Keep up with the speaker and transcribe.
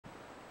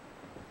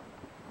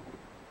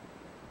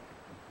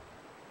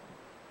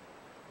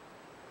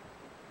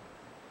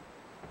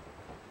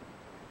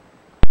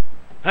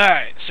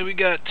Alright, so we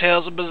got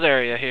Tales of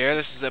Berseria here.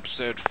 This is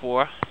episode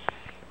 4.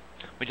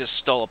 We just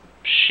stole a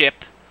ship,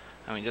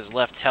 and we just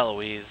left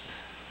Heloise.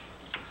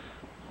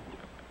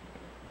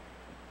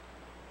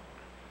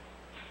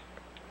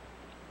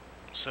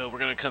 So we're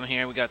gonna come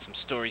here, we got some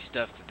story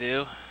stuff to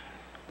do.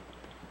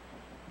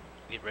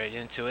 Get right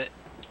into it.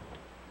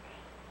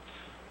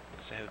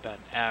 So I have about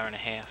an hour and a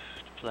half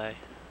to play.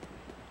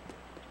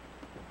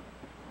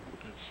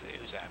 Let's see,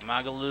 who's that?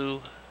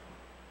 Magalu? What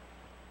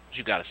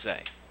you gotta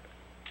say?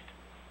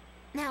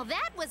 Now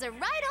that was a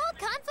right old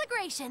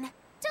conflagration.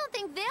 Don't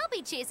think they'll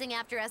be chasing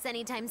after us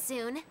anytime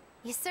soon.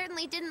 You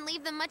certainly didn't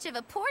leave them much of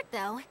a port,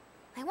 though.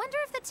 I wonder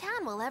if the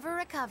town will ever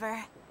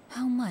recover.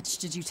 How much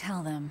did you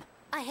tell them?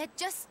 I had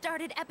just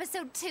started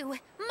episode 2,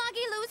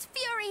 Magilu's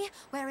Fury,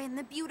 wherein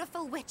the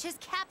beautiful witch is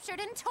captured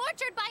and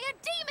tortured by a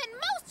demon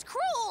most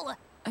cruel!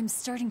 I'm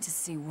starting to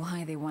see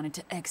why they wanted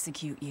to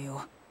execute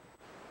you.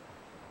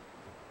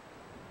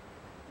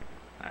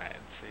 Alright,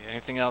 let's see.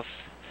 Anything else?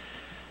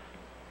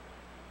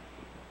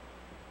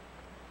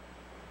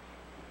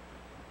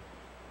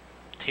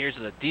 Tears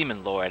of the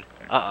Demon Lord.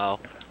 Uh-oh.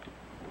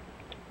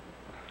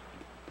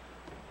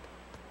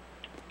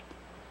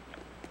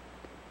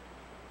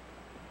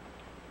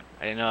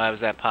 I didn't know I was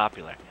that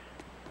popular.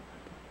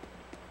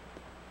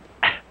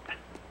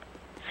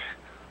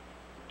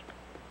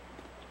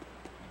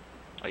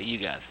 What you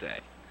guys say?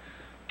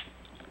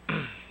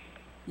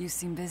 You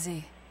seem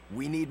busy.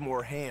 We need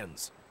more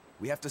hands.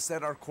 We have to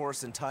set our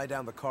course and tie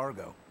down the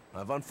cargo.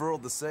 I've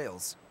unfurled the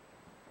sails.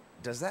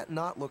 Does that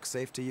not look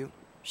safe to you?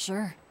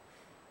 Sure.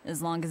 As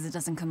long as it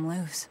doesn't come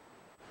loose.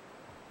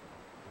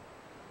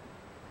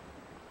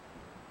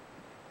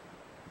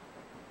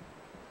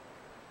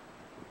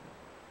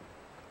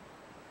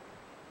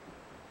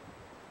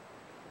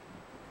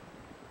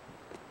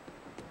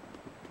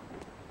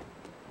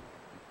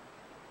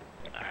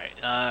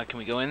 Alright, can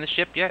we go in the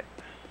ship yet?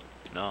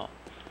 No.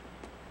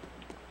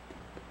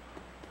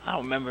 I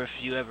don't remember if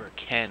you ever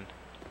can.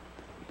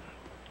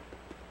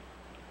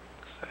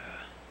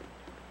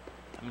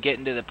 I'm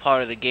getting to the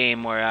part of the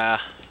game where,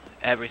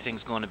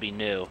 everything's going to be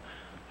new.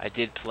 I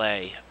did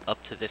play up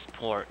to this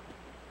port,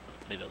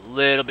 maybe a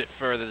little bit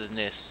further than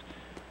this,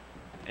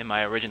 in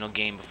my original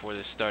game before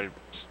this started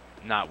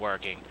not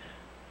working.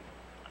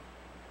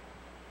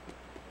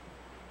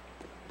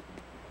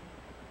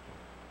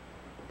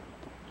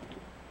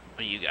 What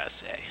do you guys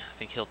say? I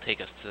think he'll take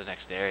us to the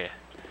next area.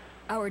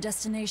 Our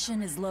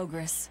destination is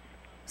Logris.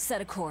 Set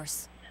a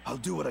course. I'll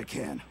do what I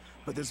can,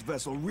 but this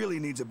vessel really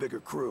needs a bigger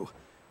crew.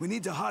 We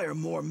need to hire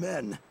more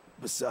men.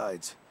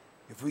 Besides,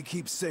 if we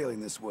keep sailing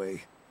this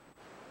way...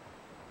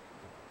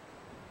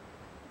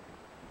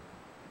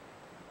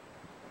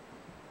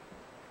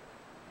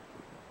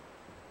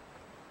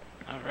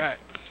 Alright,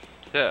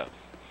 so,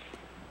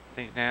 I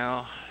think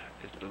now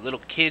is the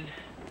little kid.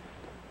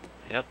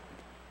 Yep,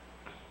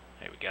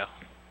 there we go.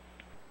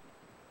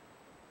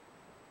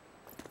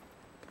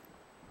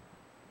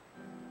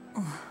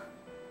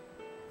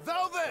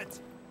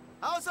 Velvet!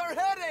 How's our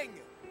heading?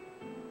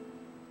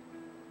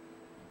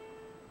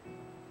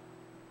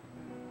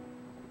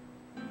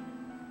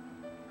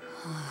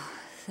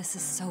 This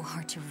is so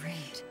hard to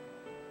read.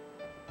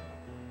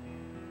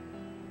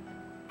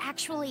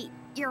 Actually,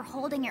 you're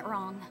holding it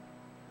wrong.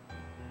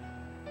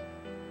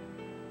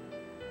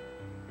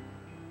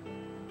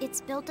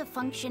 It's built to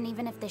function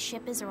even if the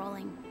ship is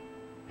rolling.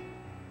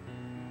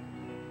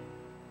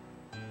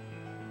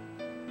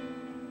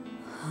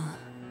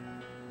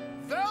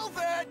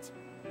 Velvet!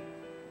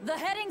 The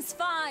heading's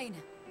fine!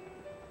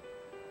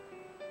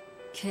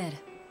 Kid,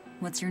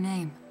 what's your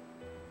name?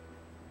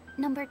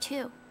 Number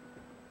 2.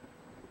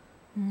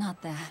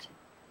 Not that.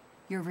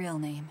 Your real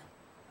name.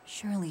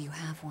 Surely you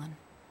have one.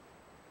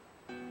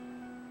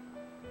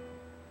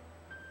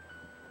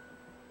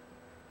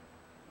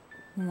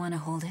 Wanna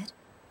hold it?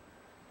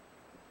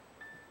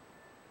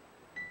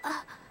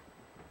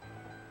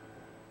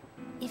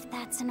 If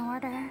that's an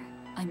order...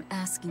 I'm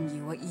asking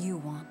you what you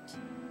want.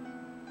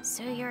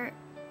 So you're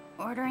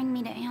ordering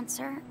me to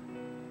answer?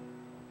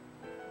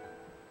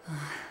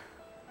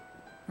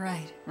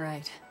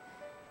 Right.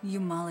 You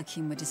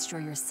Malakim would destroy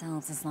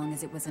yourselves as long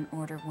as it was an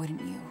order,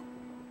 wouldn't you?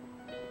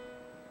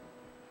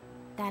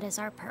 That is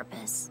our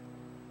purpose.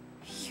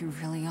 You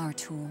really are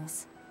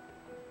tools.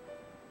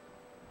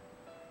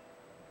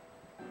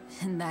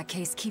 In that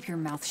case, keep your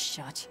mouth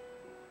shut.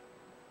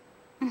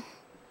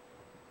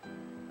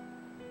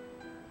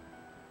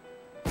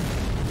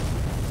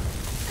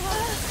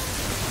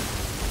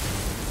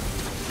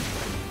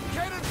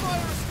 Cannon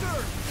fire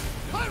astern!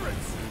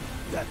 Pirates!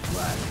 That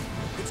flag!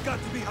 It's got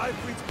to be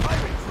Ifrit's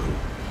pirate crew!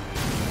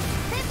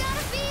 They've got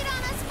a bead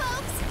on us,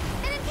 folks!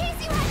 And in case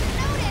you hadn't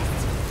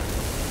noticed,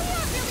 we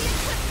aren't really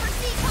equipped for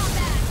sea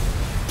combat!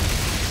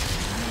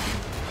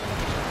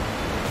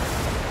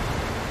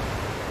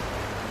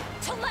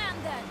 To land,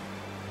 then!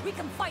 We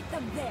can fight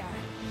them there!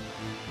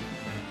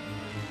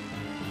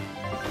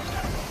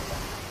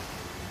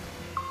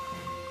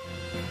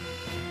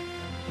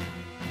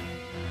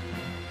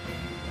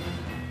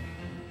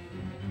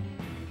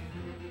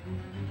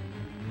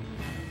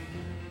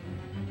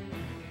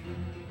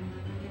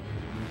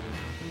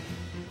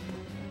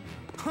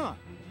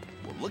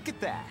 look at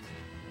that.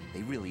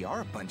 They really are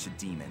a bunch of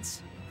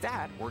demons.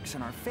 That works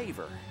in our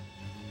favor.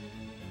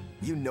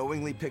 You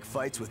knowingly pick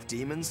fights with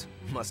demons?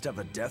 Must have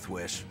a death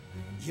wish.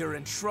 You're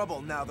in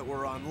trouble now that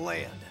we're on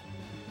land.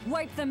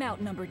 Wipe them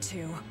out, number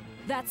 2.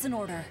 That's an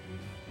order.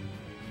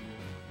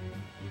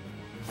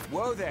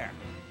 Whoa there.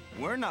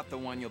 We're not the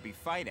one you'll be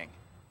fighting.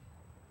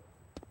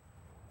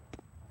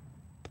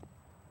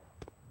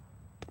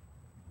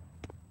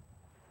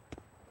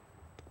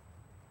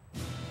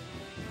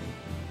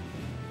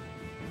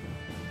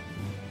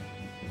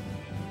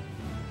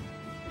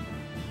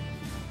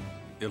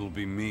 It'll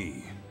be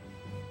me.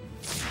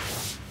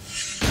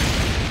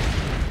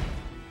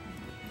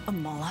 A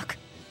Moloch?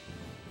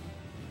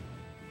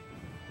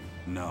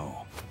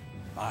 No,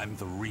 I'm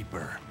the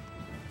Reaper.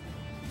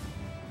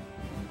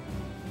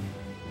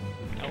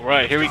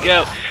 Alright, here we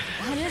go.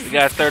 We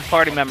got a third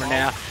party member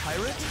now.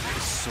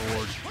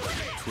 Sword,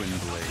 twin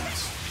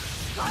blades.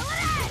 No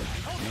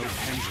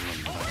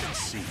pendulum that I can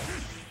see.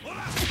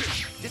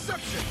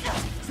 Deception!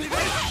 See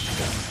this?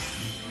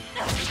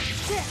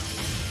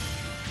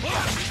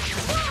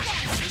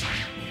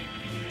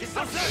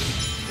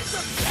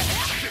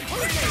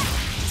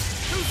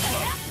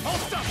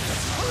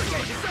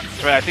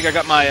 That's right, I think I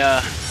got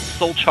my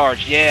soul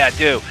charge. Yeah, I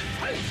do.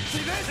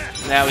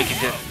 Now we can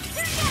just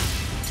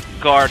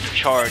guard,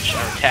 charge,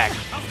 or attack.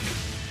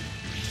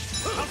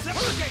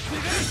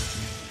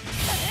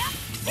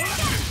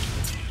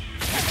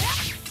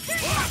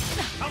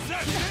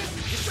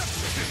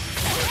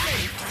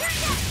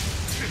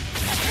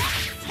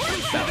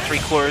 About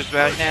 3/4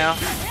 right now.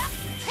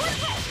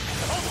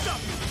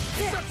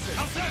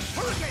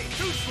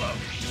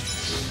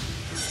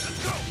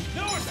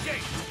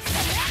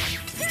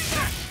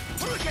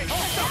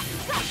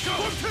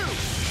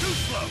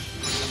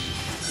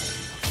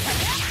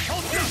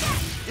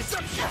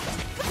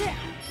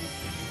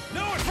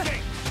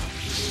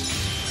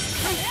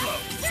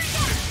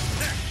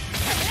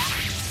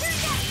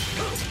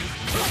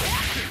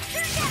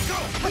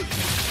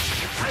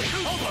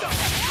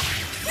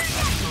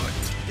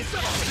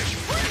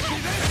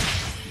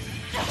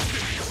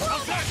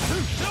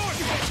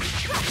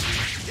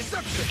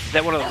 Is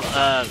that one of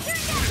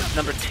the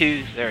number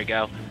 2s? There we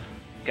go.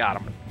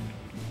 Got him.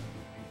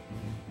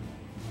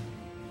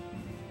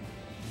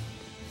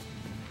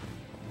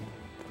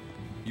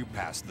 You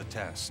passed the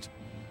test.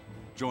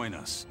 Join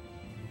us,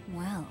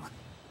 Well,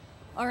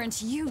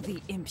 aren't you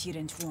the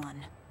impudent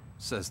one?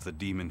 says the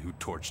demon who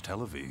torched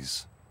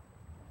Televis.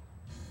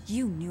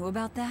 You knew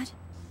about that?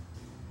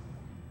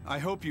 I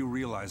hope you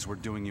realize we're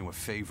doing you a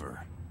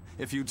favor.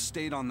 If you'd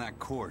stayed on that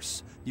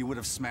course, you would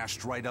have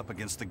smashed right up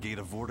against the gate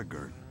of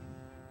Vortigern.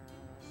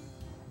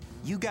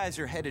 You guys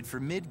are headed for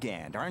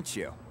Midgand, aren't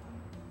you?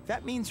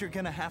 That means you're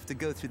gonna have to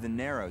go through the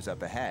Narrows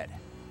up ahead.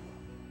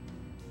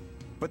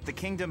 But the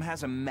kingdom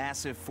has a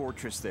massive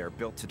fortress there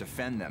built to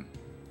defend them,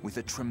 with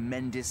a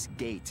tremendous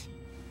gate.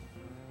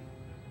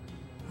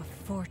 A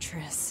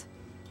fortress.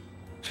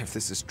 If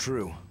this is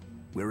true,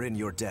 we're in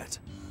your debt.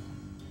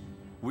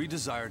 We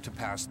desire to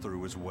pass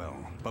through as well,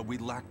 but we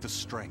lack the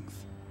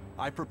strength.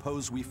 I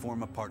propose we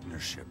form a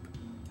partnership.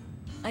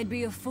 I'd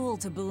be a fool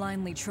to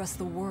blindly trust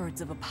the words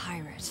of a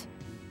pirate.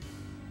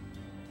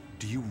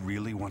 Do you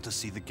really want to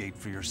see the gate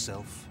for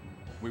yourself?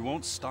 We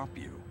won't stop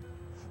you.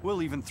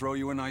 We'll even throw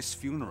you a nice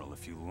funeral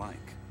if you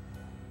like.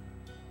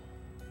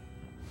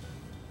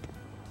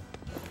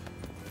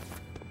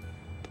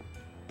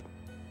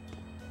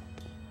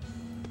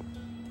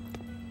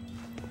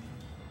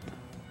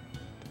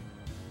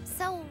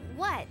 So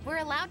what? We're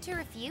allowed to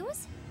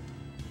refuse?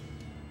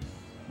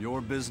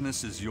 Your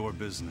business is your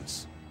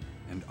business,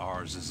 and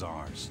ours is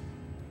ours.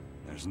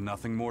 There's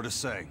nothing more to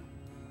say.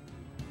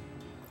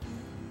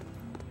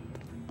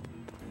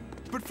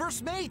 But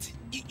First Mate,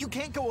 you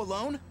can't go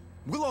alone.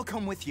 We'll all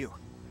come with you.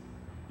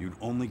 You'd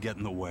only get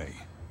in the way.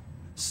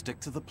 Stick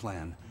to the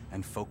plan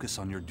and focus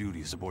on your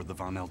duties aboard the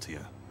Von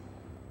Eltia.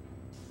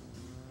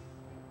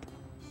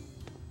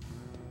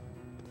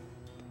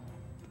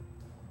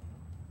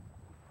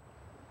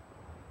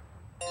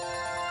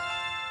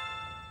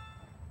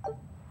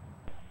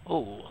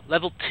 Oh,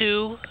 level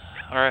 2,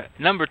 or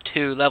number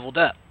 2 leveled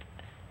up.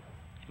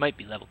 It might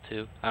be level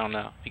 2, I don't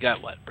know. We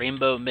got what?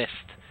 Rainbow Mist.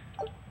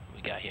 What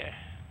we got here?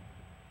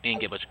 We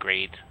didn't get much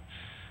grade.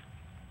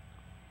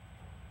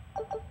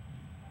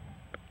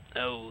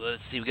 Oh,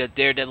 let's see, we got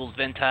Daredevil's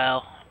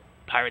Ventile,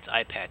 Pirate's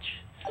Eye Patch.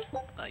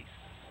 Nice.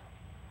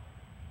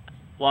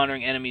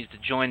 Wandering enemies to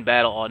join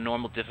battle on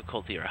normal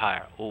difficulty or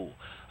higher. Oh,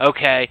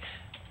 okay.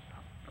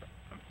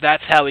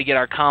 That's how we get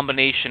our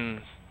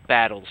combination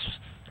battles.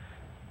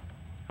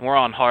 We're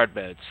on hard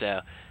mode,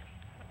 so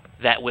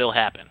that will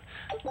happen.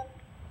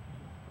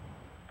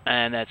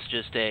 And that's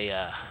just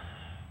a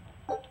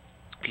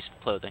piece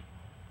of clothing.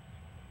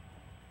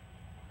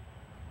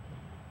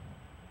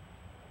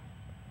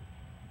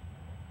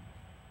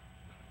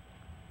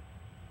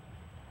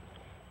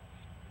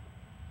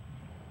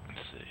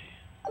 Let's see.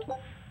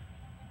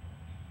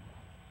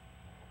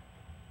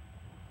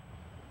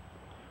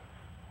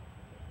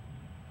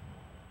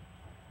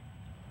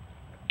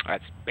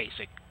 That's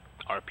basic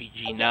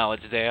RPG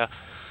knowledge there.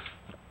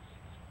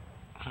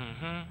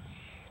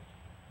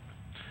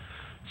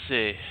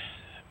 See.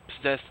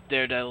 Possess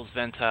Daredevil's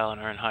Ventile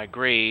and earn high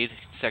grade.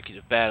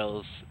 Consecutive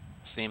battles,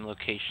 same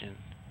location.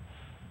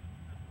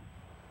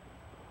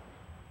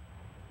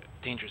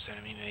 Dangerous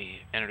enemy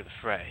may enter the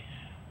fray.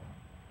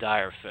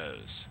 Dire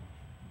foes.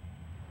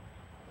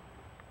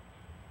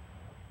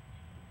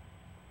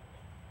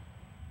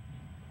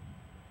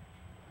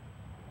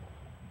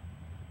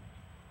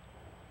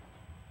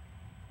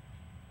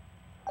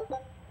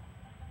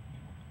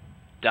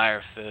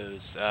 Dire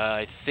foes.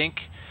 I think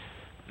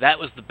that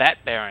was the Bat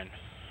Baron.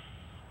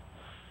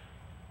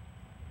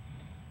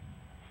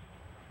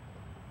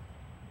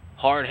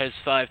 Hard has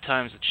 5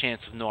 times the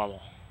chance of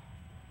normal.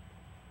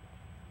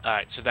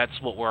 Alright, so that's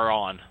what we're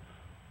on.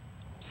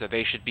 So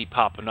they should be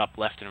popping up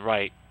left and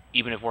right,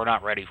 even if we're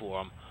not ready for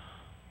them.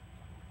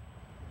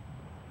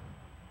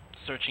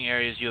 Searching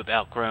areas you have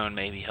outgrown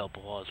may be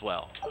helpful as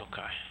well.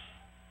 Okay.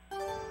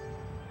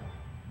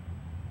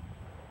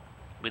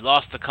 We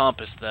lost the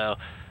compass, though.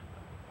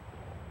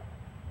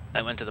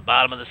 I went to the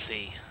bottom of the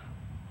sea.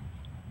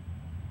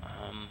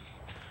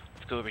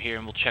 Let's go over here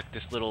and we'll check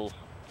this little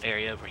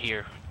area over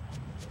here.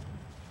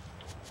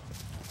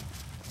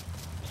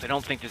 I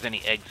don't think there's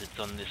any exits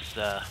on this,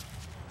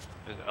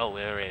 oh,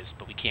 there is,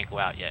 but we can't go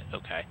out yet.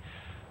 Okay.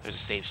 There's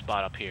a safe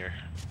spot up here.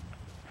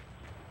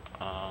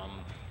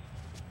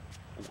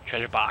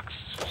 Treasure box.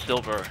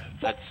 Silver.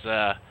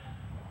 That's,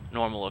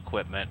 normal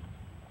equipment.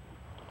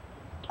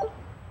 So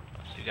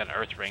you got an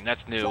earth ring.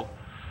 That's new.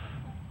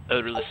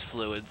 Odorless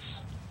fluids.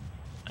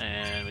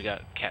 And we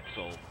got cat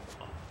soul.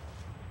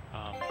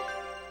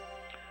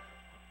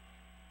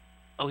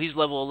 Oh, he's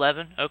level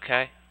 11?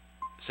 Okay.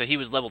 So he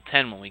was level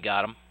 10 when we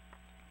got him.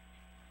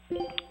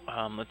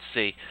 Let's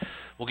see.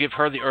 We'll give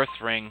her the earth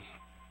ring.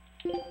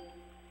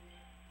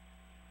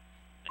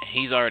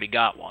 He's already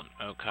got one.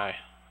 Okay.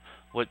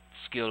 What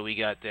skill do we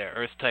got there?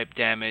 Earth type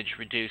damage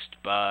reduced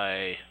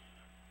by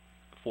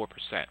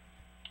 4%.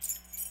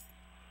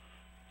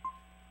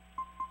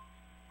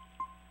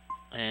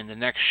 And the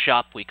next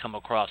shop we come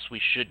across,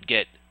 we should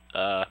get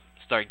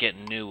start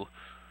getting new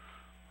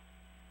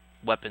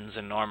weapons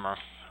and armor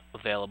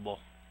available.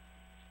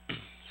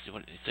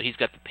 So he's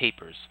got the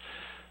papers.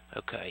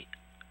 Okay.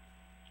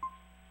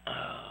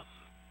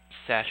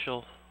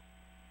 Satchel.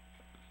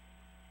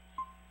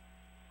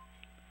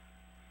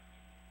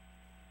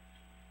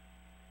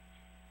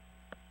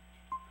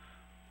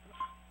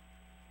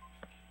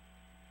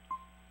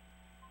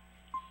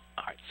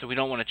 Alright, so we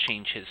don't want to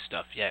change his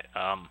stuff yet.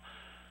 But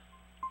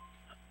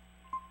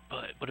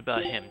what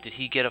about him? Did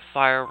he get a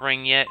fire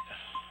ring yet?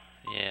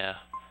 Yeah.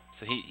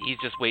 So he's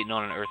just waiting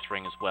on an earth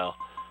ring as well.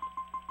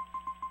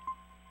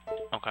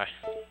 Okay.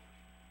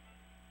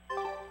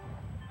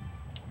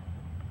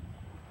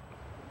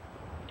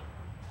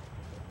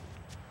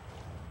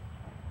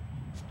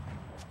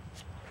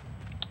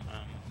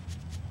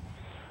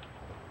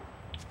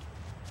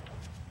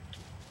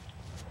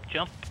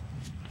 Jump.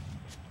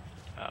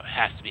 Oh, it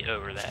has to be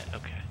over that.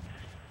 Okay.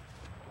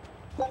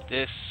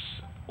 This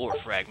ore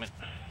fragment.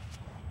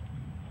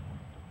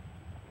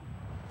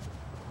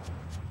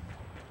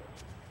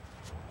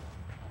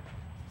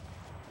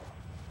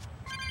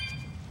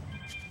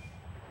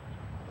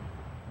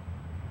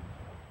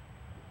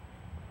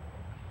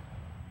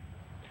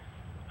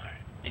 Alright.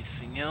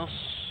 Anything else?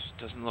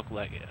 Doesn't look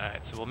like it.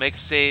 Alright, so we'll make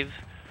a save.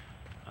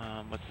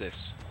 What's this?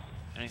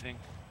 Anything?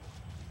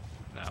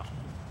 No.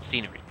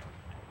 Scenery.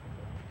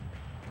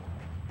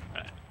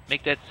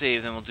 Make that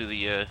save, then we'll do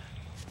the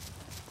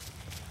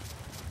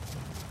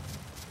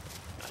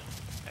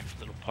next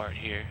little part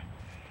here.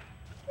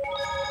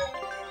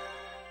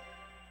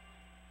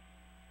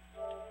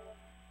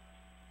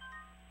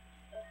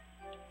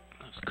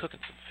 I was cooking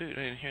some food.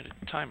 I didn't hear the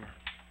timer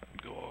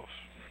go off.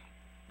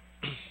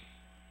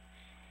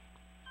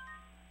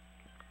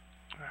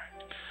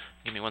 Alright.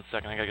 Give me 1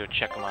 second. I gotta go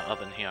check on my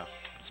oven here.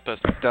 It's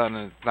supposed to be done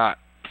and it's not.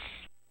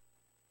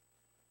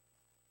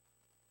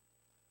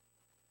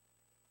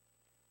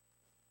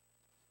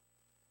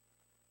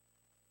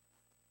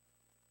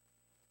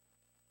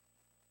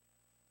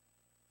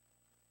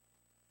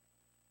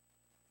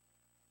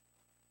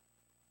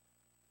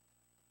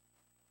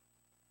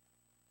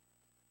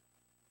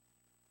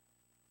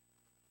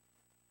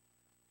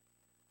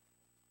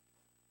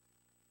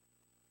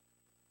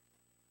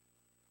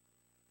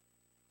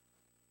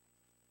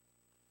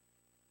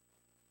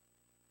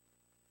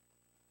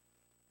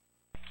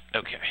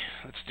 Okay,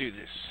 let's do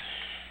this.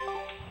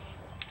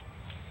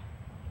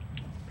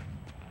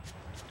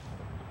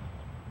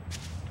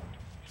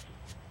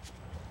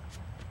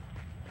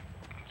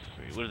 Let's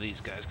see, what do these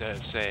guys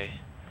gotta say?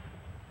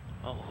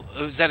 Oh,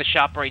 is that a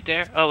shop right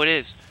there? Oh, it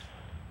is.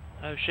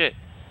 Oh, shit.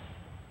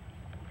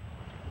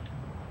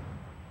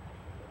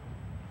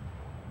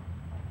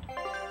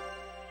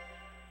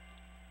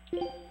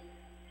 Let's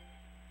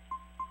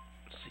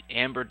see,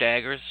 amber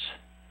daggers.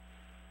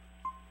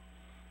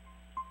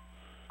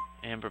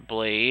 Amber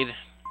blade,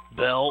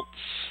 belts,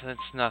 that's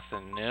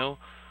nothing new.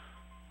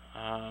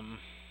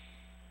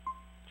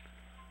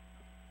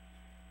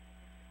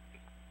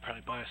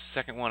 Probably buy a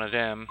second one of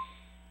them.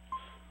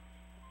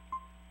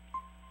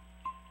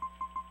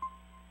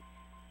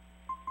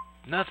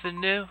 Nothing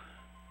new.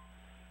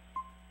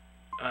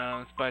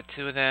 Let's buy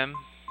 2 of them.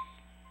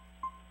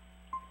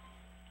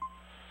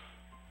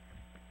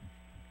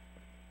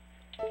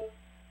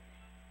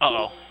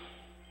 Uh-oh.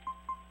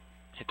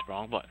 Hit the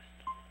wrong button.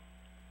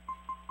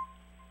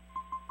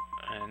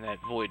 And that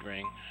void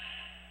ring.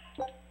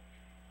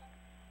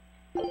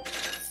 Let's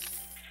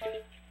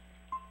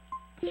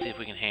see if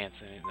we can enhance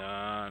it.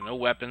 No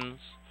weapons.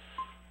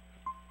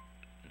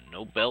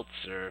 No belts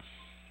or...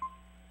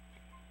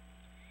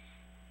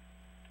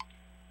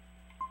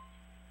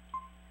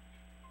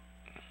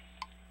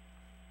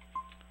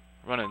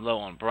 Running low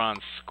on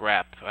bronze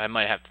scrap. I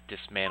might have to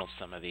dismantle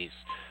some of these.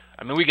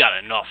 I mean, we got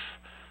enough.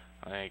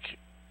 Like...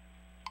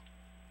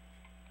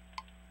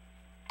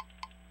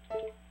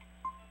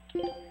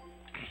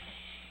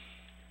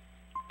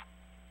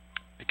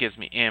 It gives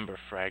me amber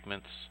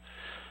fragments.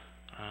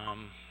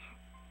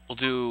 We'll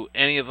do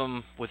any of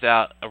them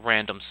without a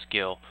random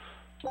skill.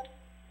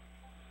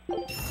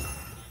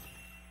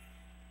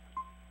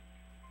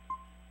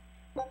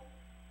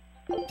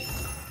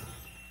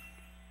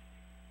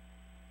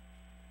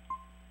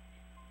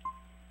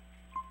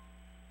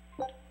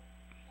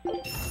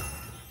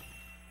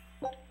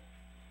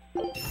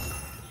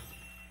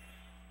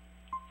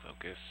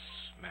 Focus,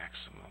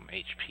 maximum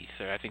HP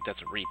 30. I think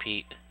that's a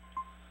repeat.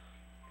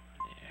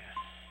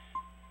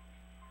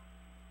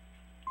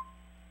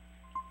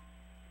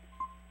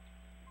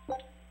 Yeah.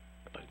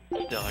 But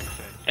still, like I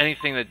said,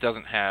 anything that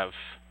doesn't have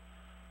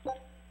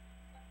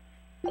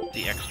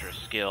the extra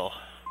skill.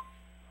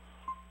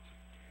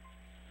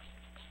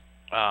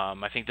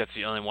 I think that's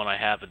the only one I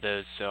have of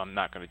those, so I'm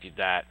not going to do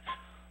that.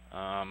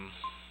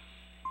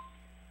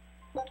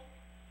 Get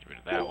rid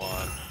of that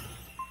one.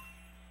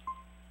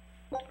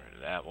 Get rid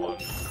of that one.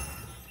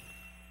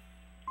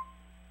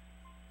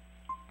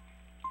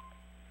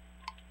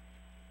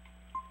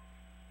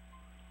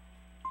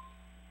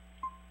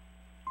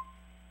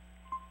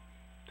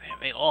 Damn,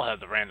 they all have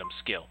the random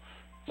skill,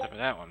 except for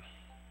that one.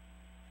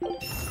 Well,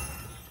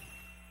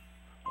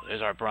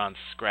 there's our bronze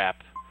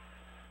scrap.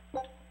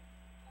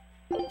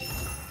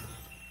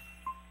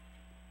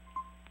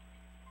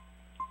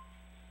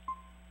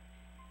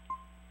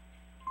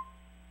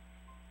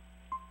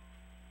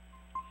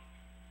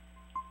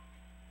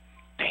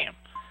 Damn.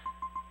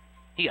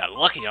 He got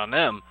lucky on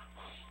them.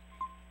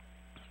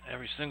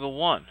 Every single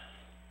one.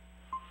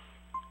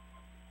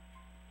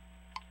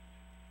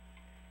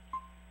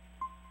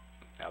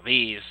 Now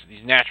these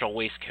natural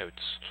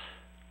waistcoats.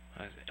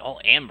 All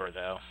amber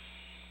though.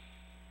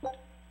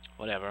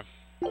 Whatever.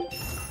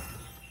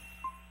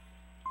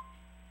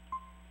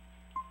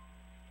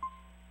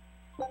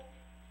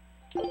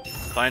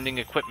 Finding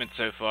equipment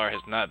so far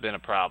has not been a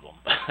problem,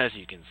 as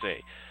you can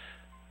see.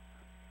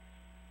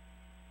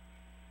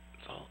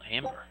 It's all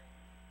amber.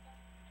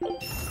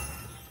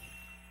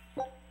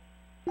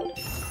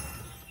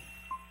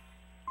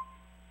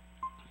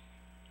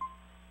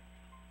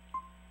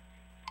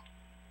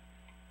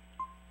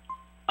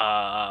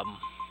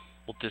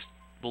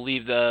 We'll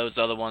leave those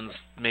other ones.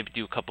 Maybe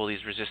do a couple of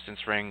these resistance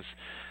rings,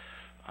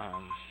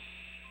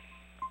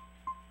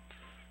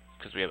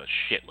 because we have a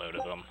shitload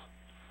of them.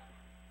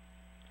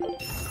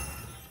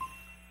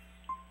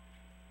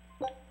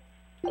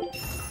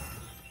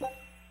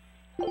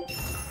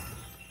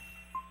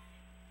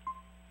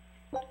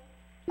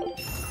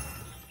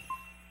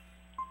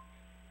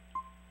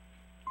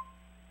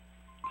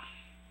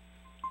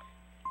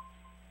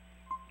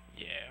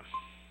 Yeah.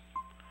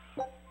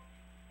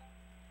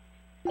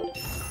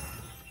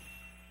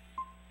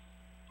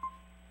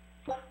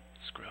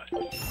 Screw it.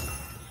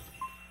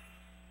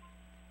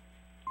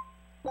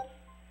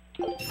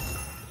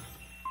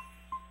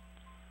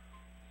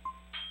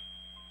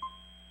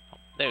 Oh,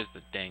 there's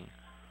the ding.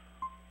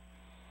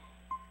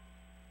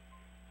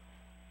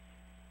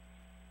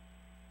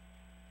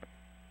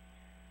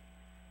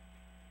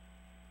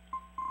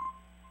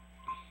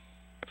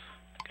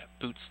 Got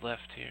boots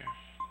left here.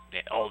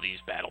 Yeah, all these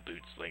battle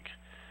boots, like.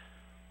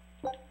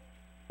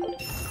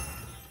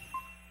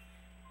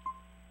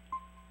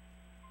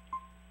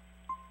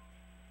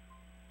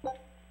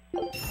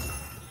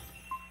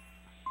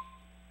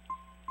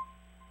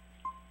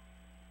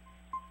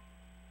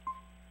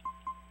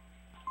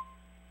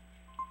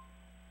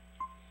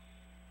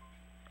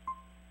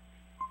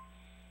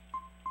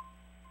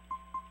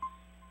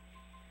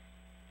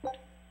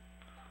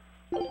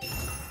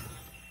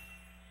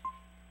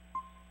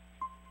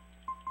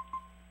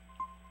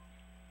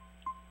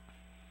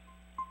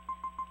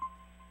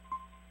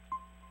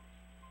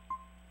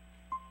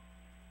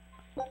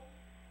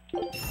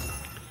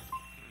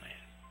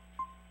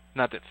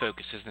 Not that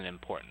focus isn't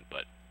important,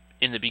 but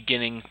in the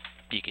beginning,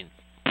 you can...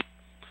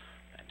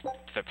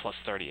 It's at plus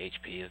 30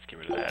 HP, let's get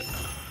rid of that.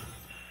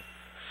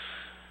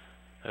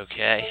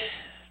 Okay,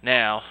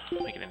 now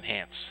we can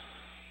enhance.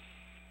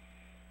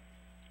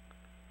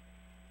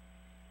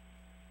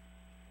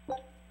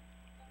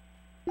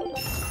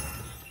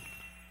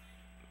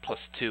 Plus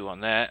 2 on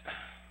that.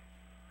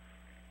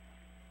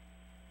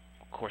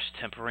 coarse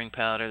tempering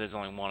powder. There's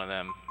only one of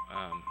them.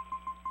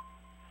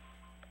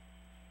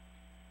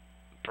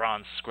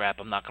 Bronze scrap.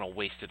 I'm not going to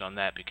waste it on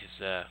that because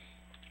I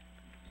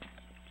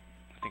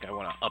think I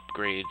want to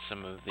upgrade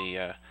some of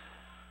the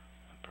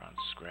bronze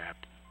scrap.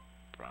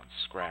 Bronze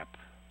scrap.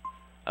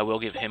 I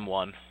will give him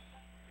one.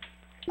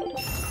 See,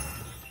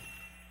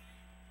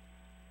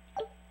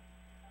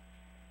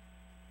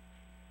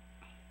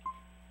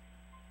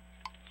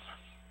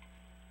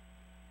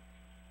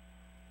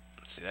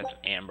 that's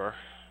amber,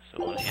 so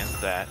we'll enhance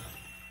that.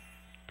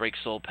 Break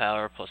soul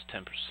power plus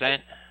 10%.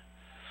 What's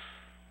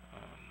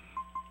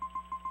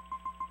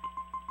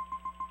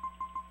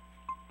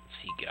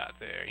he got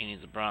there? He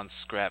needs a bronze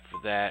scrap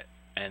for that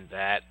and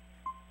that.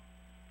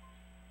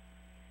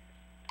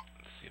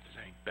 Let's see if there's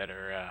any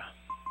better.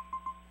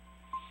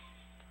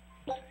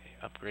 Let's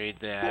see, upgrade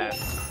that.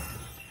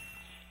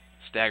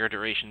 Stagger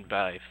duration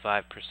by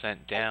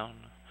 5% down.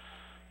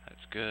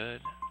 That's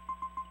good.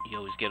 You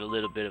always get a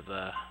little bit of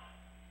a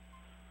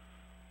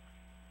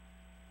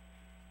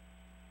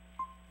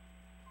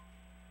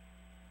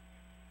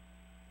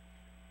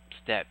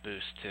stat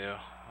boost too.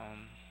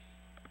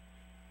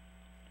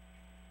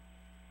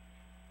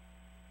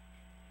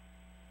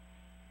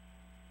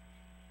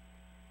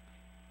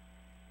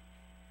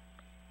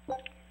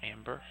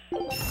 Amber.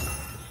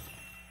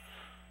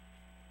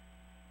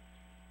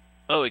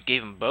 Oh, it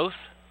gave him both?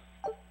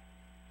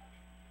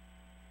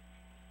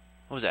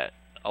 What was that?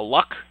 A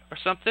luck or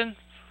something?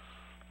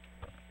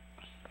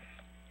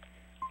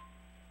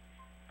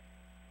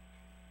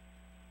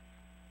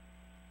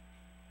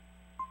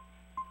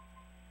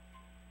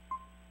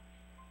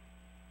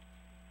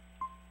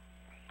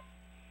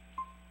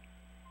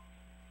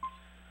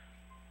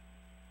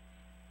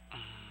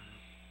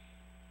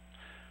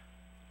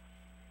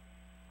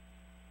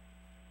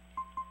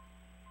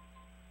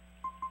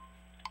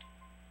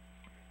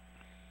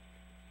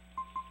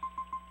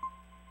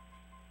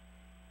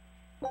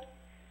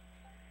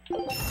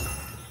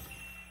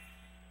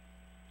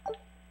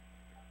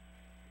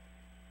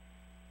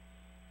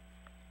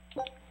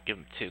 Give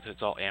him two because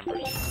it's all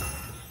ambers.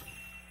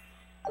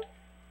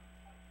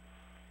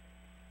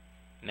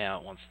 Now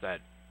it wants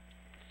that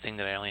thing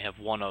that I only have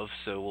one of,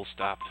 so we'll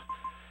stop.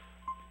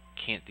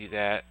 Can't do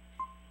that.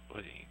 What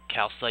are they?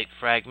 Calcite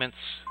fragments.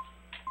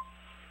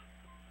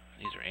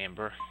 These are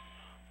amber.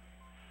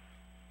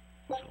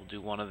 So we'll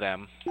do one of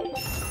them.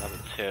 Level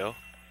 2.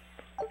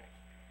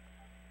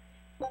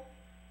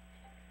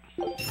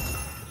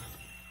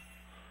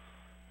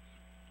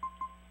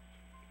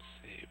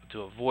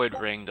 To a void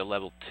ring to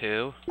level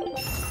 2.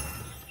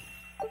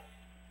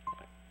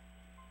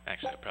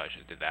 Actually, I probably should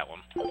have did that one.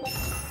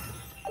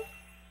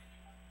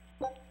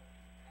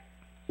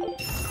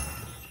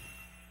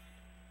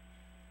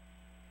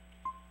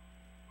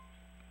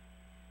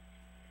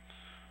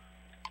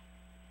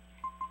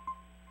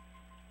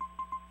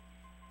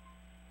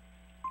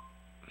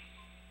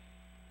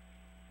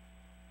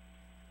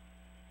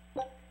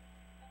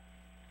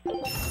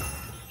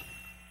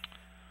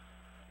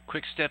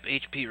 Quick step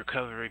HP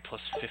recovery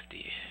plus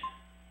 50.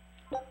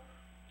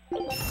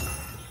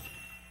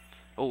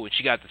 Oh, and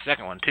she got the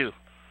second one too.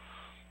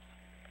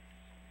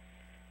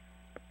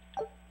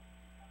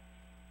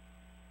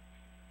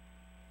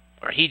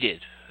 Or he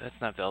did. That's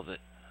not Velvet.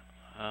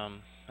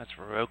 That's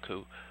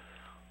Roku.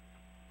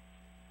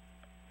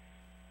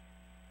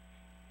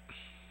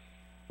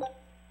 Let's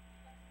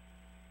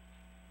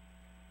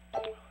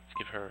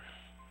give her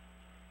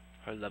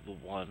level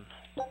 1.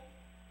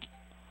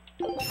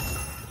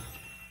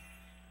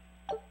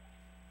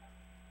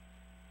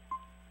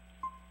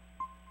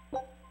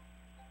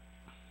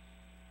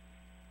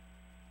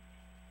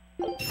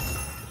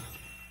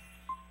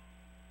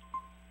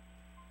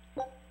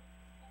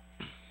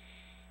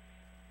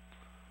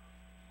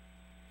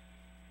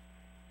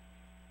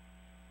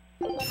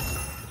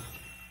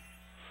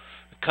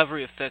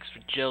 Recovery effects for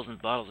gels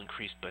and bottles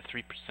increased by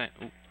 3%.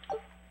 Ooh.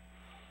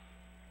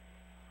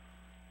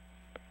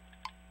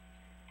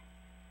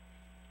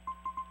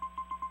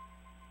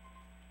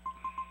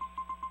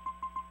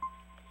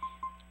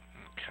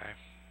 Okay.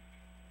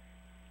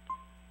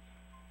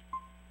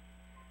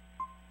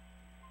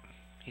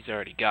 He's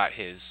already got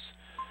his.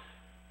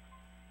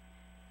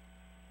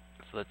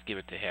 So let's give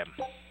it to him.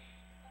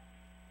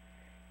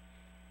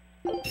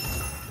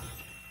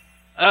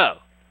 Oh!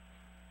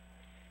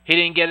 He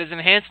didn't get his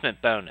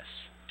enhancement bonus.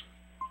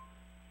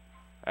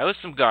 That was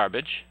some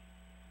garbage.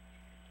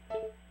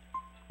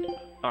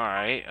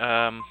 Alright,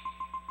 got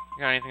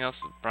anything else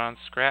with bronze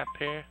scrap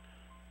here?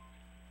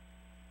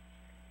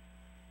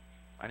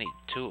 I need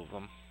 2 of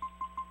them.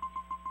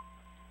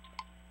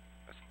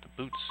 That's the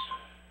boots.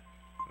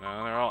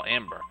 No, they're all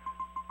amber.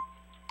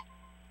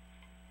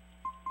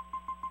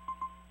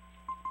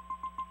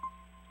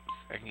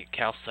 I can get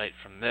calcite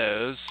from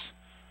those.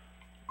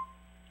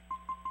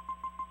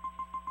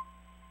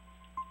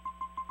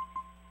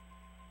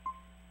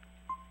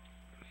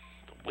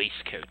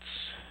 Waistcoats.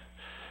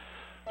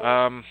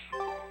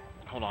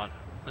 Hold on.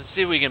 Let's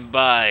see if we can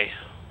buy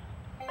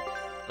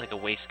like a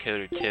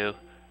waistcoat or 2.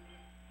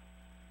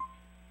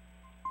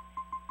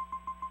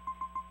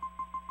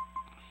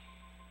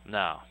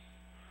 No.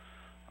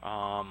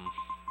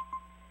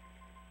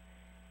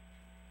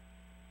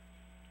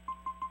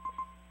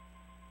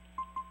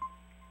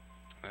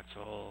 That's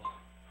all.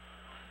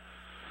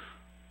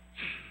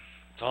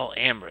 It's all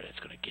amber it's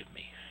gonna give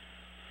me.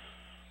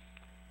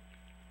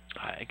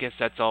 I guess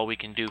that's all we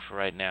can do for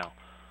right now.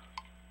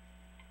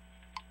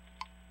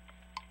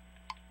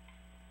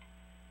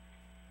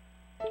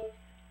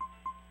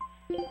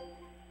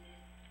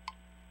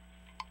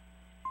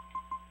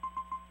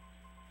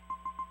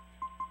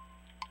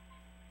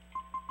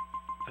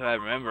 If I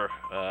remember,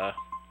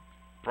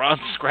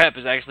 bronze scrap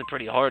is actually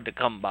pretty hard to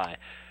come by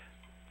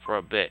for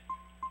a bit.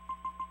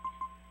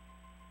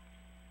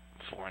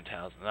 Foreign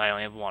talisman. I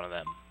only have one of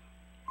them.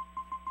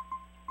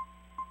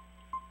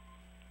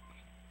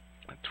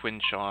 A twin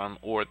charm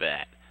or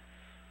that.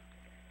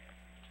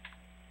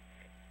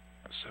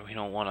 So we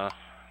don't want to...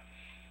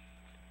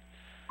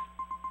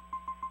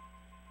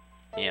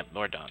 Yep,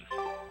 we're done.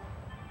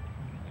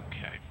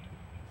 Okay.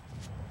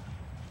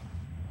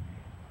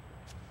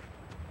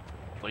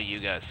 What do you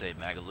guys say,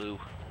 Magaloo?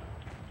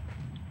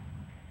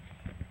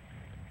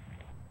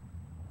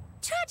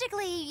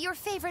 Tragically, your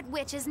favorite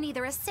witch is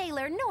neither a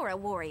sailor nor a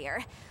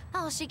warrior.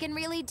 All she can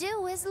really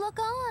do is look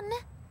on.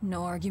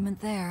 No argument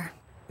there.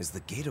 Is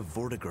the Gate of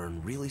Vortigern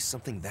really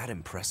something that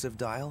impressive,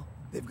 Dial?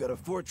 They've got a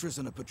fortress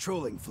and a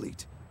patrolling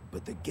fleet,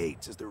 but the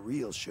gate is the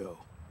real show.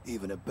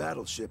 Even a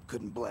battleship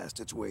couldn't blast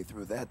its way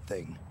through that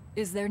thing.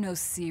 Is there no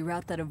sea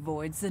route that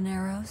avoids the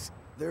Narrows?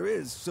 There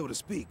is, so to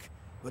speak,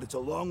 but it's a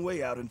long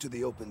way out into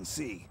the open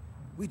sea.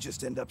 We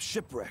just end up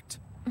shipwrecked.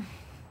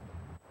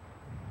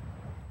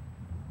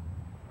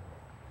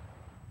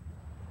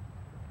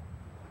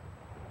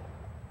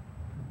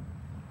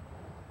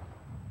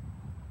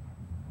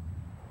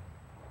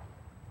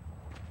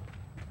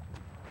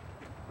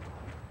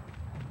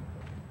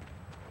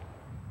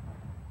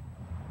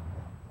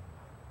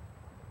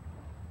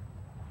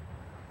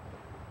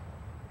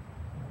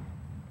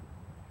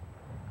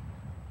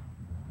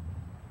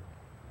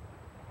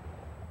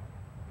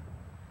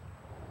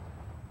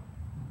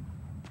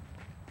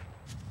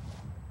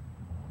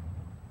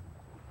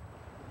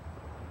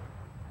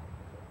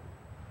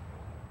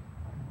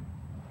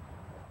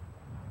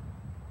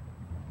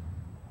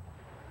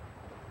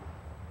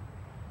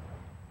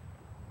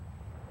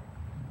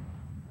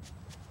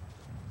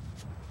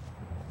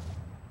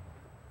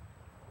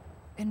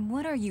 And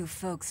what are you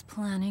folks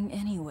planning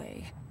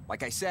anyway?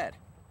 Like I said,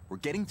 we're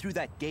getting through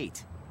that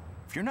gate.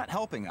 If you're not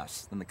helping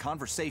us, then the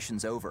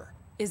conversation's over.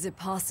 Is it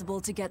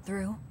possible to get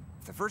through?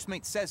 If the first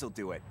mate says he'll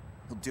do it,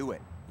 he'll do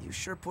it. You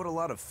sure put a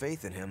lot of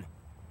faith in him.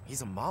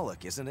 He's a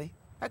Moloch, isn't he?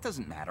 That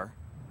doesn't matter.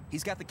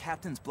 He's got the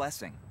captain's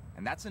blessing,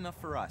 and that's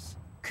enough for us.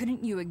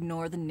 Couldn't you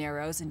ignore the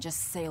Narrows and just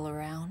sail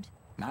around?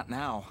 Not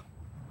now.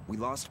 We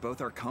lost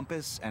both our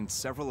compass and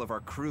several of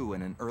our crew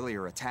in an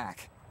earlier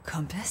attack.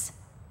 Compass?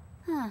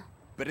 Huh.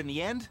 But in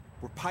the end,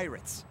 we're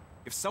pirates.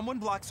 If someone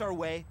blocks our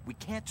way, we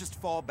can't just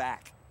fall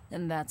back.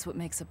 And that's what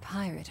makes a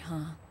pirate,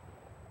 huh?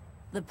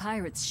 The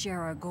pirates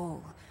share our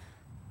goal.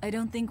 I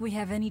don't think we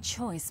have any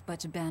choice but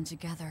to band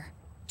together.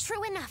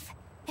 True enough.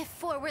 If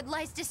forward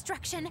lies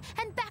destruction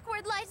and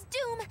backward lies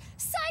doom,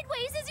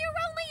 sideways is your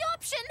only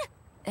option!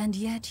 And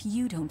yet,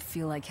 you don't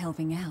feel like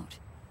helping out.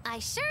 I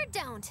sure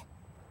don't.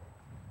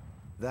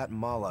 That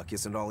Moloch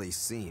isn't all he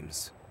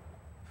seems.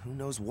 Who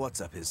knows what's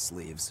up his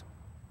sleeves?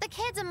 The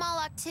kid's a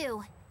Moloch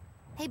too.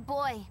 Hey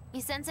boy,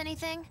 you sense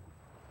anything?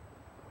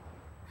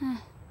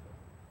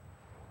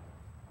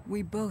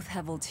 We both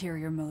have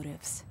ulterior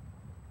motives.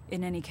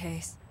 In any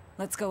case,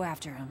 let's go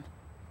after him.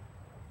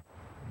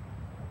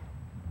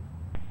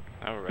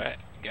 Alright,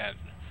 got...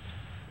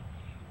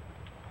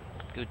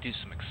 Go do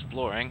some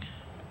exploring.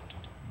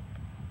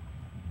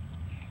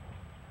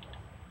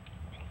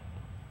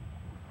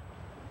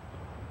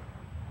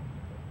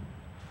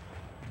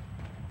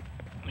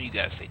 What do you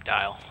guys say,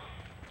 Dial?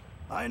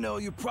 I know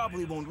you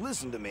probably won't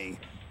listen to me,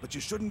 but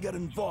you shouldn't get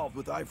involved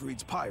with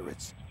Ifrit's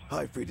pirates.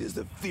 Ifrit is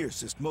the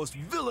fiercest, most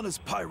villainous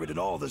pirate in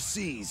all the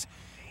seas.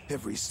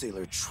 Every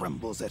sailor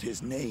trembles at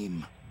his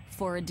name.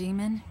 For a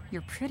demon,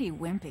 you're pretty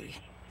wimpy.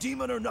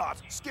 Demon or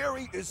not,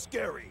 scary is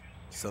scary.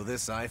 So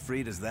this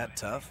Ifrit is that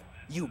tough?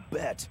 You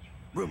bet.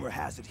 Rumor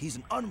has it he's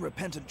an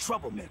unrepentant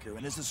troublemaker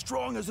and is as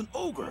strong as an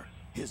ogre.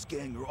 His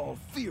gang are all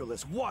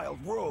fearless, wild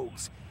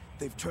rogues.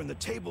 They've turned the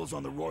tables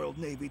on the Royal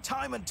Navy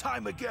time and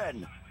time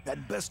again.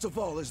 And best of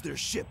all is their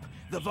ship,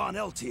 the Von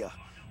Eltia.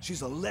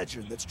 She's a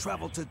legend that's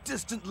traveled to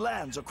distant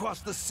lands across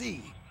the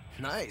sea.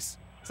 Nice.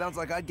 Sounds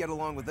like I'd get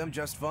along with them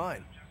just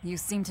fine. You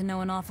seem to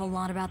know an awful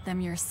lot about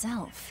them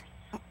yourself.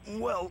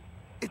 Well,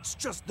 it's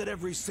just that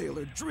every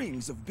sailor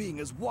dreams of being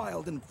as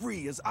wild and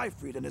free as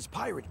Ifrit and his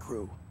pirate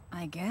crew.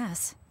 I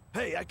guess.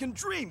 Hey, I can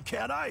dream,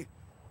 can't I?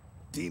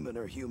 Demon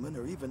or human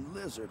or even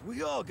lizard,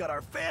 we all got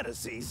our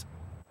fantasies.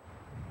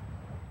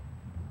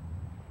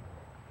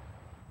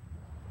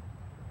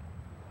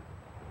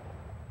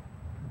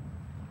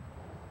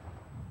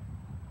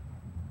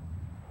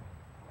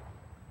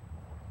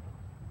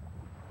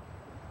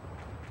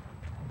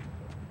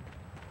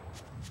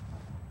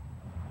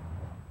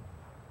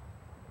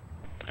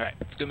 Alright,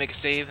 let's go make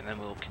a save and then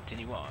we'll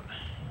continue on.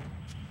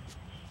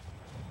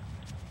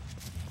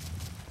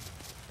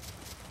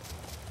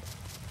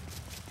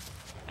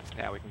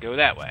 Now we can go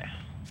that way.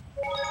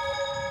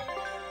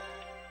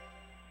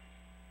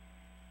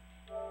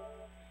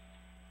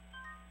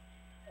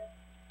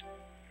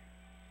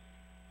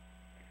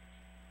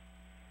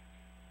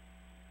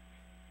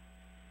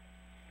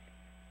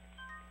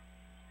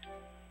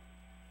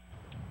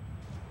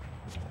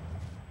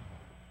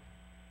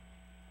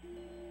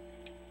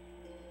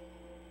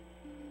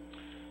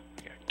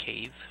 We got a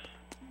cave.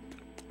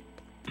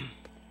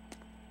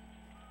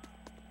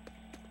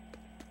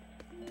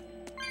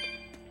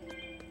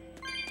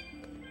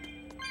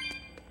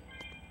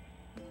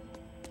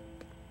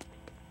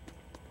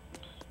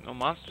 No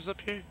monsters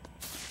up here?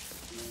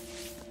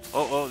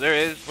 Oh, there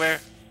is. Where?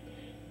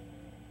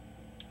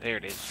 There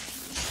it is.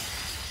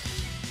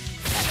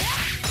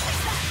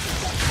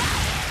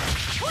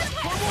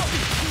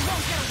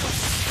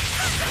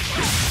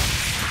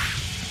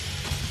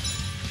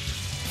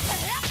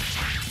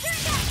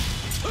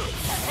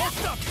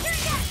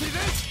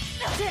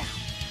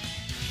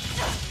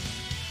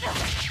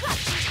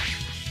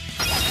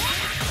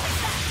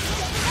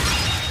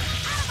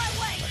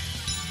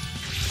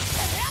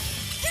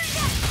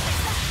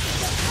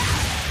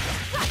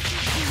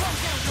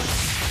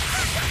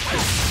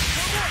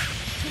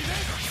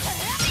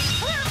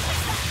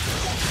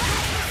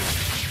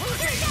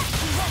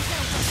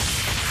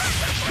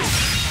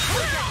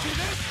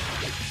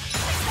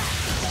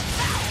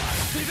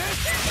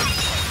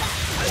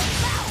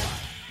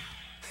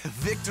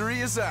 Victory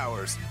is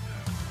ours.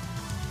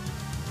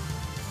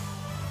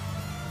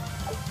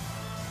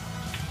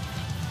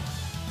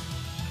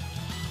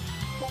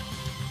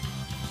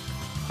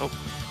 Oh.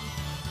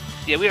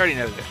 Yeah, we already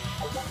know this.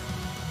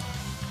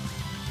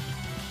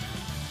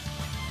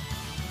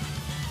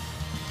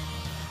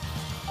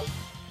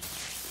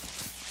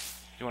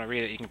 If you want to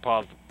read it, you can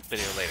pause the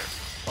video later.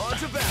 On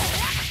to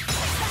battle.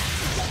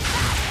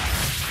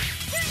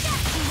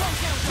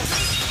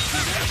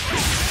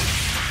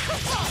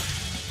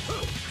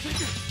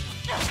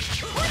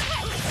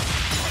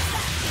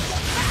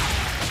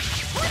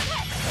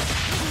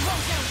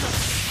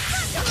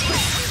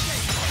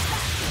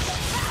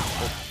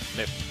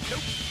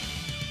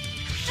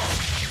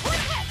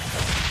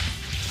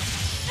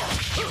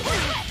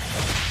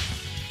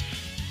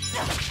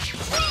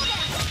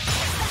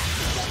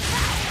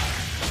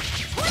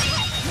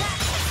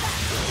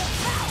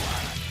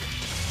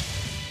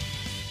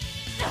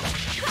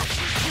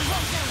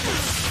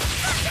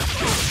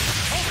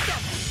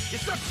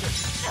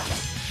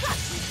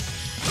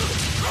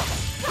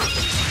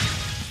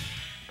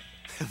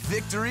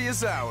 Victory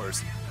is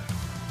ours.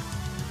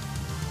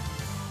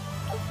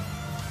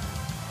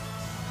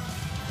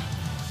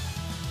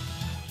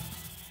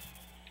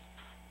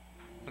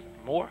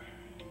 More?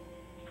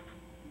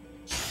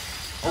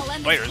 I'll Oh,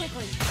 end spiders. this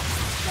quickly.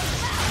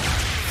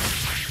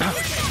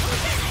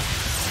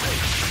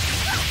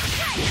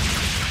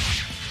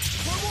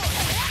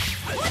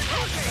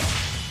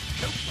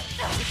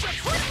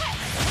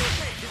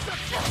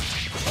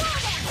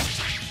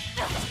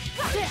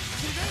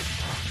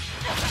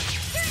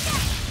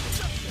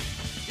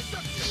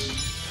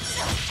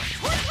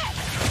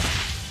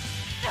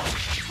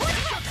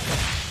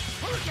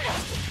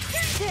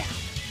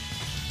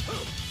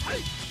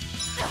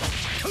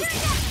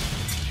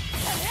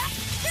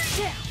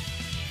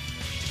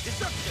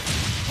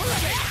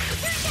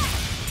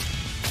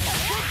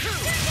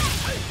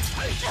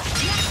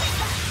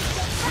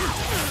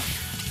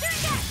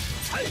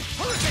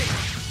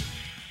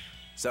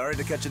 Sorry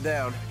to cut you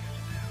down.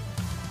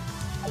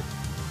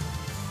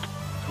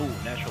 Ooh,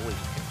 natural waste.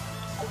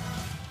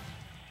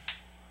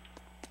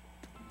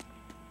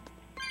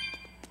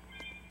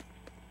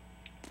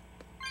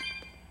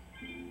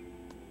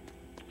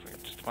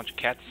 Just a bunch of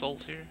cat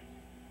souls here.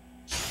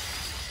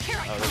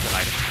 Oh, there's an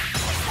item.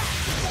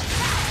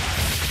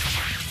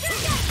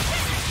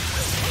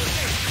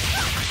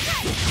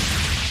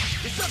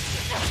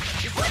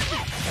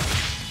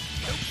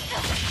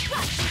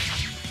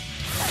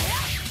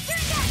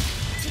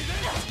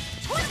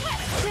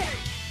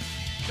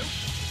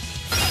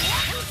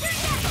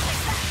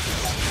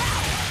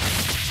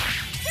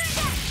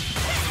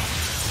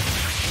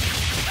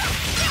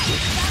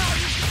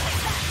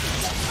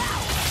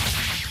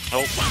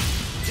 Oh,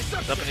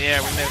 it's up in the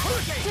air. We missed.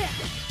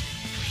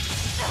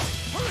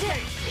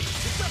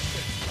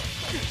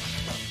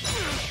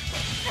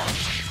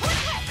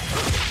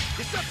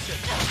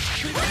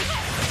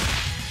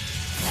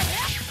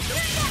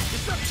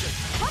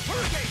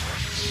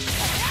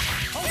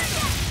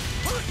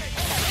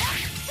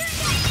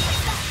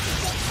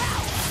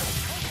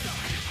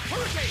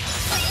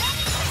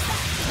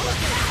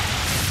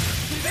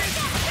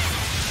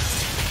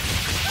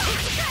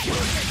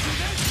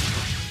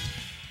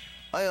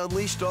 I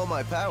unleashed all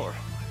my power.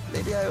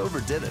 Maybe I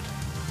overdid it.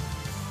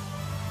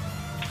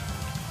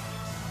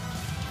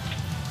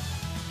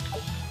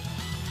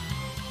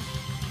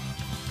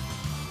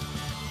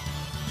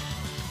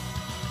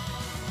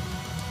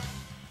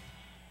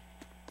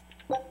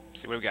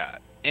 see what we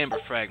got. Amber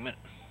fragment.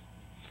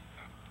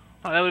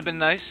 Oh, that would have been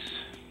nice.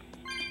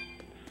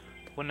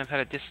 Wouldn't have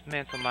had to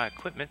dismantle my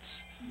equipments.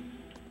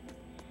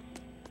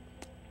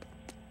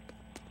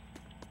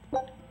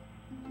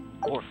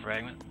 Ore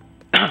fragment.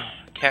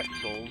 Cat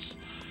souls.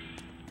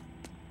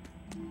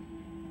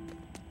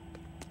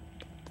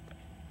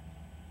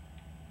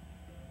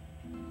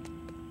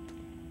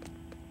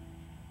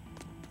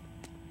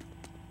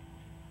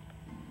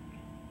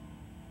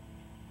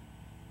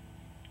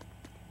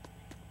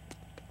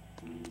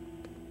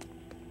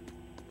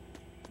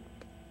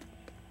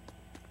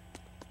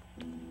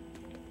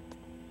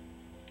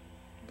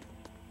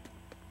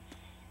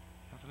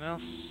 Nothing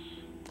else?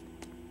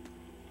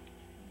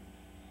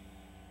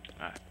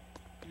 Alright.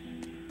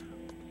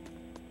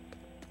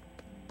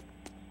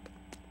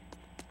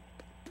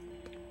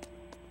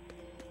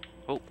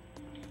 Oh.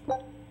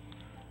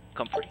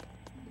 Comfrey.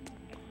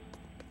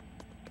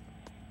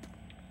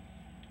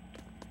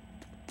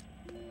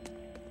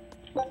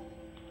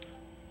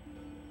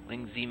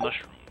 Lingsy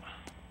mushroom.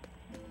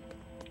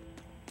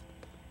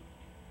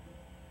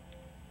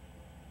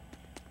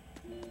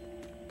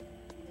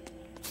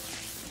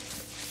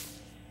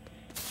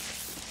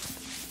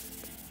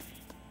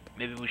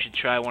 Maybe we should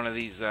try one of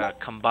these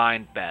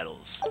combined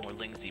battles, more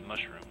Lingsy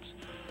mushrooms.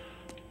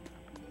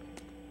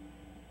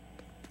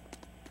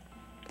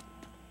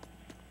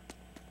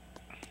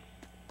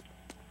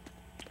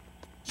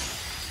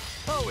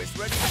 Always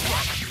ready to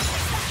rock.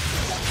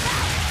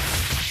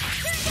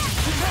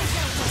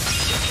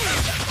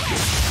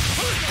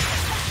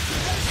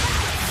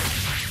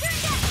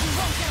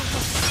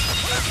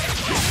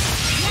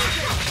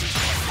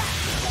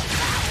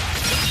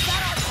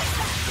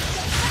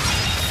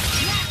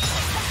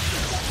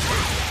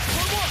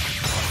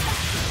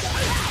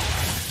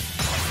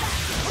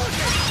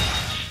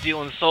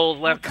 Stealing souls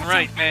left and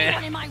right,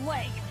 man. In my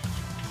way.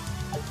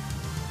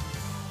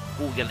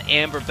 Ooh, we got an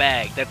amber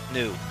bag. That's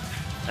new.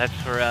 That's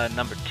for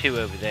number 2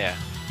 over there.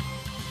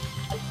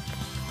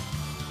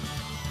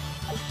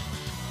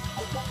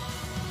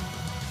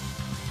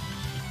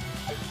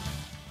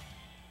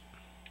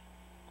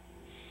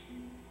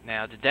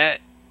 Now, did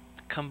that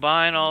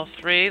combine all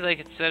 3 like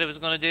it said it was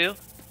going to do?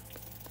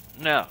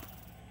 No.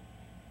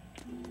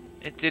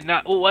 It did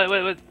not. Oh, what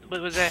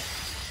was that?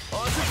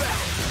 On to battle.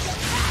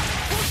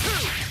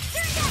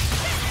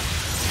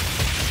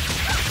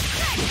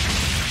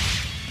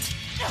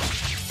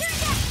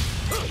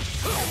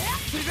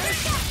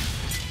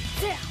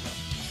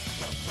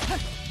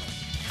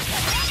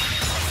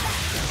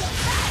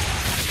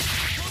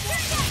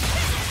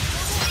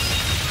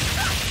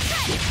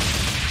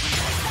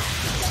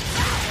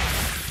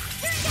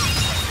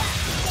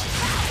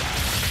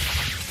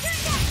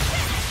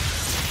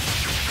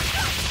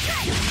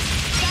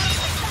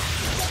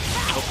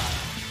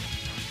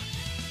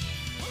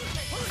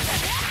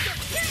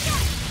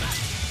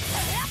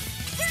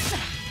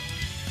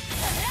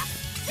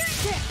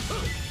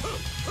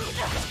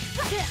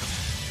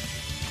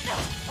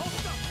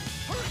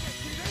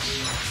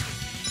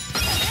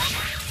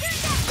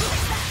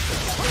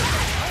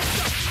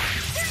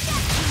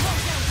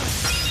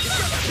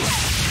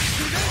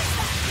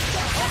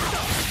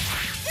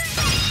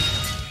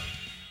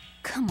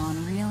 Come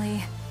on,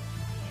 really?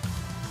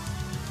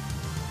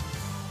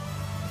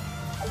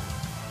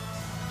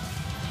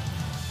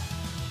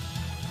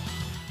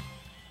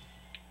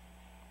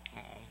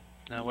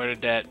 Now, where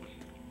did that...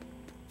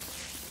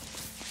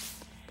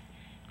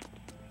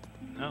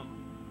 No.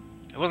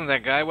 It wasn't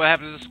that guy. What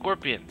happened to the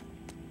scorpion?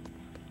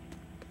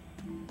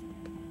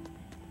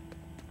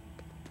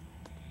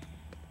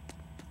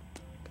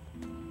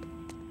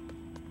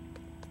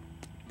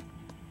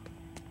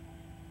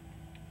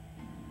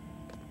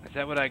 Is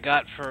that what I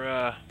got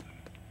for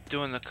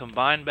doing the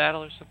combined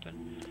battle or something?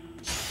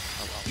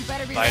 Oh well. You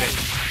better be Fight ready. it.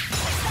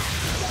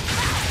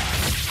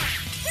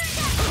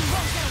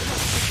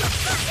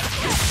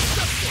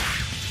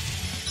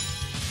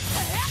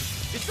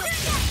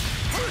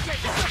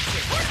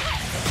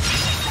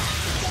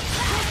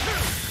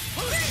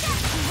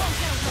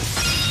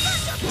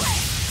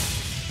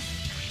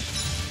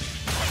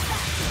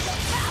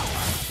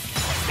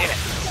 Damn it.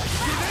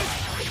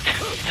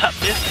 Stop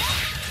missing.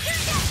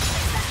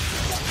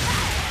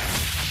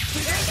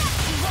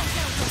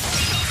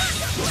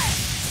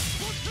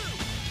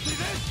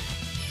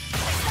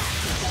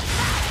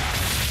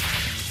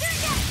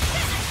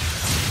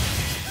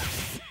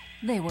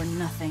 They were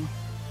nothing.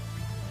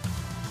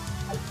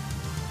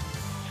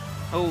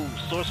 Oh,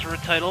 sorcerer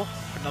title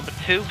for number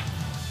 2.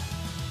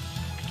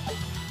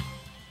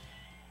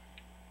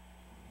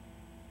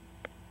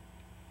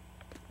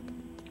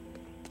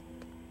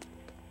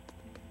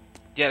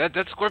 Yeah,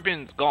 that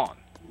scorpion's gone.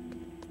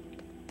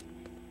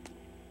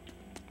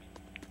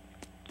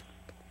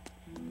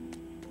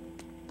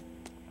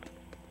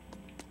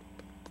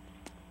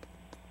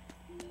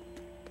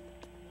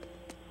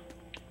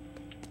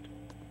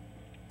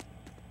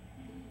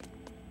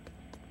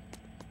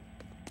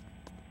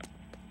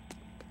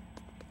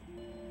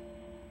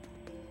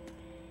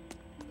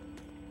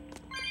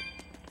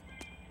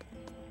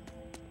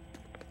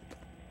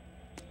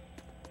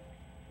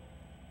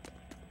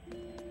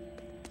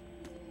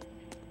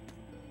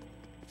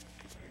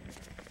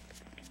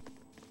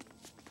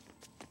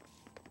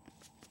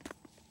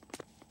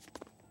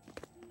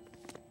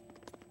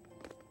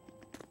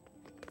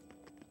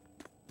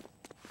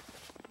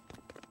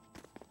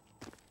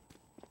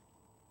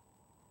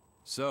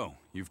 So,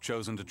 you've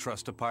chosen to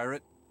trust a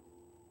pirate?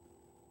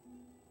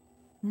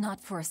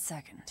 Not for a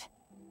second.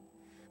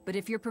 But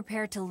if you're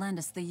prepared to lend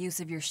us the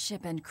use of your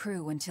ship and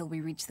crew until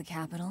we reach the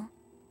capital,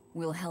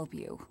 we'll help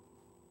you.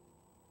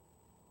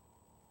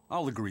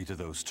 I'll agree to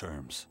those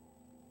terms.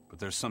 But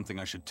there's something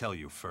I should tell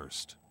you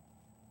first.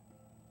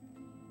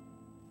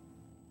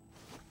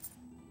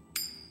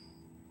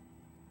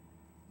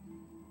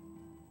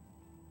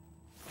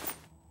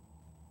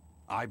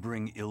 I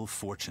bring ill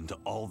fortune to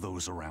all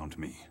those around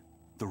me.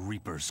 The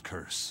Reaper's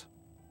curse.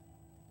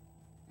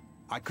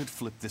 I could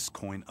flip this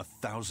coin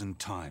 1,000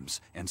 times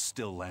and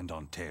still land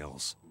on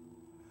tails.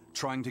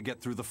 Trying to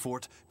get through the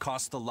fort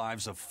cost the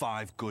lives of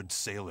 5 good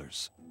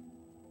sailors.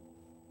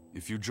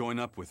 If you join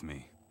up with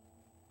me,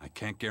 I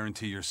can't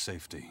guarantee your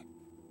safety.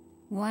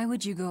 Why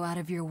would you go out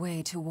of your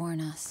way to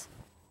warn us?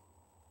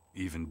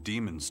 Even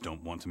demons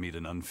don't want to meet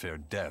an unfair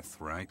death,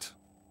 right?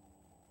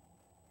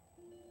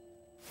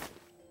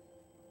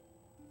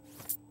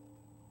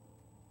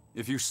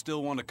 If you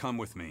still want to come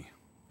with me,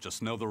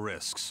 just know the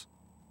risks.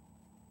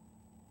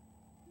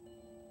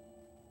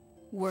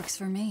 Works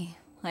for me.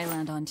 I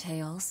land on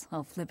tails,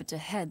 I'll flip it to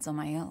heads on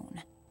my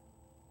own.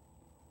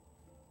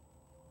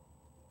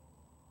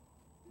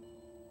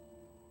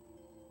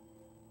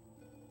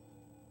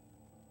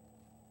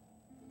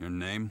 Your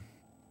name?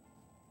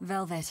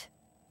 Velvet.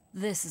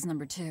 This is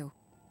number 2.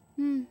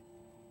 I'm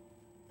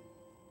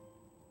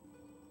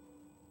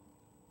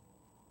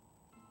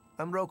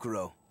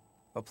Rokuro.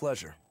 A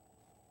pleasure.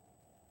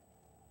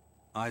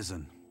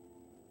 Aizen.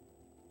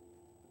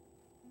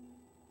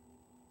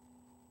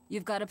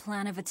 You've got a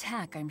plan of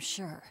attack, I'm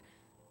sure.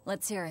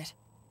 Let's hear it.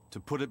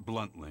 To put it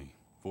bluntly,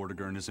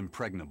 Vortigern is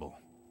impregnable.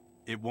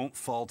 It won't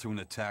fall to an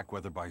attack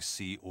whether by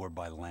sea or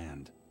by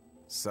land.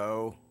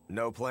 So,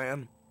 no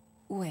plan?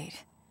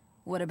 Wait,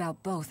 what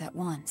about both at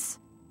once?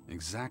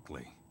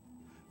 Exactly.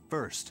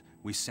 First,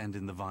 we send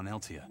in the Von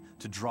Eltia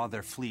to draw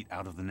their fleet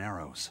out of the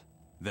Narrows.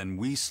 Then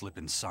we slip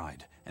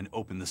inside and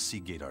open the sea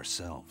gate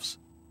ourselves.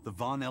 The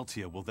Von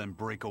Eltia will then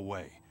break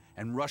away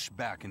and rush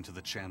back into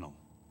the channel.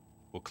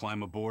 We'll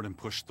climb aboard and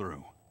push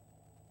through.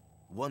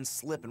 One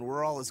slip and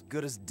we're all as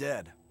good as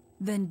dead.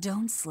 Then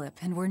don't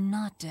slip and we're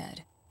not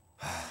dead.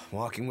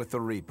 Walking with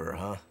the Reaper,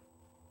 huh?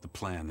 The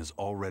plan is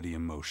already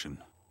in motion.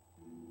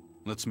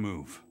 Let's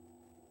move.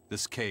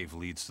 This cave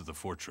leads to the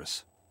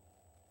fortress.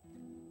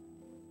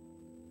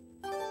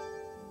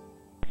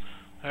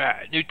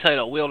 Alright, new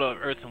title, Wielder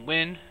of Earth and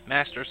Wind,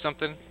 Master or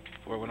something,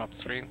 before it went off the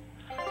screen.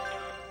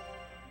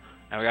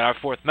 Now we got our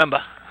 4th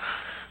member.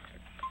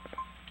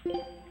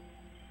 What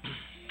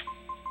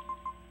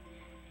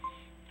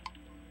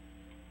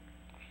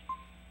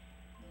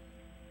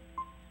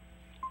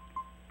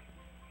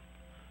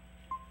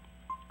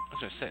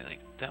was I say,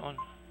 like, that one?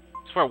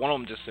 I swear one of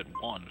them just said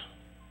 1.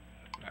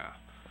 No.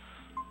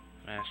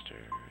 Master...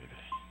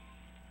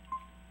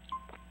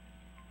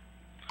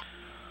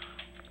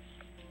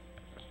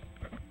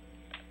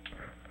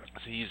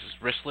 So he uses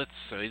wristlets,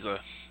 so he's a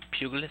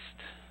pugilist.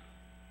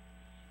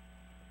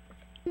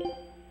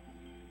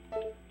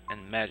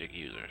 And magic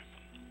user.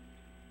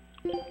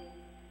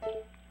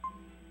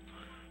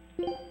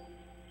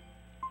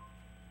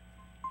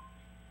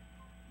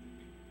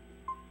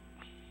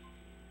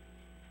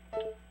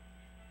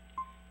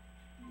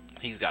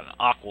 He's got an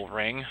aqua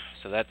ring,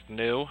 so that's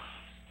new.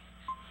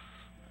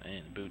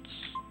 And boots.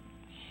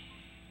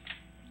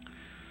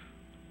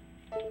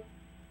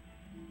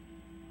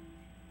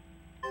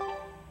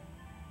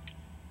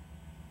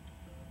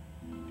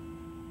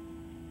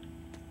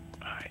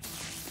 Alright.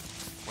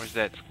 Where's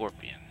that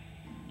scorpion?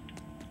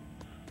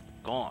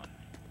 Gone.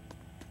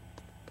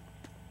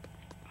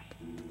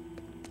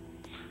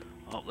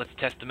 Oh, let's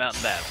test him out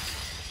in battle.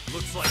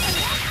 Looks like you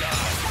want to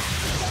die.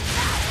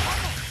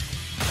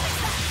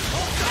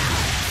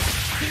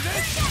 See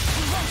this?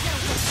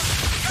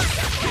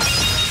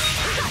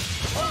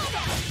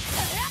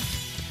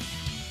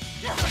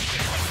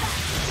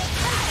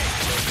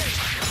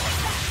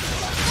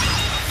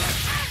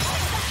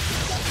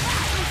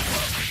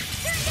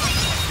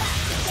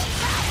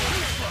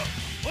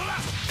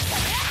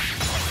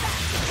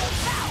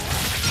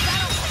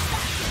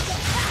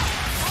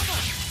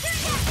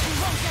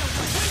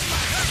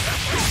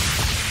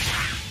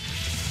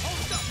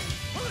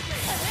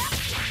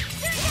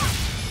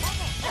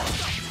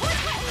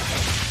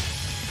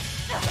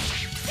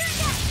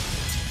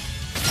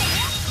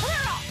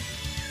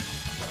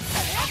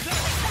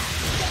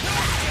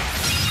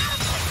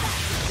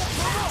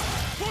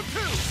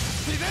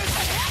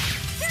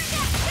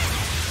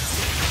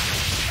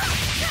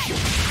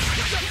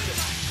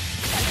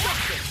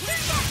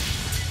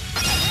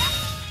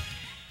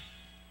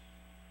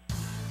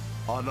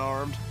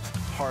 Unarmed?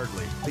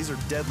 Hardly. These are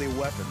deadly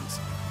weapons.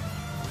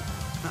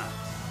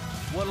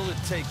 What'll it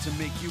take to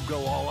make you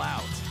go all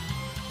out?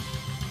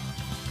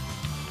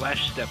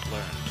 Flash step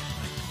learned.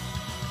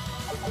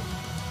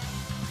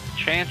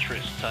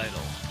 Chantress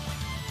title.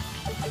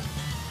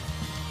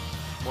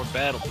 More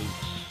battle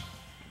boots.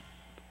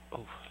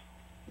 Oh.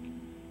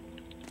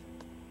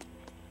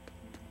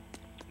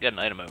 Got an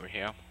item over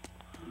here.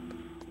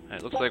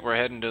 It looks like we're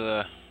heading to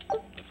the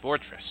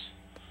fortress.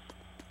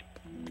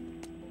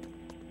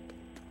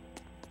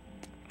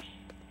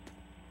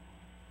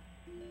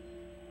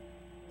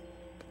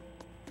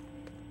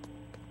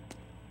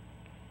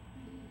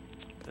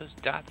 Those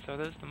dots, are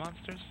those the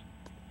monsters?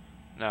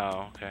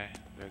 No, okay.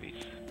 They're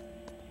these.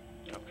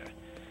 Okay.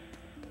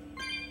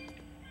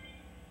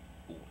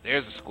 Ooh,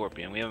 there's a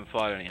scorpion. We haven't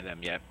fought any of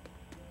them yet.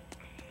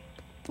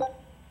 Some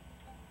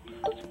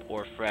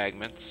ore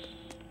fragments.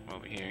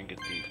 Over here and get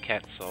these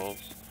cat souls.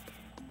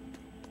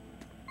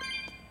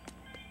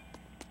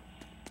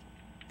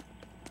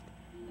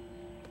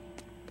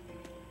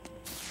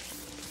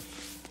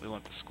 We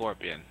want the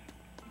scorpion.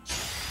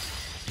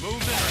 Move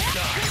in or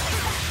die.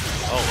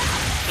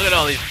 Oh, look at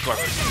all these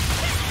scorpions.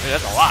 Hey,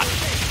 that's a lot.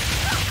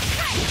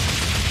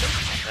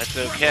 That's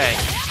okay.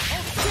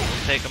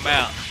 We'll take them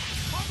out.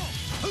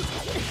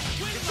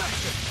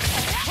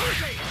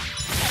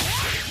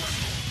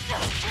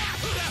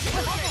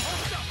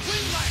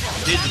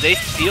 Dude, did they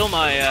steal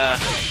my,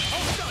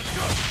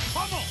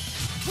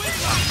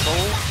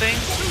 soul thing?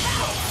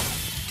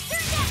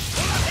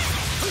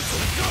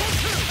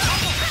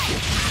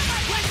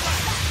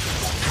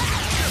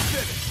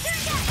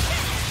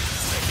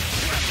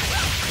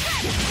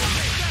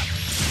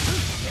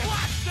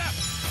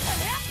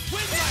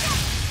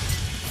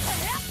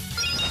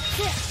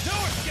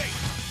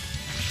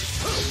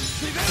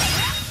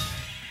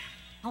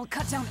 I'll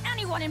cut down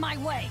anyone in my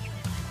way.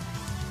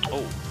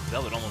 Oh,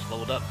 Velvet almost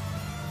leveled up.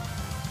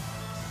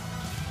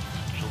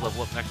 She'll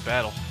level up next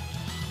battle.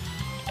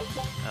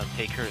 That'll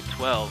take her to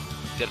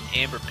 12. Got an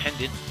amber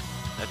pendant.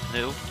 That's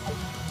new.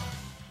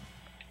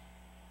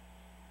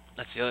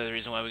 That's the other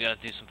reason why we gotta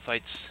do some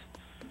fights.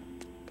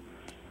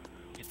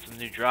 Get some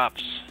new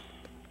drops.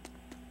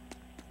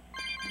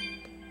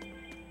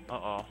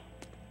 Uh-oh.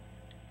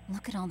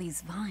 Look at all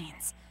these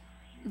vines.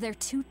 They're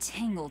too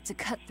tangled to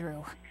cut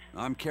through.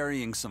 I'm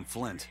carrying some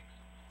flint.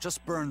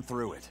 Just burn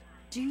through it.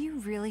 Do you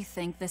really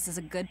think this is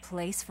a good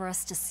place for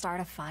us to start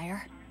a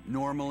fire?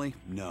 Normally,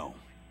 no.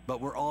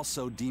 But we're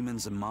also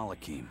demons in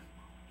Malakim.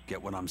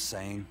 Get what I'm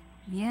saying?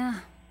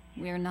 Yeah,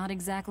 we're not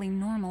exactly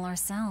normal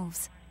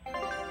ourselves.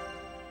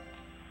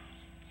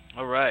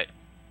 Alright.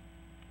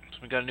 So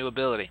we got a new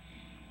ability.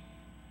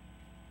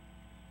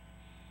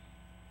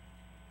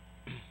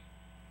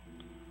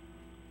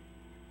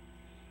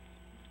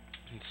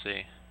 Let's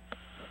see.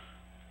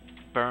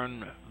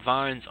 Burn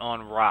vines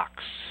on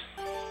rocks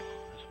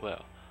as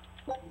well.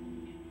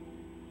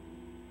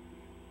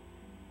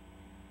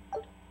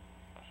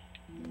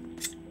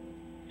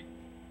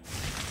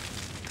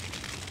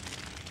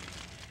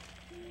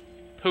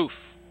 Poof,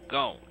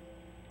 gone.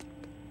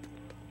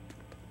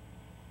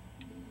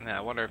 Now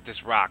I wonder if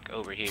this rock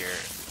over here.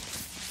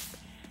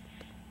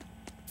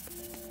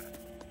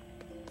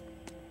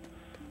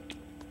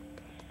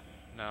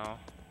 No.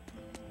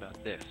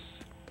 About this.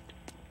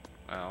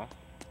 No.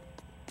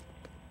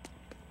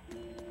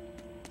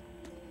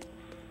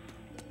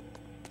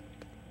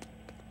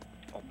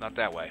 Oh, not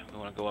that way. We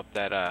want to go up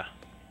that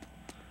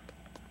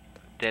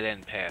dead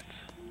end path.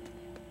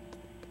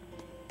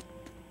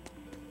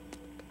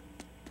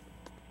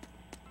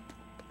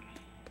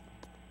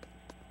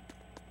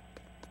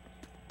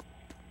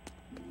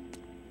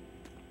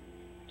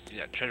 See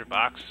that treasure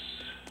box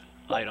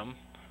item.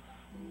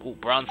 Ooh,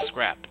 bronze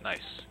scrap. Nice.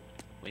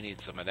 We need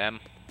some of them.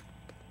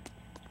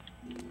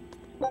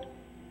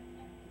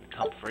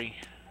 Comfrey.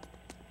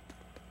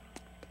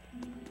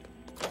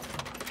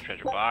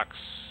 Treasure box.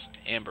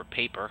 Amber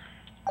paper.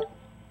 So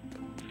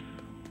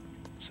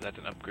that's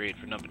an upgrade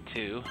for number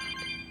 2.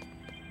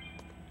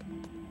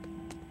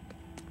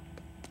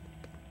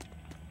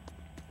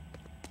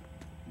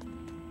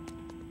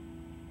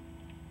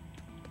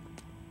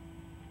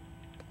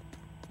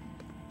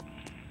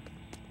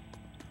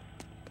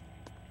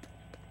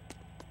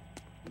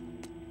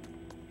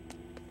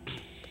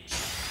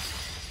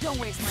 Don't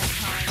waste my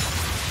time.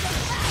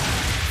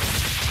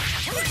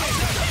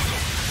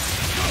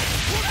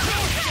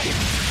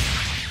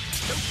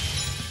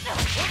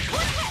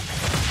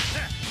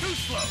 Too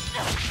slow.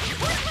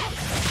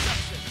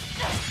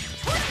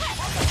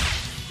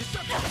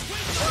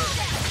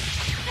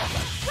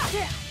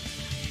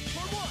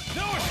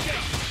 No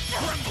escape.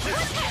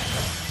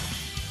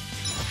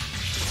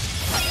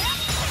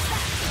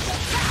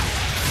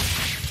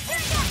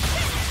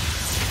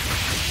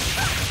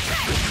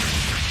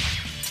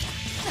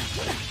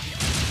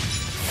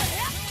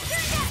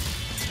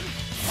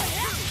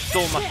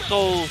 Stole my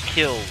soul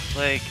kill.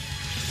 Like,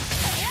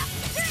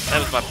 that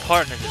was my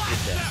partner that did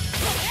that.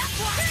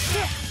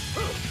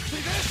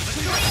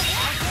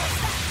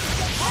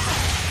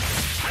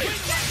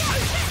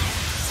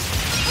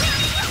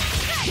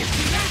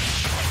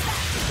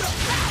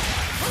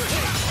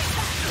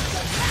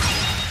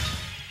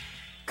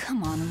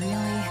 Come on,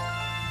 really?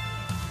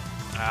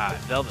 Ah,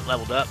 Velvet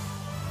leveled up.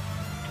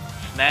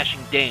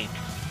 Smashing Dane.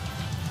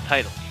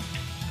 Title.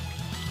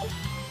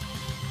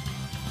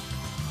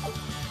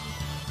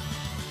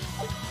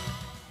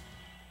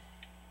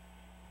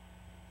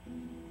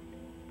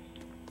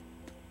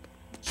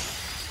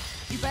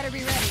 You better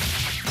be ready.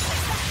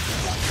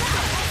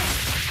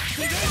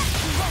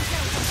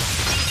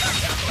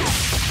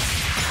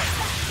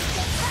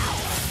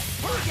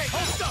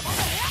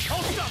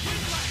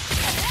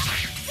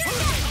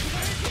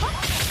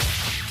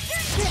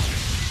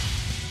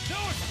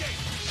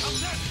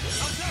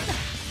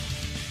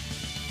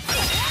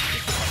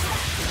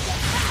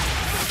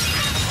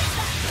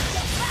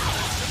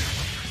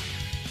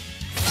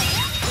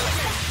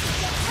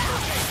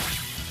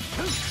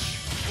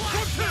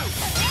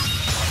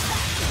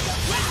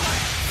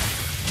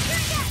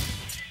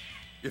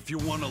 If you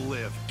want to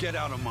live, get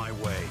out of my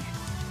way.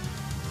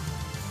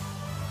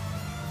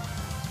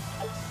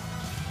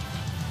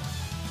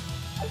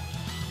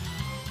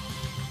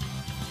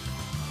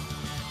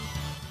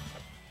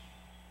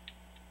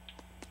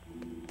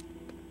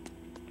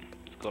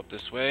 Let's go up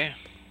this way.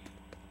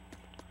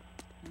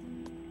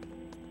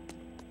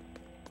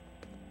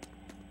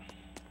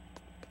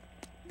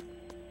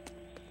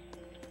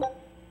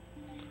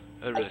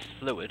 Odorless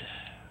fluid.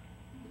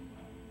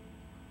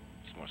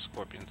 Some more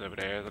scorpions over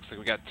there. Looks like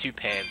we got 2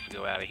 paths to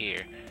go out of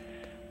here.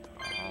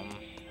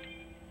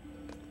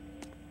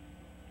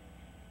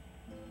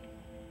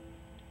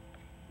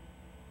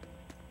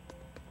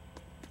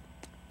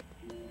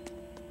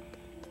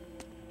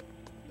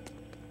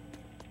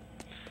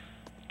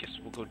 Guess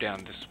we'll go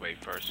down this way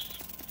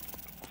first.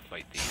 We'll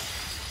fight these.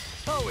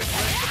 Oh, it's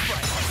ready to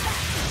fight.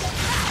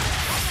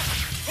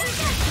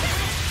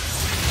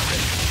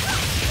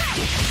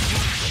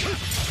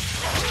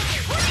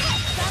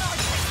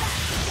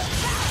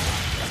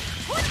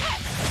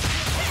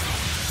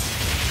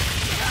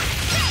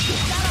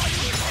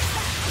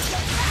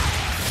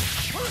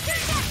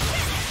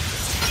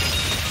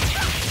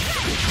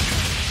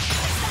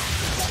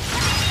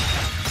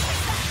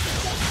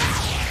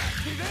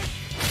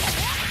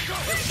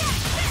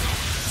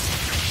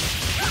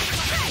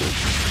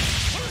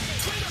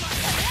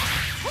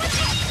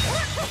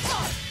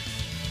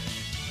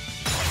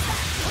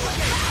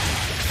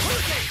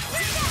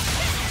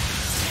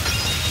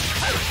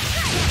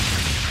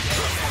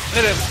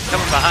 Look at him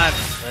coming behind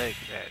me like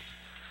that.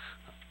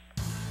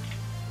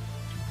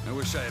 I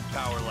wish I had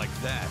power like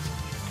that.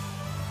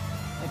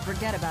 I'd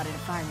forget about it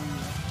if I were you.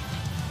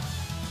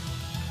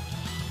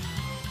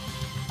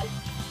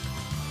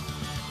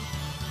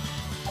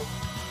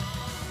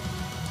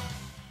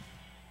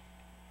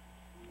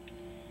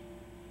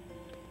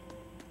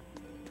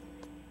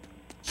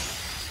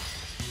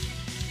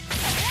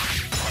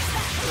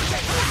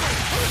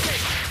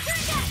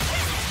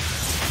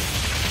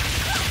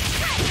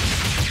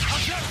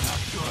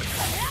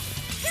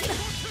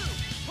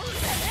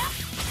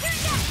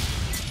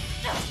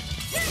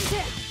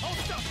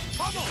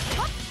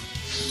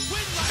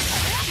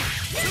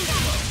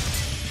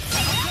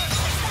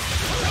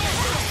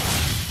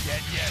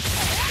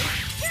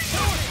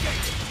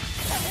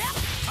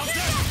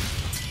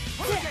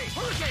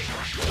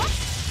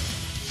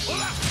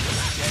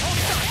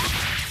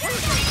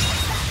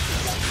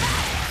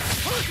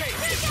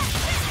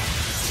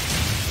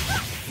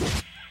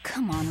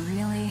 Come on,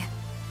 really?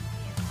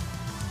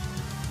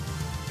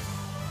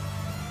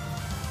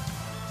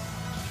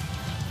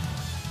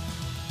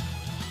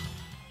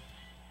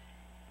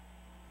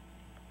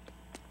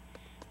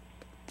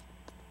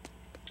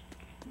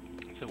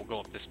 So we'll go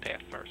up this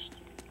path first.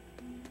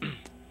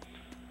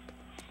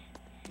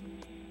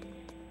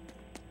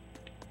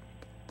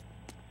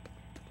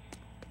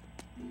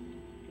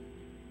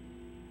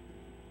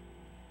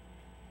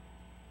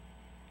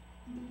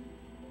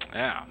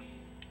 Yeah.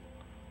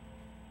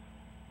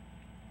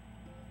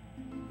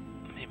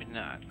 Maybe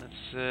not. Let's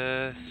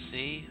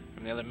see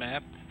from the other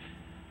map.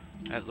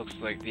 That looks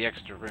like the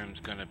extra room's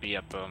gonna be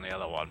up on the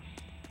other one.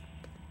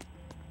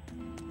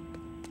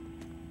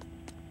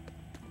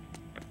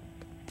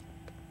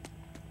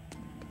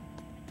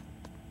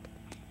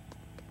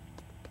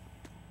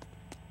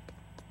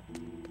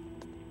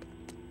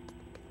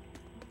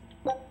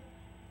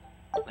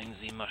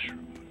 Lingsy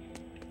mushroom.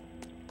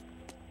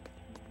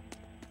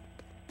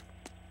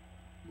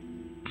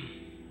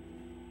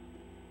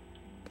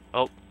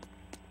 Oh.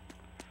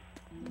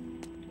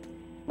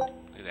 Look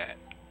at that.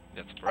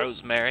 That's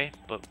rosemary,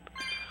 but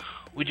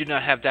we do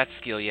not have that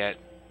skill yet.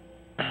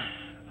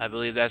 I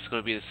believe that's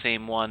going to be the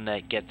same one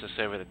that gets us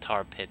over the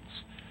tar pits.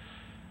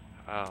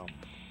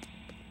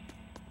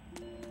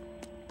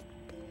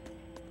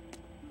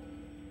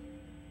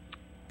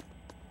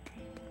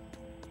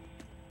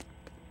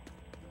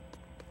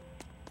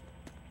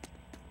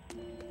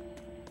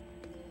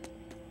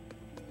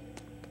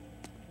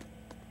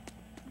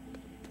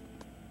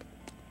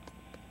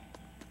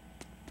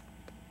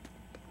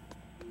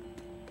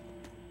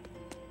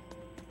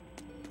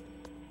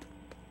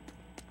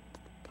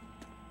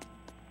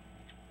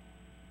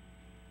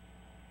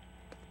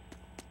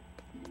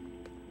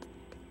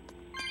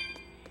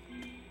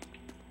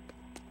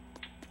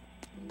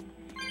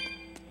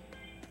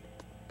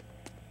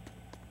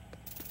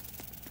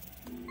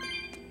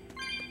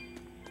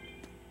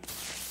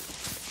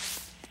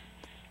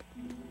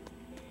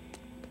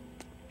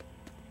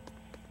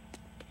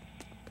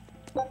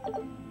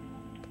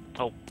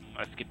 Oh,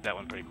 I skipped that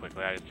one pretty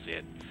quickly. I didn't see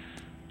it.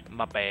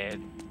 My bad.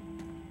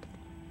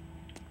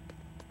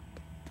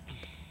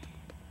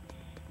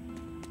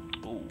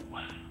 Ooh,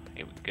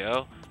 here we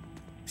go.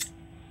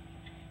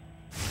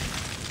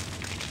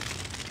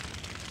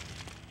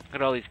 Look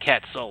at all these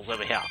cat souls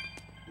over here.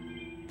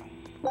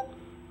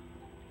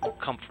 Oh,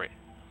 comfort.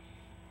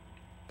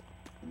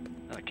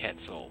 Another cat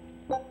soul.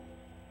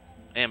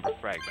 Amber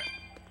fragment.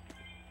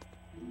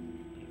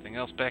 Anything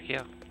else back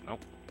here? Nope.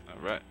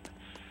 Alright.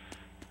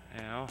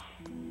 Now,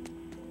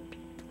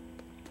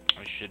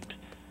 I should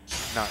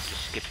not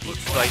just skip these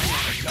fights.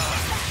 Let's go!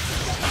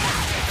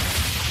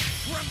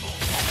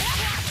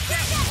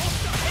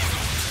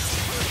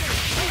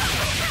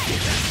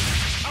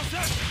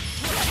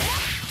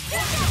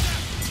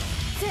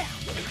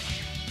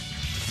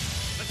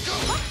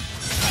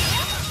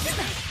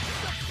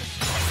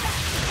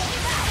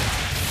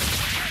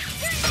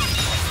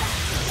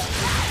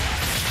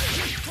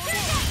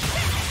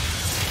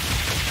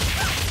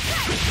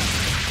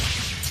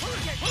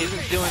 She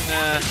was doing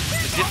the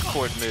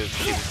Discord move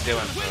she was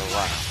doing for a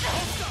while.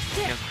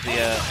 Against the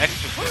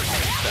Exorcist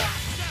and stuff.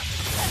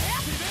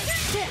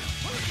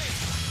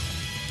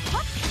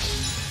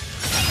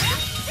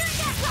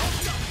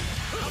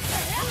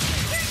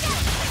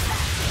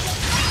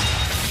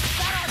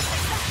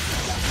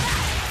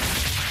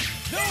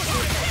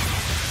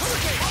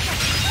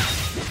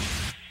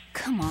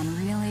 Come on,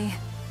 really?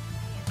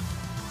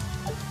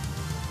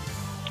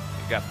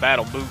 We got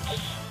battle boots.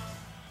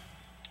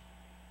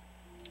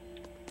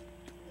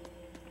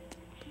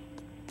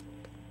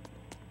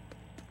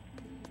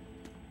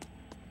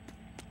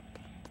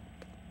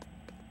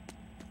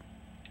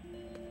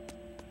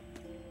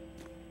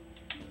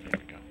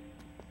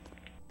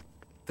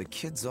 The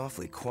kid's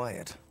awfully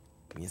quiet.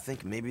 You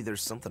think maybe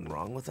there's something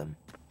wrong with him?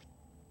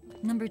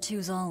 Number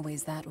 2's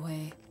always that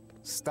way.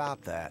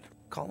 Stop that.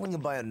 Calling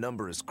him by a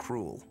number is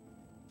cruel.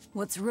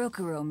 What's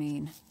Rokuro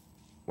mean?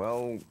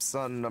 Well,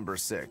 son number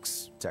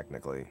 6,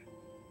 technically.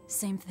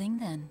 Same thing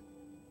then.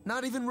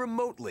 Not even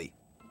remotely.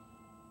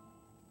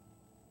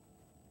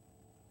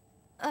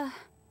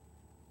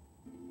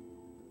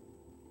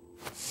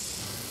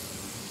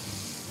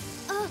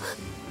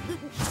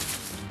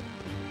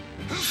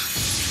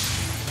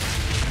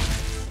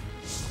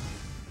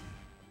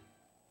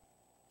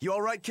 You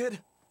all right, kid?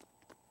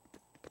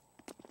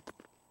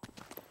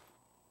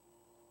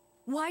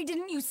 Why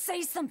didn't you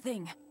say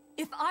something?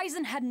 If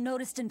Eisen hadn't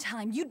noticed in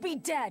time, you'd be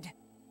dead.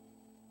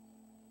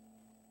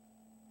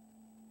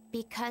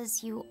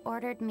 Because you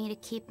ordered me to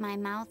keep my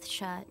mouth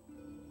shut.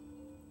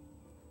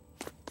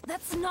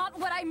 That's not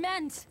what I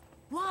meant!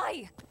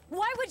 Why?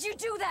 Why would you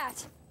do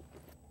that?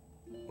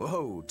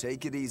 Whoa,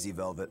 take it easy,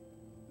 Velvet.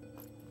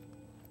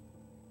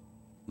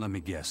 Let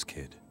me guess,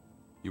 kid.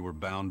 You were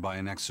bound by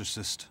an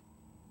exorcist?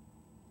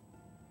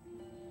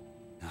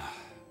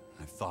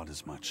 I thought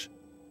as much.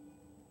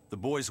 The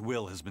boy's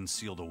will has been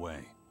sealed away.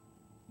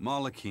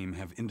 Malakim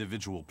have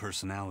individual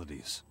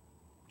personalities,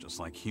 just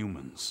like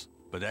humans.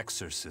 But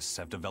exorcists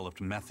have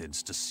developed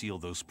methods to seal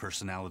those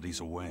personalities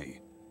away,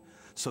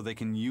 so they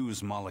can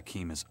use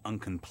Malakim as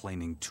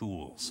uncomplaining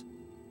tools.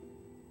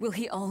 Will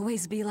he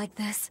always be like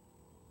this?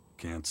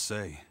 Can't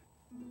say.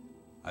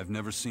 I've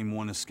never seen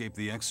one escape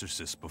the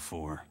exorcist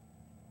before.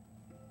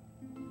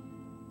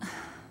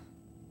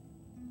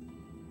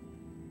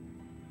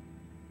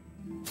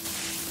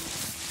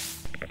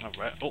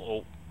 Alright,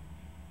 uh-oh.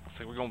 I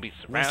think we're gonna be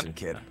surrounded. Listen,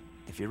 kid.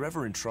 If you're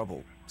ever in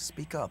trouble,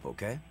 speak up,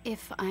 okay?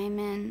 If I'm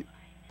in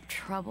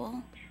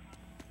trouble?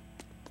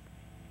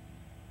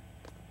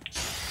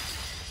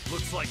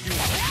 Looks like you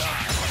want to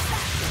die.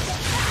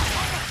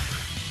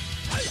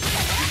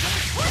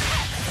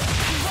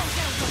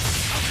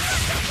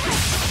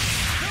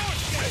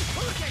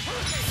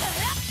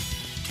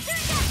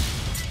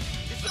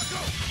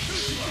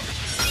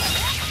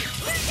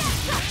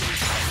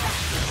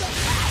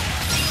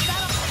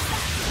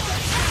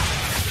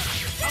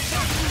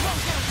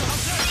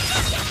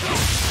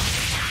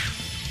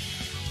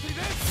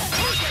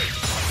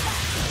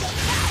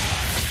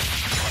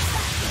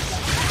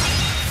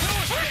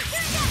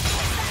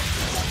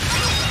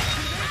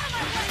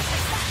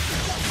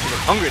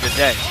 Hungry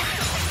today.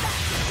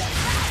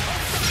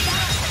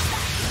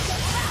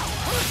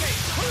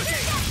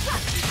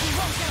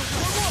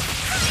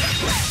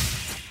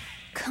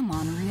 Come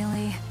on,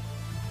 really?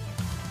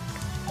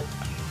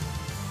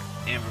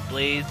 Amber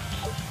blades.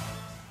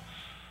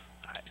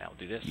 Alright, now we'll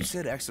do this. You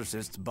said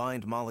exorcists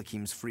bind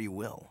Malakim's free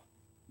will.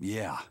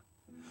 Yeah.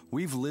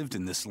 We've lived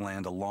in this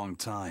land a long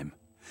time,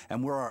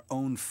 and we're our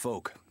own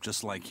folk,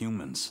 just like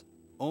humans.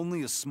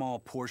 Only a small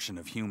portion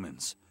of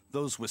humans,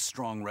 those with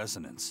strong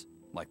resonance,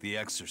 like the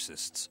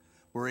exorcists,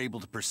 were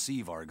able to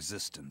perceive our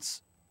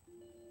existence.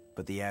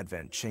 But the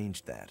Advent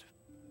changed that.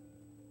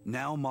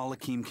 Now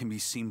Malakim can be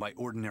seen by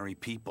ordinary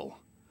people.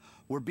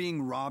 We're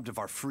being robbed of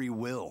our free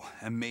will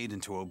and made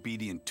into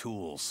obedient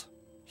tools.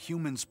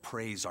 Humans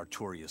praise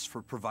Artorias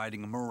for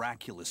providing a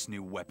miraculous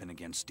new weapon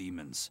against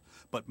demons,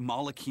 but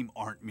Malakim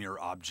aren't mere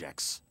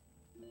objects.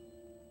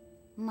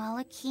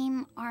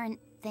 Malakim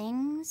aren't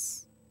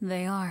things?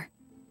 They are.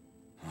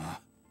 Huh?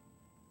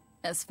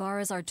 As far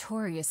as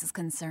Artorias is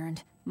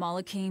concerned,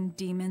 Malachim,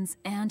 demons,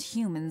 and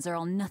humans are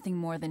all nothing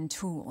more than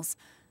tools.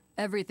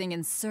 Everything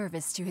in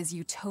service to his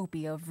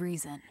utopia of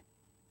reason.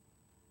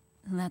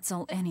 That's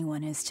all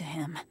anyone is to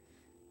him.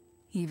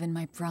 Even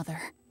my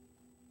brother.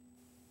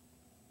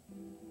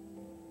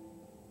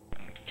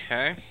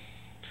 Okay.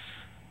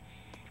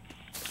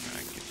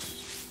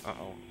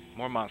 Uh-oh.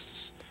 More monsters.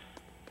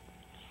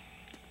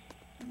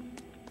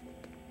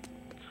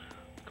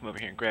 Come over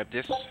here and grab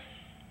this.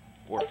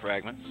 War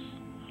fragments.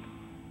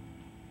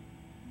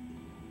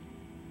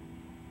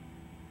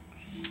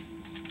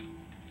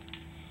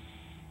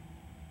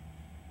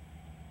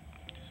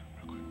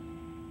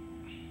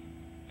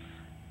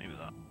 Maybe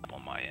up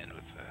on my end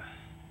with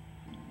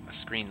my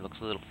screen looks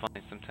a little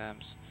funny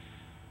sometimes.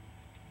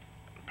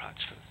 Probably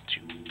just 'cause it's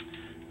too.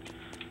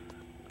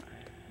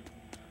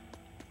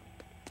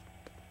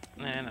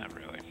 Nah, not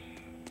really.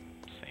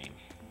 Same.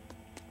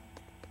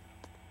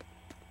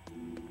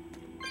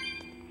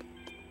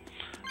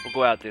 We'll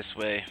go out this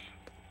way.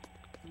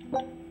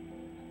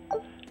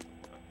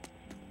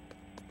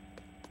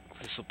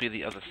 This will be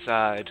the other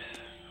side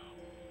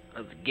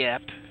of the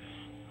gap.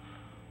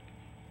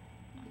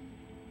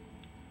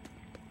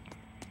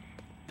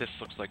 This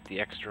looks like the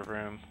extra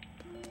room.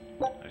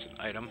 There's an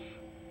item.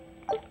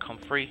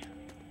 Comfrey.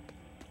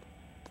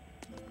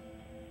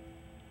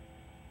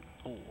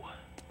 Oh.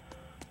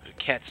 There's a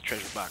cat's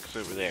treasure box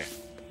over there.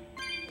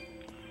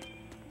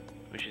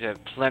 We should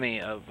have plenty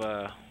of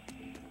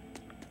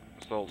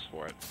souls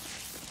for it.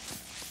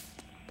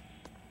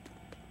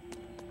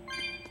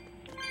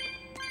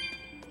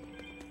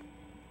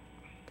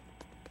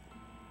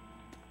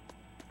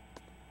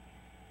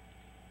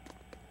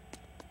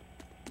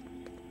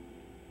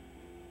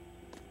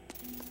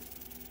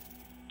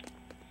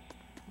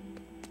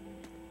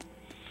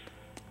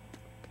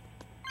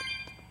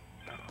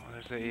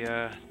 There's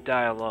a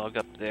dialogue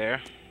up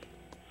there.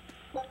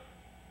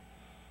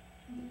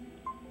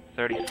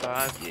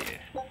 35,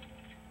 yeah.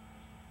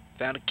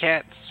 Found a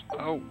cat.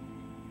 Oh.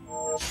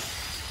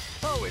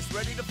 Always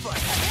ready to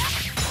fight.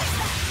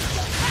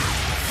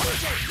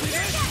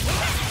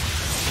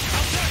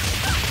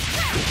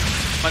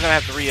 Am I gonna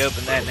have to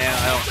reopen that now?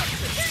 I don't.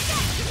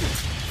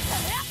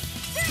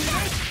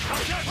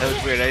 That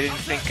was weird. I didn't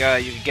think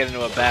you could get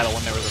into a battle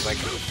when there was like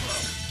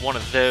one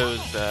of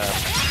those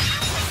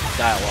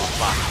dialogue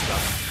boxes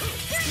up.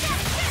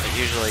 It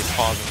usually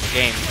pauses the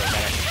game for a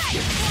minute.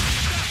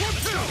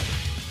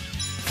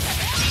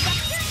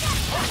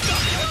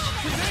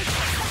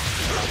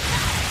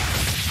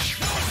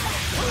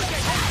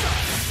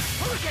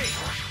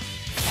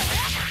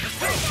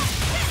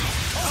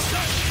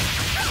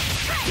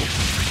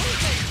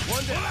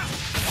 One down.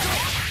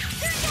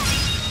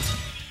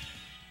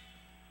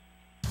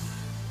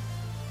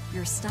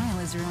 Your style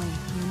is really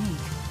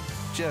unique.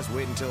 Just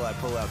wait until I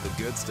pull out the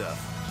good stuff.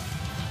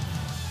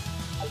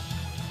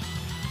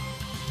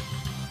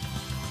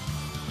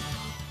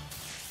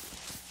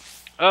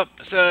 Oh,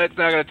 so it's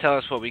not gonna tell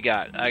us what we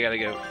got. I gotta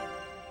go.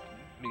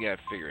 We gotta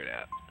figure it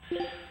out.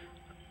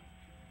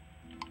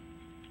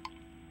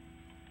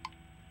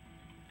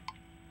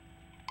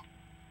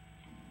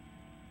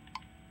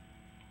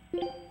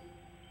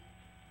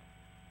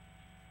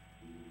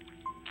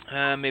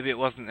 Maybe it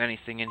wasn't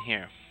anything in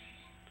here.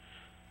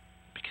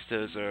 Because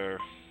those are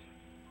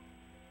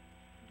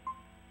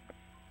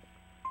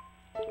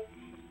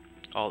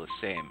all the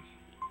same.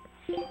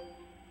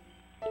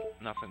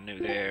 Nothing new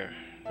there.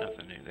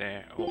 Nothing new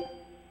there. Oh.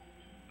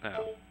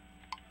 No.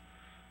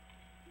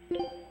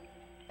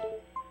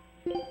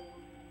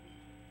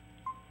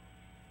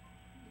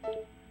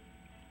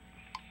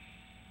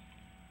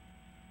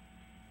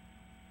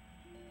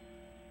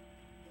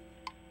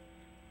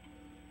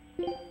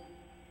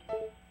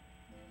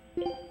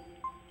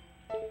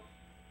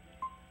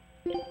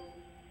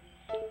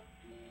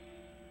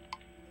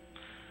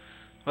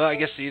 Well, I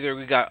guess either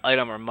we got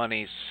item or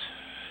monies.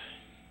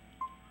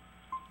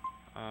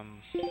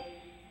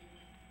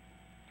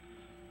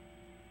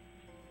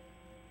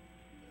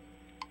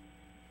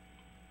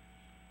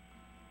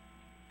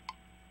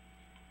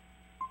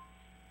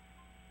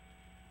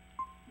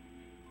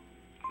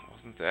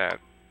 Wasn't that?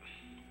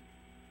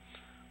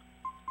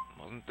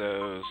 Wasn't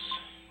those?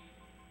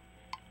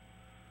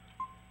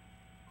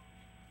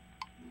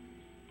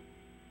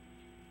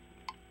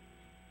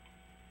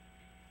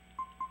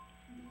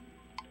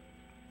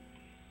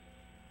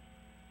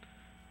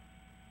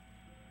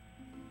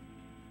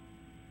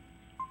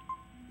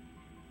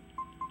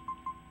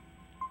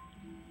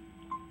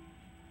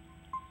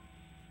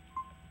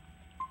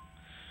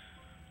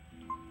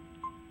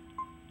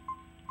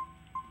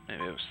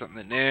 Maybe it was something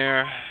in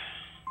there.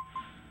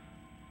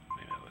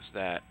 Maybe it was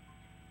that.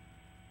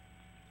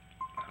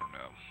 I don't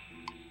know.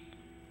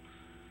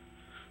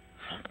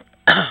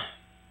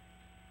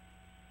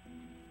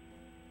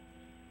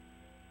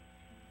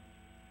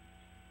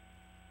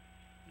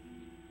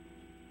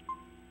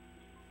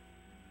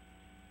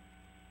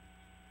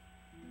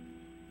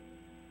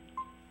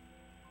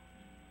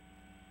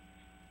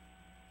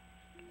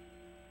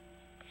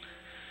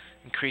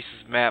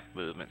 Increases map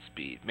movement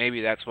speed.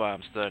 Maybe that's why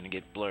I'm starting to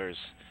get blurs.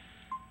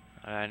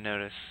 I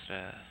noticed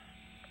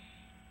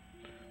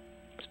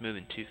it's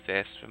moving too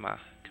fast for my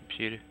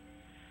computer.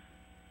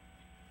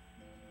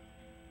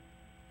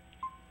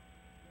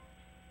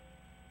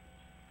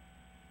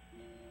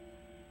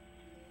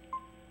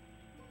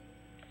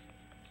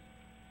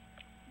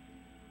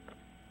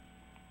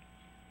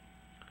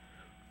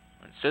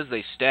 It says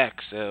they stack,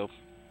 so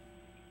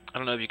I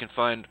don't know if you can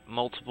find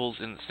multiples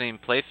in the same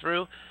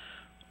playthrough,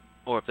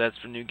 or if that's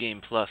for New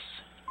Game Plus.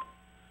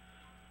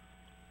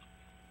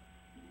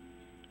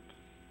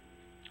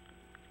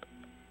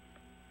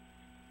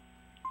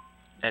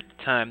 At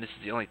the time, this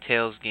is the only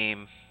Tales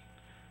game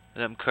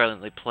that I'm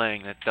currently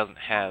playing that doesn't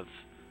have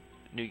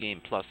New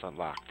Game Plus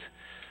unlocked.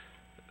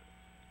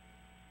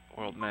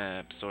 World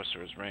map,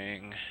 Sorcerer's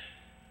Ring,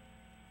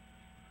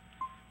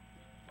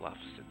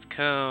 Opposite's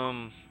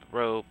Comb,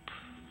 Rope,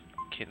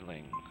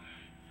 Kindling,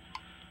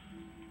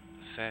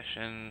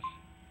 Fashion.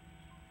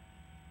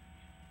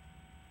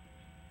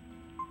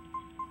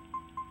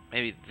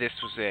 Maybe this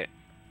was it.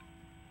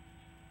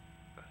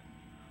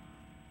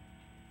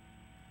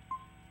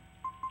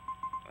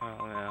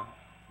 Oh no.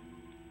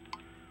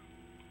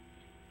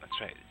 That's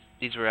right.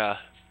 These were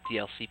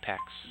DLC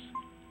packs.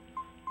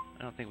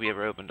 I don't think we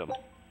ever opened them.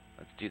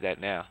 Let's do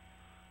that now.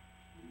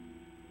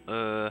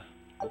 We'll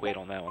wait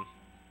on that one.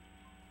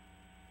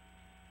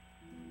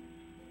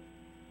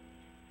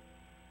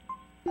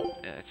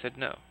 Yeah, it said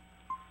no.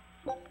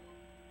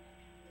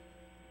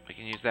 We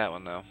can use that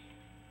one though.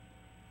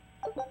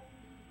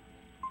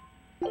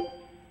 Can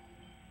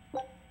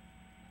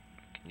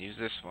use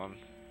this one.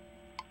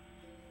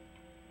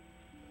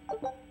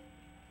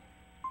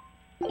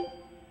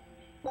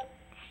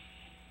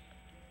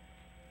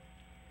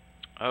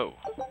 Oh.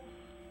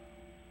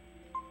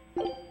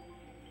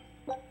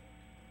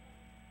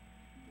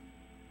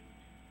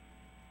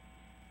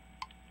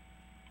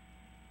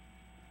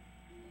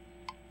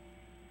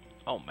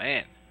 Oh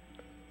man.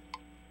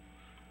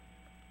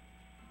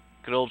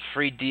 Good old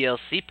free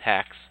DLC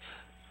packs.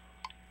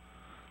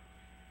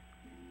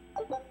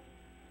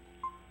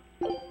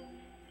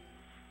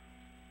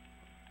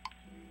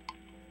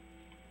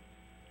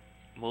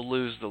 We'll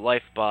lose the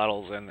life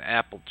bottles and the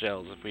apple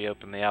gels if we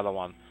open the other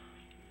one.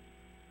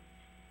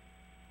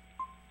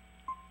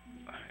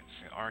 Alright,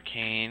 so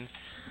Arcane.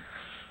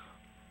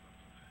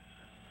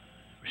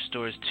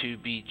 Restores 2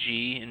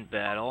 BG in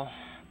battle.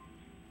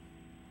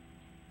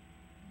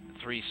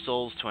 3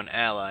 souls to an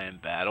ally in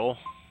battle.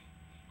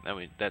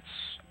 That's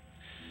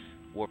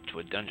warped to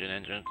a dungeon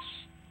entrance.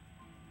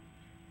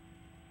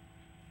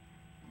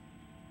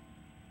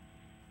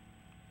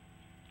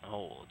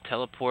 Oh,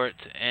 teleport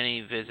to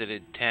any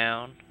visited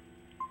town.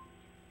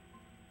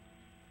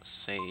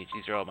 Sage.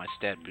 These are all my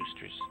stat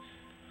boosters.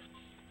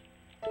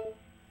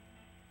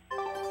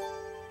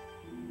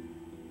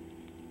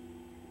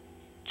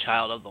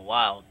 Child of the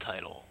Wild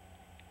title.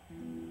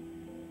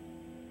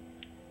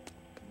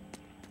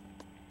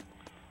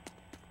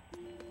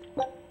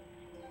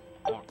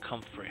 More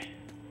comfrey.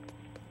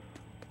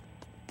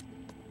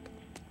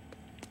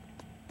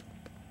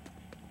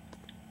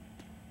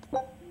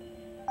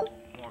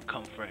 More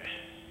comfrey.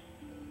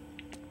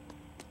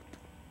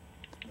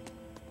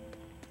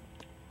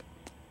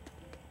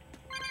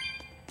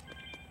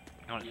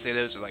 I want to say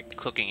those are like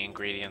cooking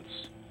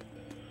ingredients.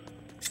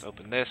 Let's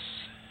open this.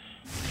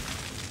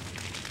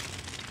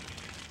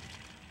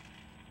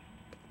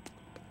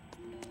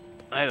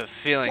 I have a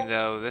feeling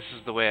though this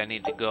is the way I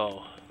need to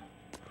go.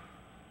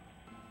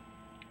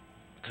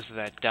 Because of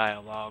that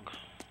dialogue.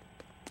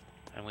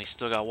 And we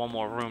still got one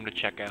more room to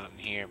check out in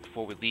here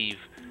before we leave.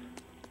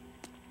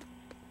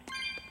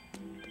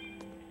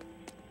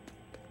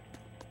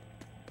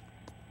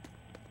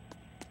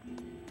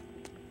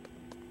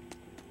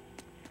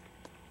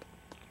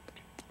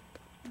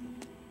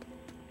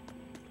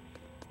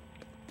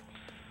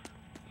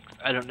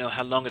 I don't know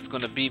how long it's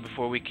going to be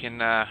before we can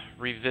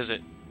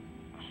revisit.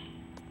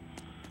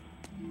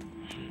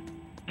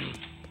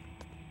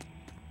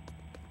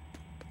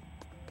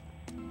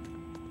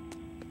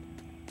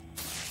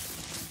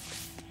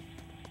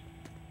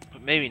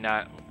 But maybe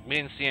not. We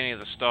didn't see any of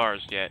the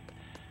stars yet.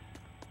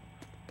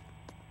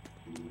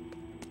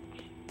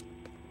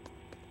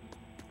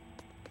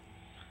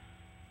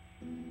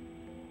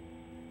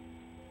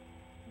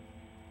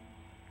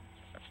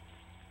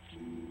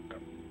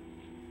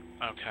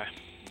 Okay.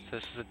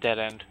 This is a dead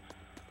end.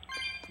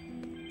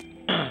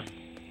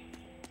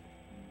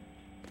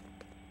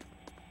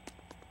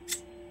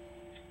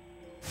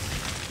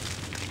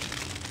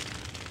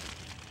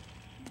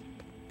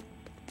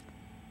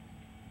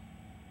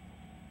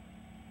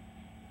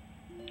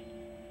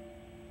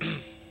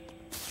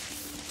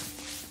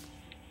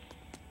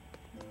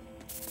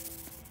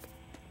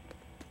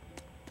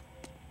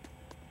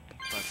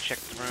 So check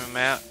the room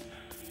out.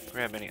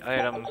 Grab any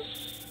items.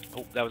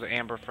 Oh, that was an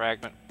amber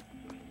fragment.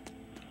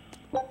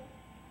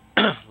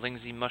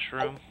 Lingsy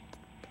mushroom.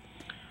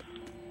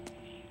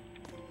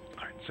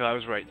 Alright, so I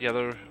was right. The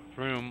other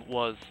room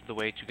was the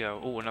way to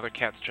go. Oh, another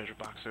cat's treasure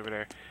box over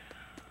there.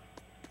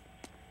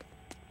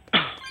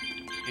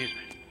 Excuse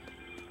me.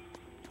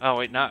 Oh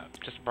wait, not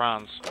just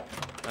bronze.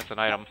 That's an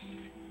item.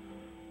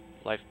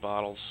 Life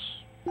bottles.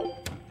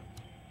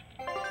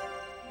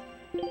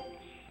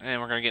 And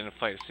we're gonna get in a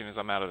fight as soon as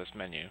I'm out of this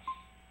menu.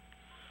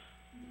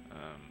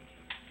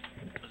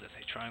 What does it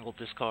say? Triangle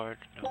discard?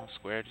 No,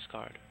 square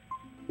discard.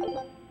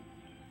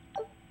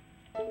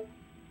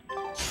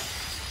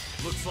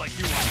 Looks like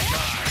you want to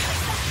die.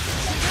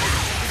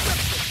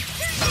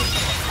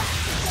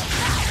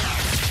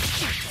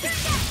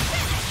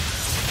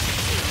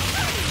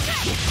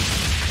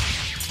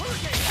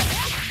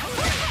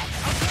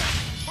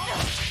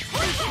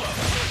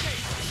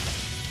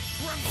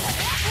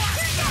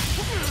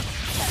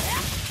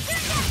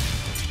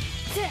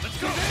 Let's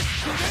go!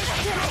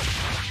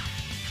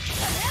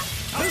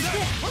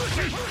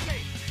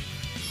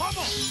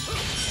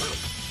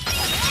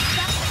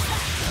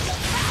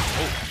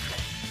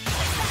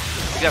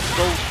 You got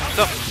gold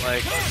stuff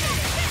like.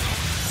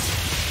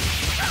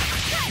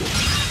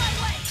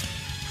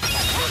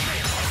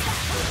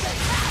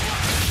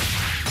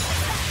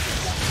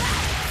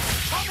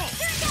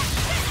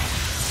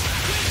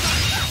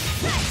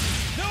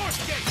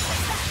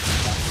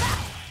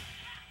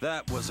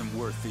 That wasn't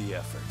worth the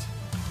effort.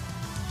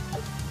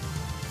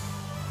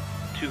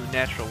 2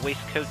 natural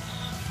waistcoats.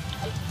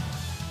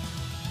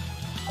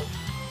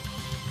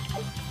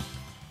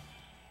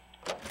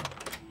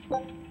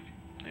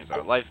 There's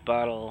our life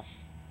bottle.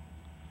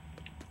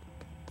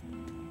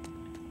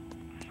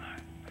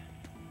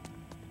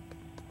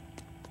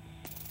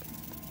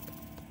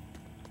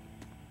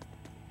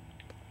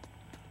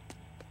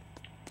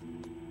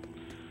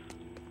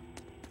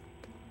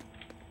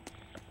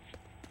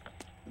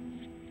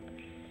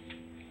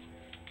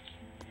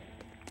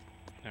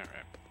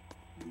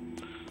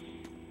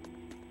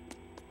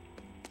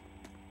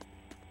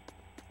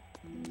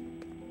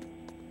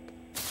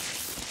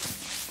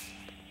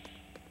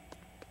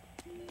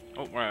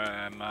 Oh, where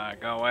am I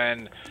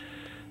going?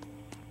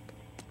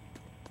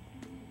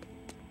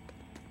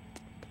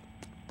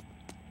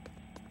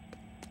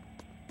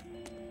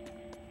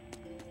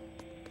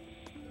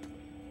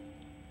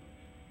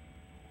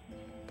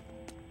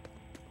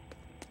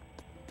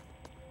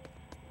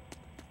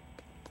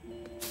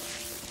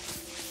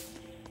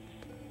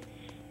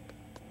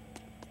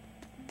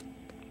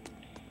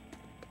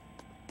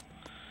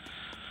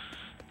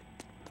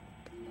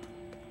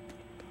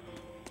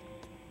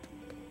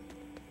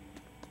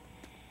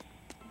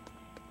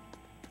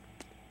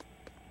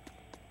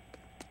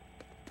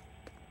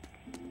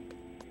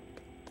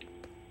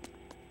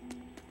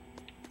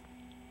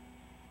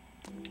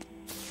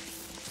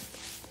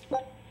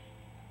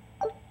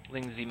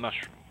 Lingsy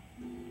mushroom.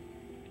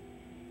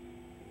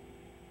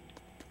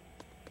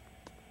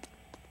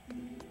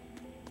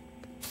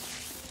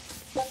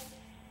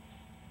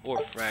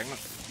 Or fragment.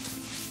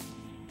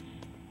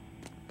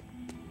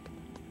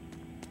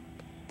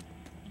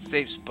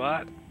 Save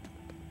spot.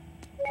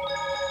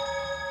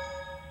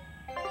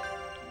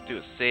 Do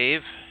a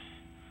save.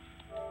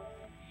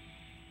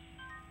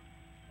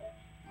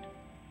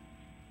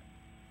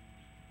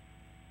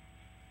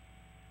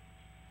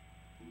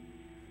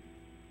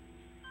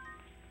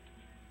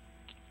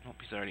 Nope,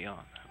 he's already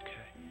on. Okay.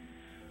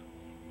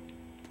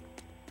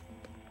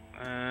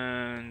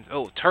 And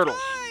oh, turtles.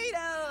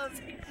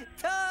 Turtles!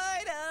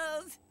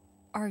 Turtles!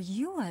 Are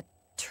you a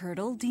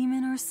turtle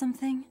demon or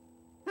something?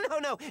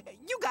 No,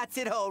 you got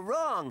it all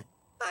wrong.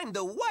 I'm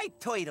the white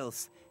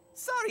turtles.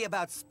 Sorry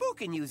about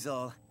spooking you,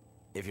 Zol.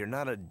 If you're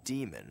not a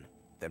demon,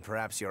 then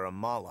perhaps you're a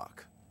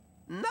Moloch.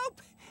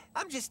 Nope,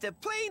 I'm just a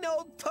plain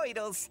old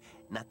turtles.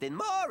 Nothing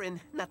more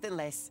and nothing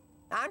less.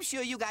 I'm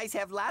sure you guys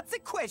have lots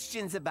of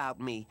questions about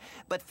me,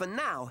 but for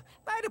now,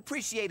 I'd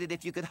appreciate it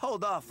if you could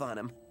hold off on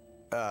them.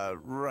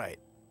 Right.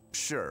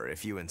 Sure,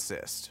 if you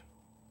insist.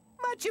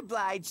 Much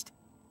obliged.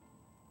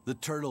 The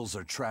turtles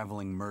are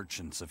traveling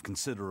merchants of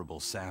considerable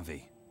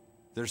savvy.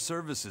 Their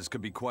services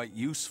could be quite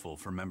useful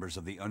for members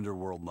of the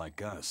underworld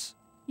like us.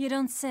 You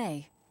don't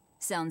say.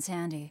 Sounds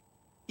handy.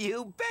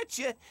 You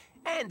betcha.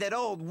 And at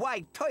old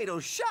white turtle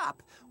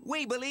shop,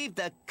 we believe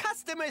the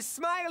customer's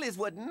smile is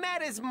what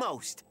matters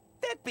most.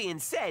 That being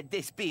said,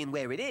 this being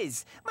where it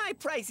is, my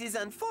prices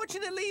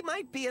unfortunately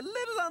might be a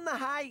little on the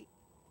high.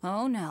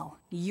 Oh no,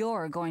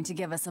 you're going to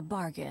give us a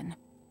bargain.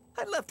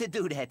 I'd love to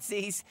do that,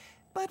 C's.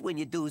 But when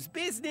you do's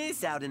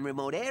business out in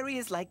remote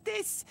areas like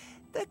this,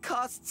 the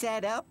costs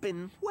add up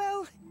and,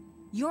 well...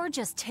 You're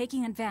just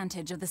taking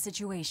advantage of the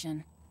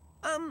situation.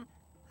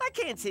 I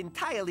can't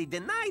entirely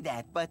deny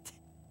that, but...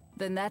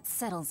 Then that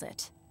settles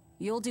it.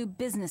 You'll do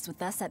business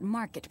with us at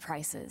market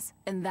prices,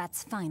 and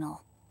that's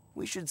final.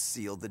 We should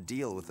seal the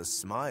deal with a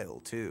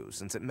smile, too,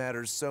 since it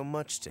matters so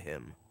much to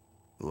him.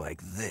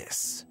 Like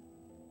this.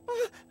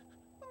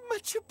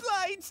 Much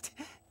obliged.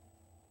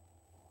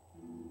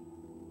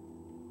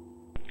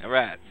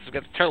 Alright, so we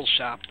got the turtle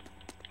shop.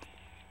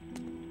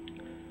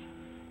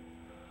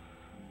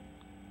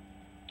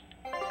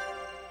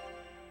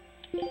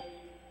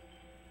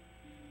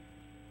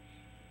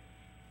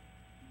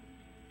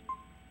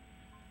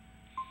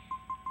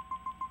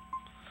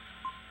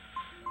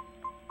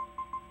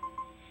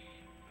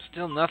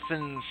 Still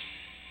nothing,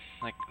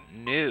 like,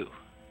 new.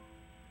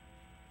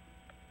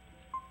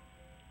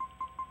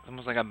 It's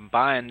almost like I'm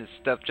buying this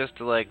stuff just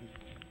to, like,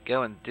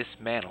 go and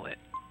dismantle it.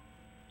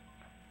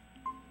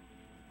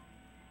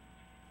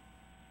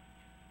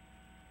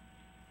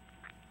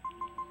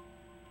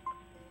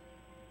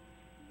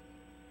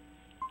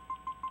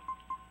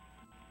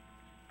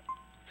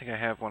 I think I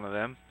have one of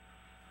them.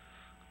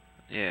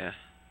 Yeah.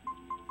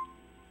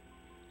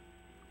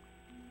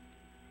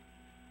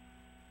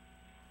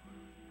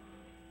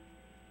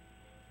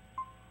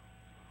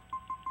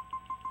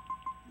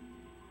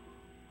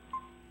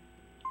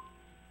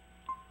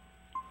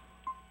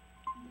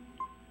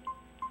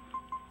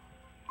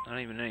 Not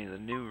even any of the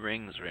new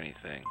rings or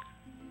anything.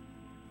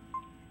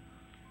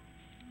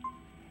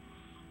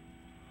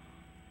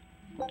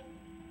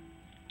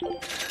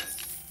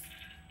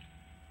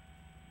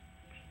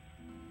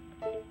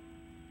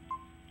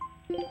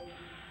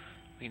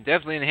 We can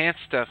definitely enhance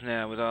stuff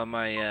now with all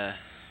my,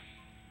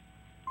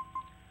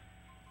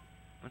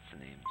 what's the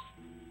names?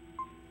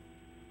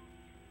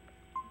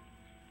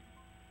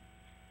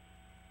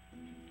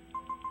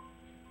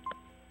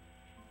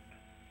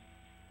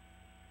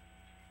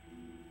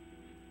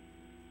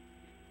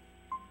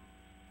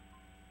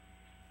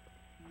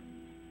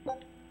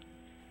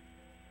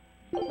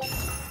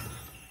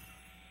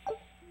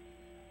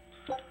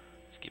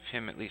 Let's give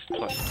him at least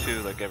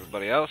 +2 like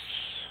everybody else.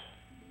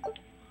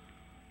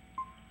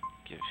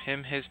 Give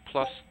him his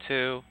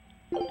 +2.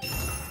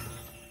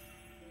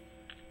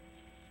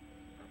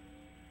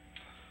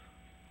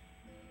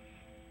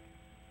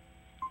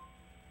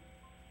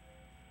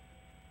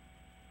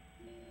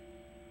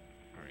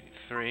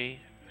 Three,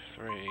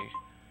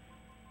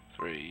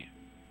 3.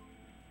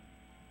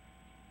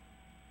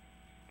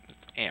 It's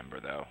amber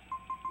though.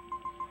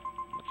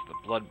 What's the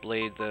blood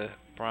blade? The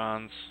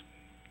bronze.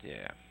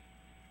 Yeah.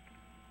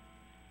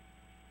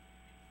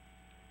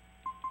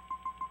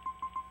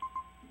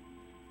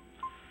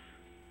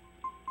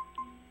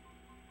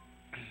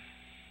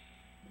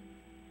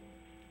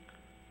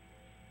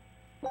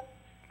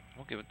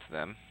 We'll give it to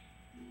them.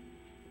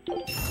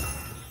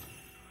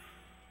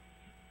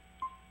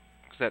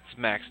 That's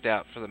maxed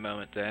out for the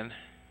moment then.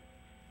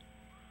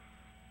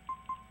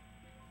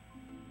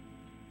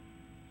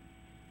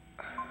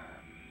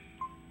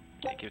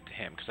 Yeah, give it to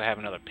him because I have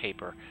another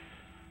paper.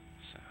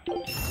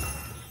 So.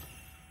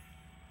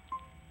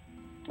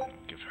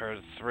 Give her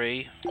the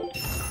 3.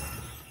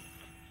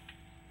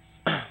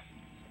 Of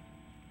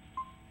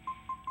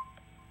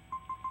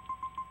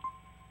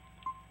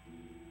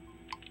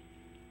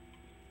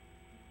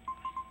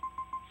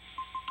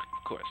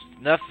course,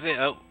 nothing.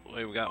 Oh,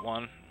 wait, we got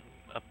one.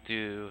 Up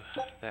to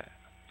that.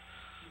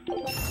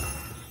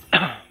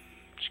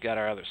 She got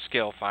our other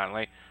skill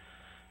finally.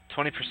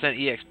 20%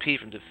 EXP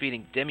from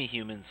defeating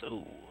demi-humans.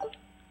 Ooh.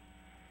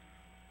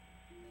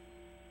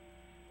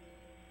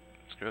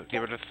 Let's go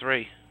give her the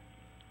 3.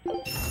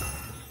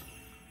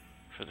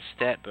 For the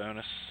stat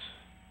bonus.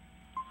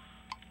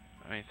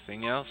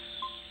 Anything else?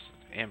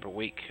 Amber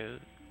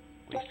waistcoat.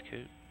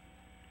 Get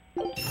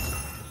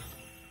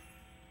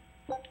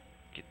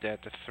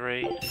that to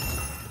 3.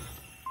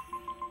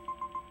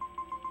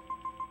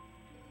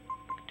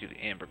 Do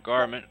the amber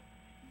garment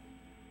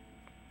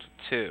to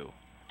 2.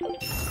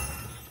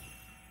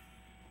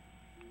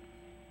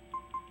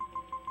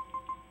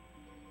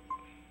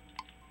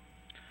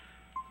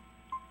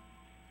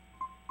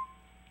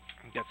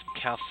 Got some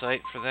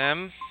calcite for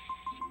them.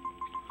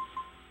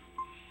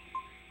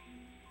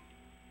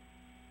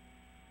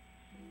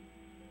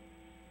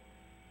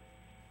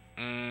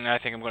 I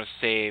think I'm going to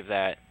save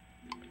that.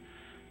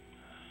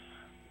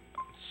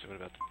 Let's see, what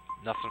about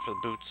nothing for the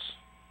boots?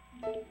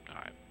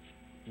 Alright.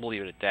 We'll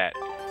leave it at that.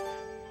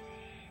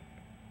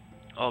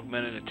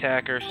 Augmented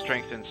Attacker,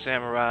 Strengthened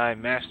Samurai,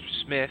 Master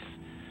Smith.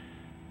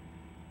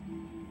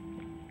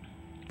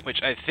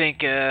 Which I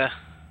think,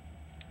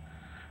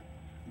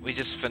 we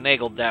just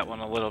finagled that one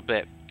a little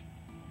bit.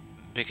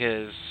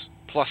 Because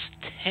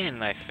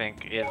 +10, I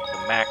think, is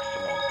the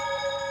maximum.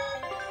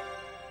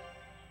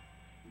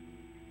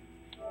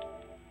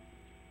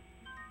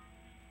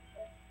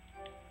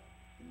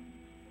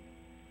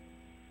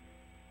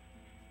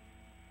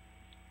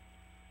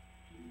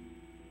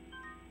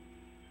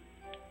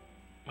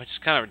 Which is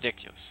kind of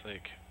ridiculous,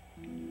 like...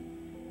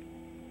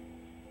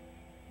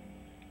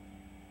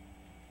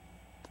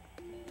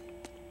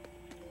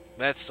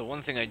 That's the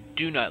one thing I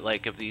do not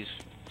like of these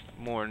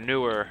more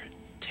newer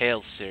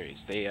Tales series.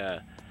 They,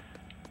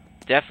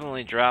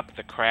 definitely drop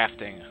the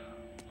crafting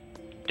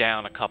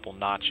down a couple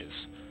notches.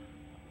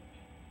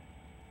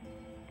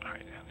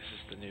 Alright, now this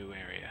is the new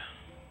area.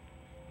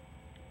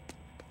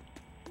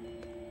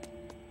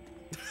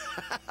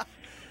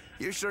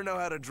 You sure know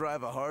how to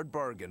drive a hard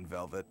bargain,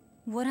 Velvet.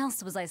 What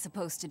else was I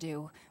supposed to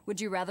do?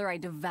 Would you rather I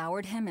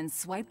devoured him and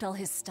swiped all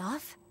his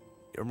stuff?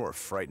 You're more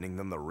frightening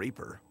than the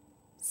Reaper.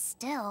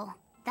 Still,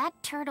 that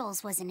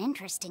Turtles was an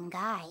interesting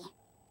guy.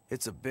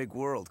 It's a big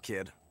world,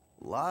 kid.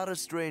 Lot of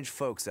strange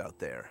folks out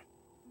there.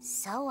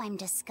 So I'm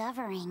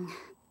discovering.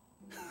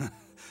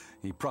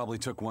 He probably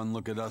took one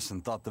look at us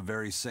and thought the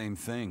very same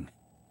thing.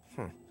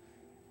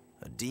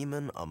 A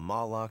demon, a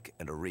Moloch,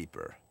 and a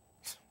Reaper.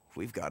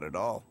 We've got it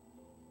all.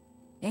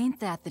 Ain't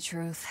that the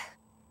truth?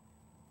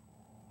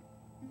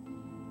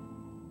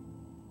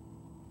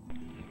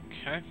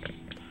 Okay.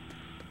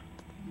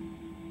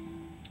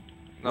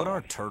 What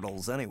are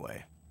turtles,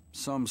 anyway?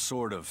 Some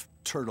sort of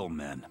turtle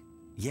men.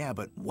 Yeah,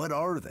 but what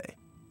are they?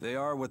 They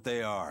are what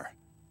they are.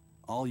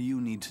 All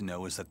you need to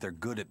know is that they're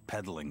good at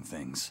peddling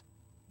things.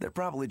 They're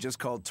probably just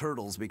called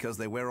turtles because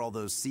they wear all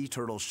those sea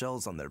turtle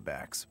shells on their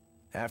backs.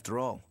 After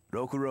all,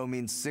 Rokuro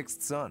means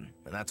sixth son,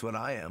 and that's what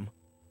I am.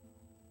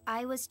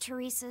 I was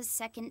Teresa's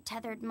second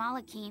tethered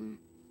Malakim,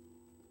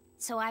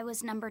 so I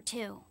was number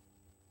 2.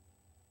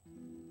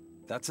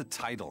 That's a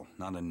title,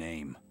 not a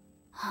name.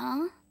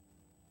 Huh?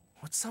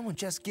 Would someone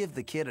just give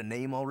the kid a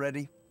name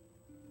already?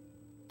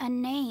 A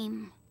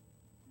name?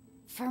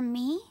 For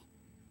me?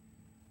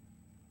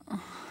 So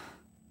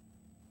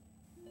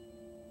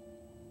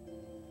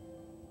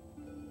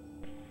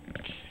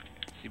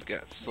you've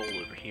got soul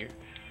over here.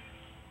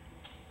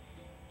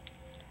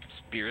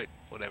 Spirit,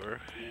 whatever.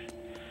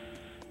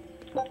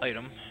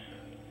 Item.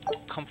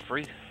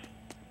 Comfrey.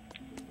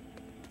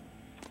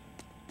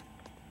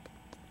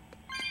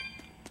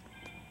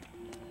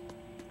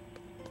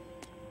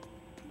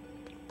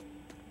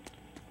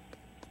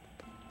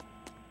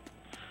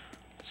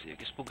 See, I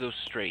guess we'll go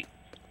straight.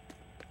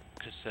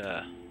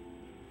 Because,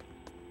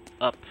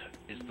 up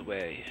is the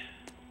way.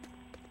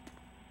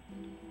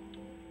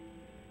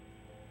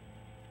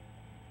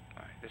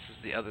 Alright, this is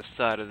the other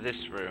side of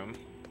this room.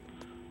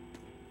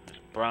 There's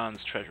a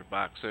bronze treasure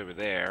box over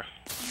there.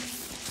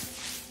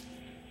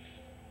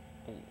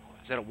 Ooh,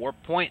 is that a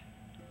warp point?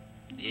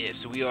 Yeah,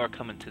 so we are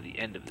coming to the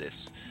end of this.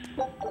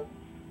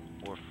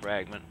 Or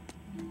fragment.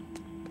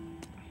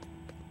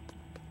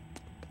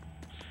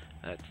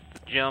 That's the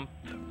jump.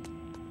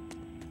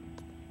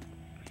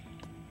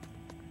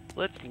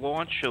 Let's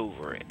launch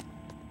over it.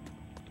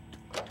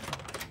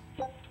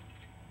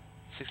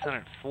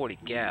 640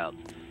 gals.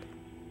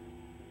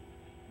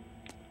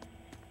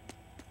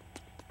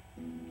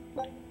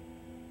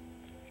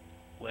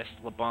 West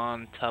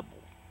Laban Tubble.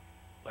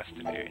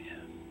 Western area.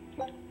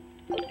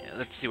 Yeah,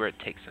 let's see where it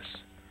takes us.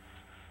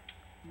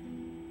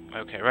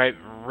 Okay,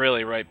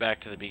 really right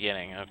back to the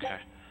beginning. Okay.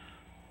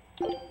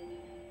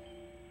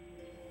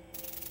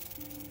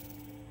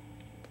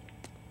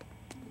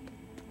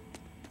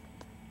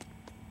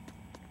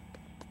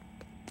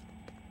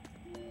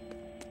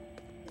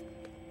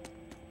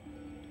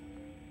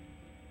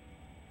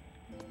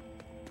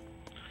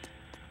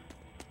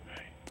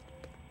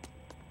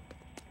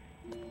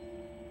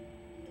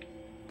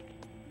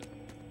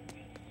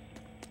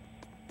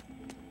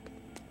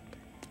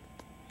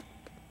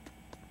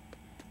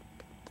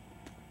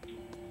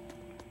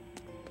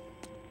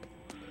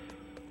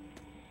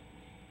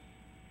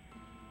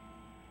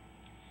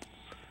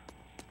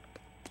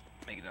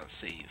 Make another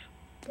save.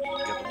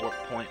 Got the warp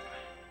point.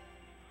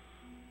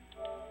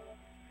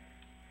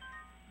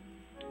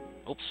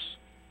 Oops.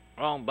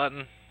 Wrong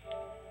button.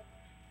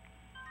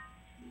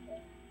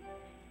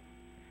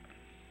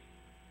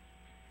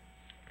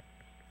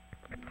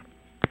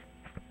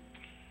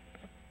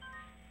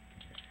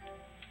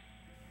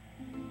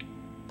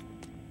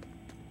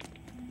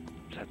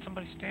 Is that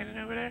somebody standing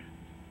over there?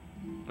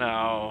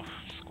 No.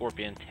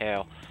 Scorpion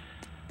tail.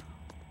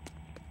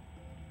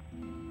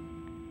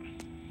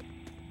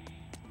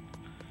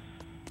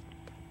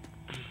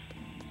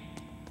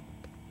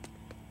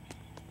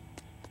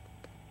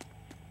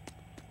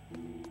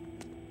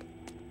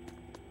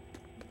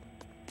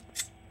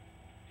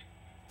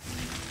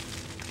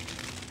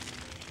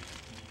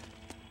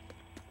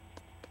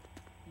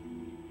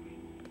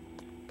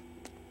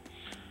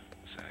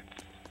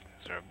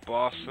 Is there a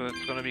boss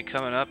that's going to be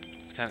coming up?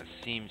 It kind of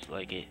seems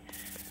like it.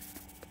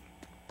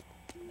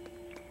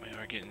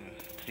 We're getting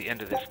to the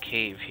end of this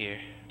cave here.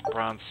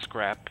 Bronze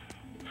scrap.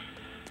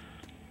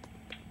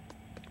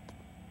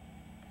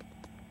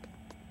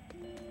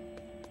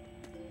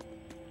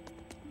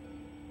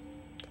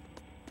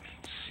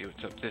 Let's see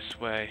what's up this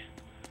way.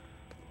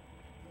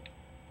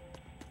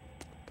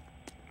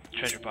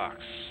 Treasure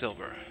box,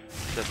 silver.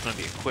 That's going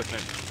to be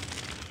equipment.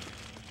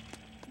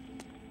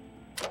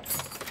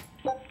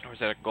 Or is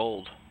that a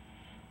gold?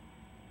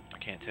 I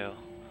can't tell.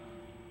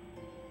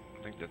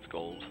 I think that's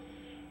gold.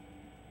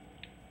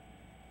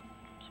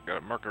 So got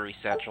a mercury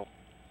satchel.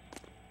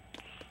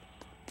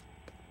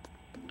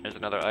 There's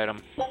another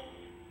item.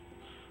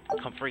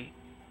 Comfrey.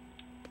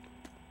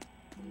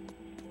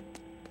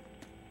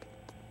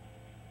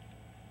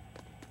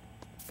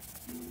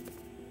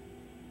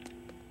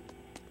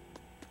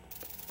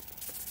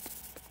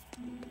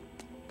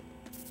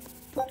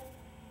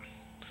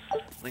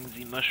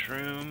 Lingsy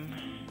mushroom.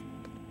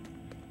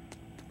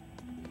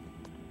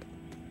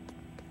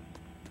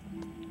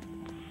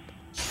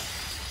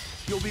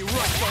 You'll be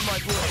rushed on my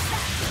blade.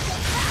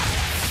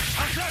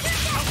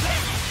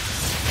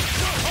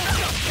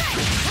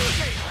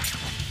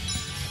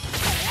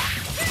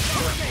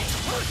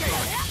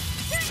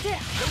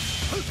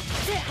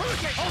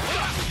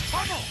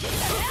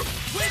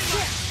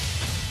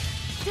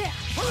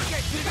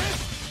 Hurricane, see this?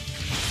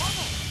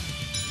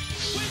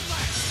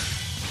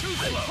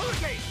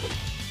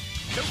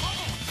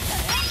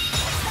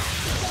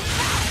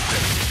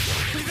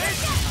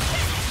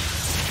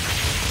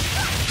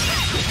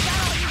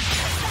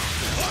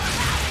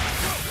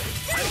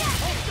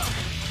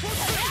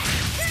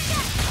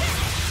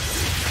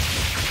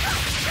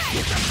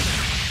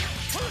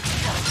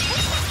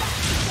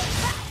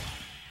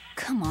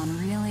 Come on,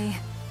 really?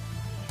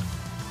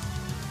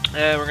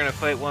 We're gonna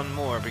fight one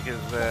more because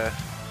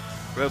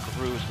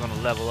Rokaru is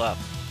gonna level up.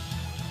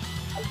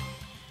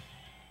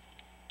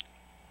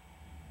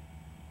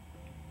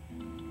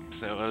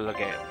 So we'll look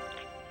at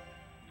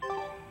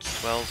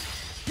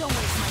 12. Don't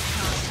waste my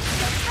time.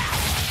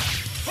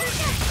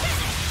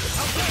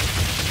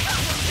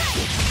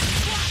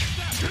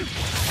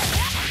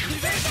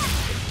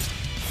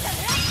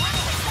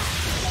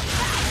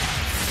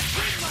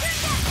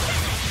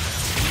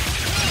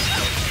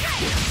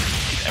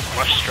 That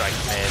rush strike,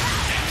 man.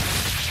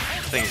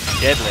 This thing is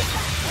deadly.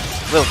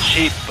 A little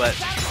cheap, but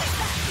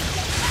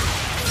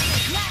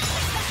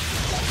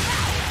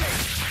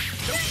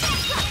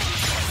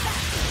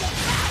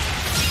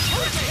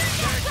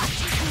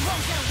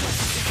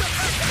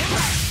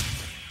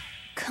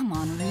Come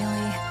on,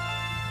 really?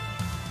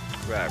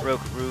 right,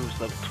 Rokaru's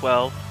level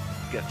 12.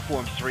 Got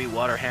Form 3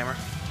 Water Hammer.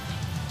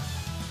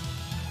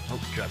 Oh,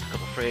 dropped a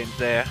couple frames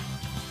there.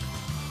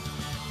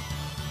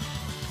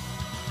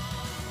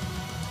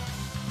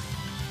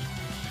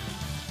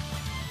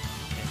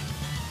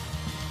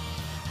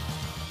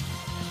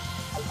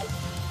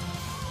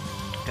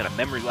 Got a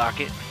memory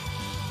locket.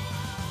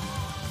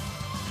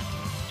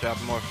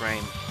 Dropping more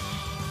frames.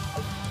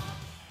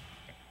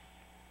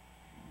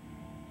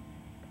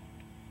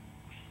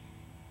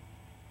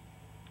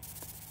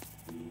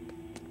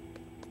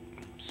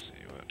 Let's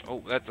see what.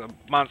 Oh, that's a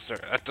monster.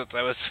 I thought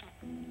that was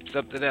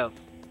something else.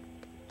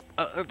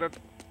 I was gonna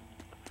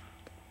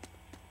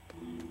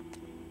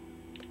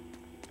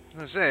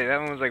say, that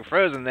one was like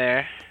frozen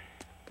there.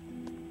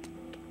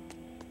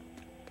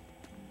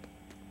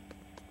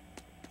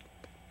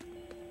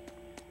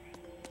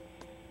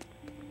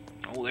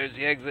 Oh, there's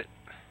the exit.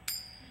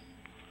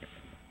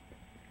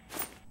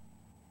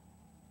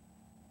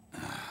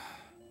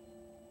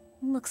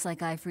 Looks like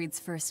Ifrit's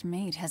first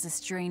mate has a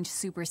strange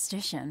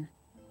superstition.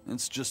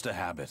 It's just a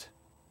habit.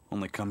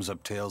 Only comes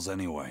up tails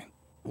anyway.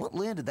 What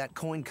land did that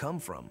coin come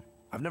from?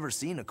 I've never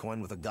seen a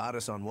coin with a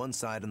goddess on one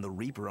side and the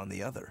Reaper on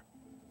the other.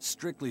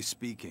 Strictly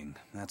speaking,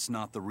 that's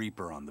not the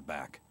Reaper on the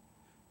back.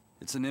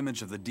 It's an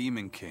image of the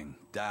Demon King,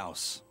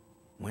 Daus.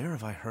 Where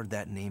have I heard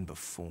that name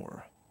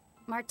before?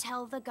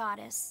 Martel the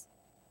goddess,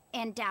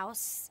 and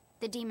Daus,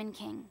 the demon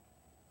king.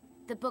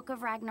 The Book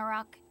of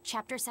Ragnarok,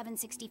 chapter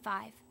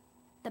 765.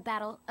 The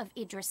Battle of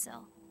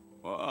Yggdrasil.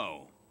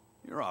 Whoa,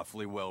 you're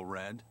awfully well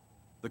read.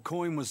 The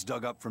coin was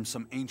dug up from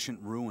some ancient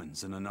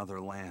ruins in another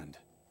land.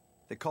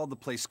 They called the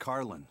place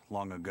Carlin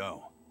long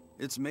ago.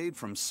 It's made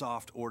from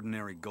soft,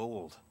 ordinary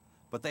gold,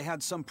 but they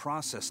had some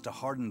process to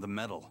harden the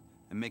metal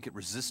and make it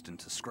resistant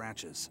to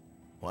scratches.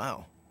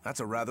 Wow, that's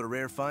a rather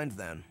rare find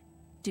then.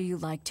 Do you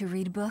like to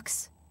read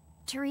books?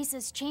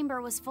 Teresa's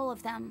chamber was full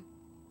of them,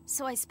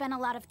 so I spent a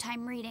lot of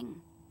time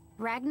reading.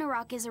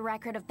 Ragnarok is a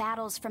record of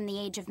battles from the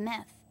Age of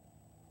Myth.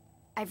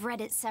 I've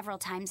read it several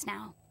times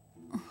now.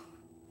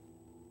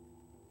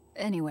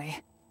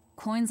 Anyway,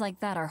 coins like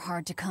that are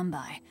hard to come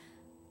by.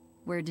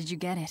 Where did you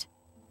get it?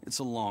 It's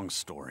a long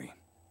story.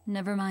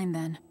 Never mind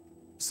then.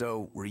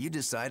 So, were you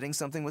deciding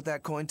something with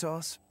that coin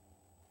toss?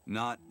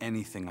 Not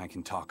anything I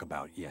can talk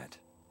about yet.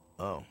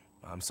 Oh,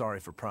 I'm sorry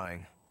for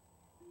prying.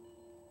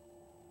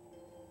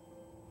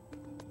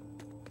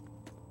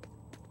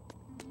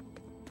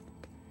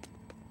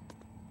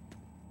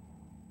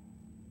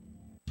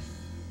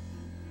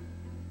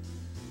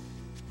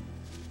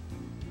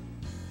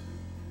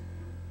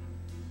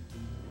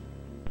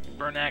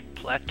 Bernac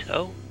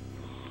Plateau?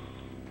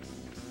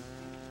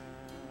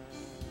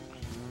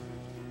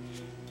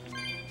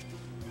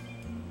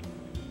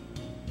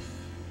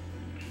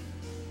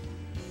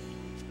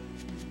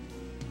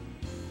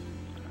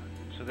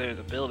 So there's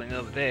a building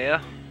over there.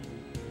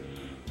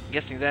 I'm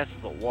guessing that's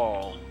the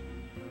wall.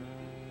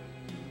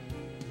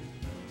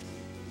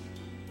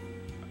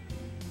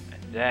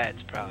 And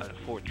that's probably the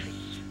fortress.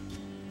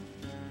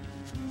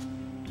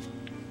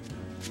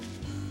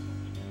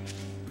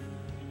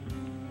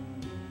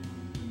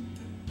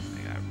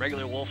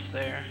 Regular wolf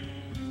there.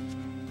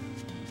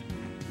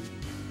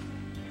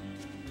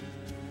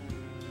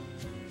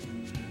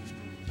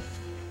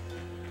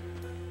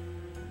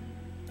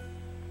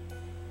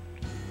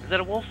 Is that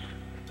a wolf?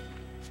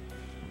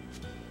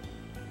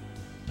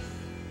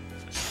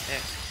 Yeah.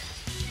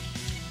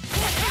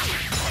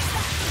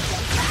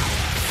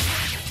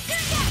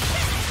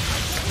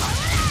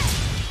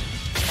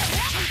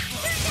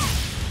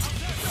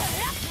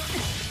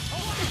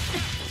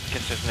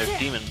 Guess there's no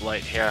demon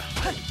blight here.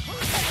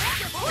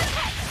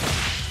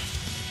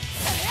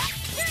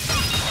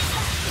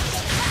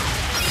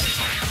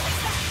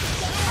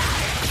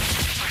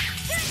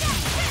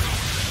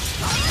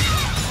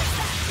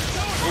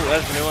 Ooh,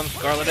 that's the new one,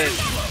 Scarlet Edge.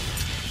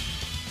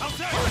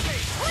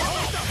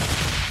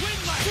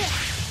 Let's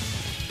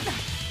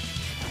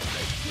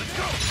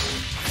go!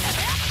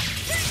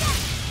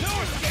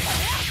 No escape!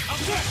 I'm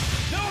good!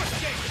 No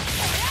escape!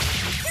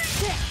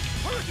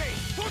 Hurricane!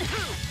 For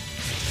two!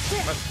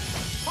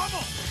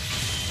 Pummel!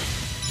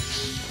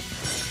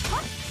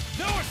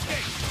 No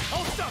escape!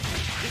 Hold stuck!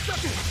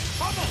 Destruction!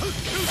 Pummel!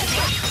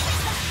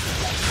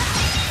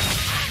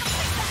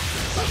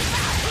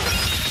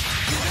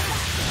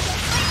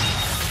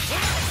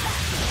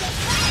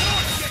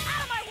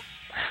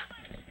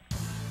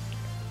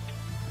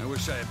 I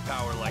wish I had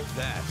power like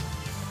that.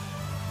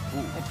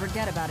 I'd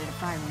forget about it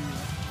if I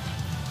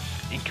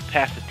were you.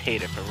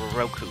 Incapacitated for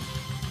Roku.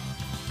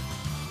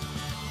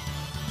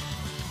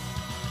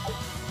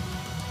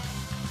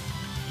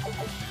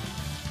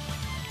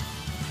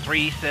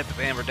 Three sets of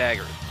amber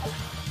daggers.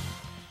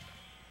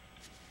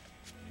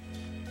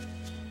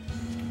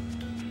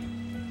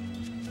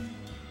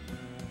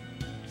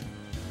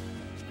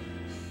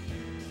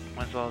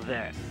 What's all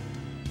that?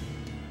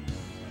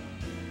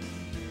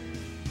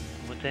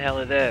 What the hell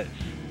is this?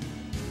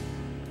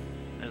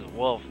 There's a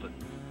wolf, but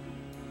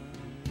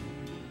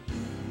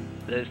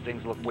those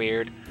things look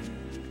weird.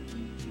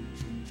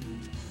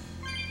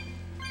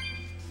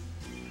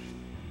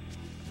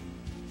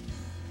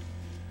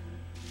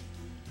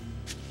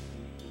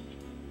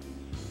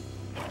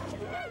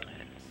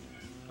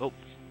 Oh.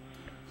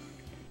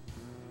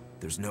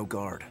 There's no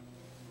guard.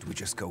 Do we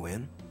just go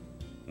in?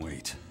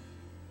 Wait.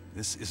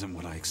 This isn't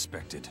what I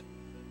expected.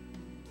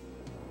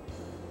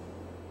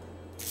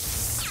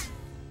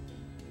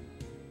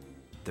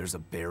 There's a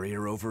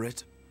barrier over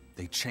it?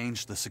 They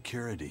changed the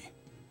security.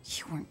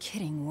 You weren't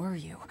kidding, were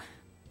you?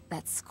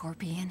 That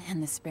scorpion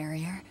and this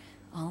barrier,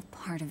 all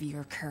part of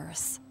your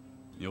curse.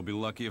 You'll be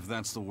lucky if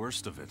that's the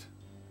worst of it.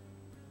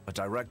 A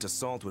direct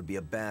assault would be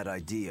a bad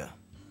idea.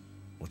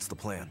 What's the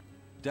plan?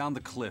 Down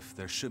the cliff,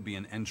 there should be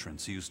an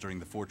entrance used during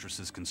the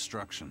fortress's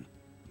construction.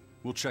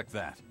 We'll check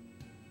that.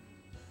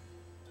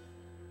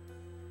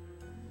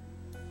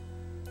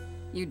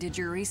 You did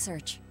your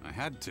research. I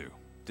had to,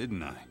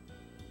 didn't I?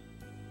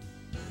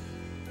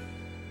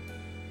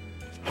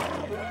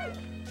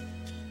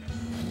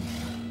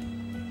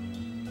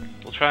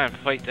 We'll try and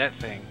fight that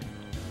thing.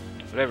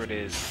 Whatever it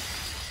is.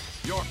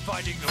 You're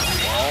fighting the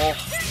Wall.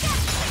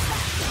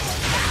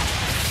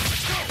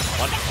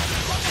 Bunch of them.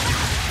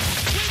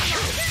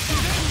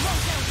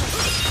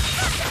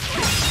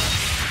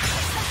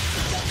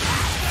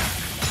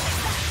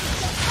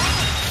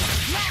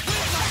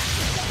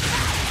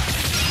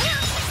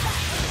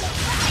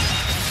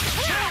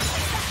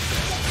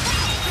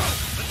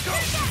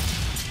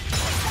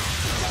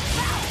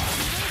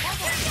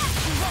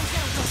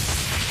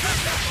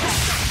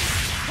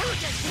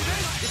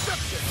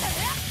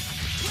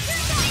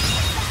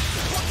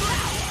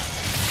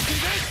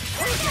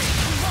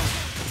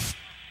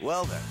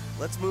 Well then,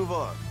 let's move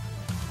on.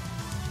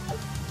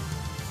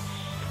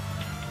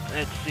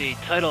 Let's see.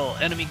 Title: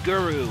 Enemy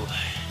Guru.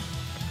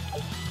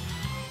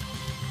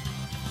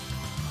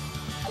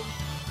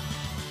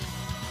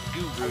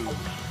 Guru.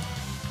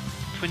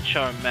 Twin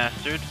Charm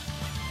mastered.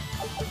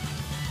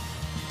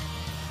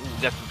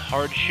 Ooh, got some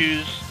hard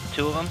shoes.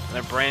 2 of them.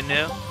 They're brand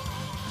new. So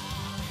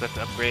that's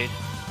an upgrade.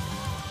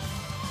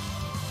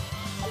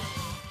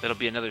 That'll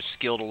be another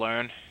skill to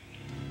learn.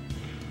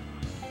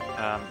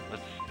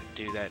 Let's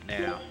do that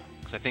now.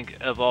 Because I think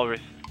of all,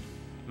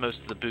 most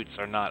of the boots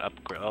are not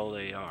upgrade. Oh,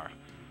 they are.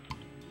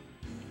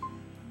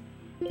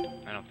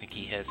 I don't think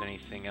he has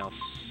anything else.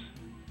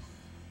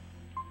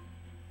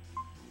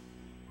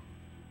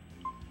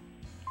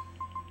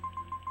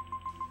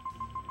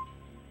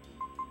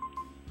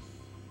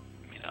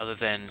 I mean, other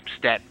than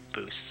stat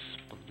boosts.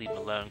 We'll leave him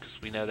alone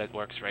because we know that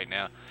works right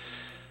now.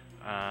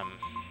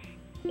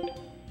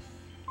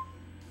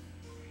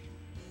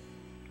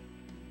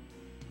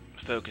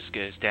 Focus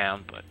goes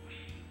down, but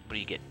what do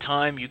you get?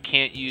 Time you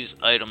can't use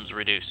items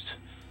reduced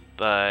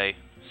by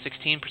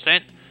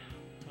 16%?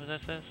 What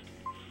that says?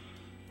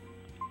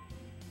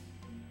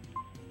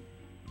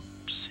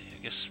 Let's see, I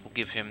guess we'll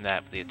give him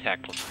that with the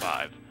attack plus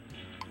 5.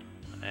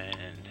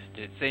 And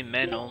did it say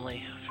men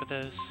only for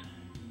those?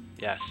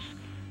 Yes.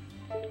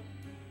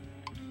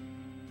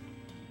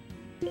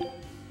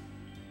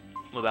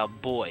 What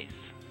about boys?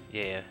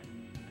 Yeah.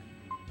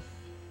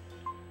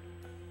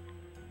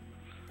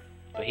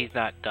 But he's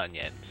not done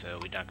yet, so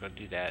we're not going to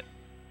do that.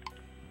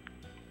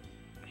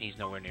 He's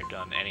nowhere near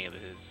done any of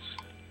his.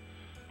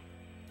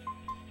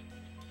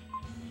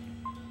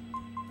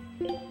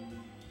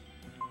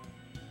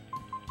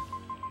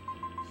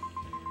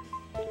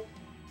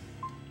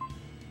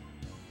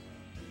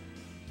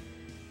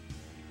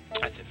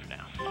 That's it for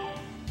now.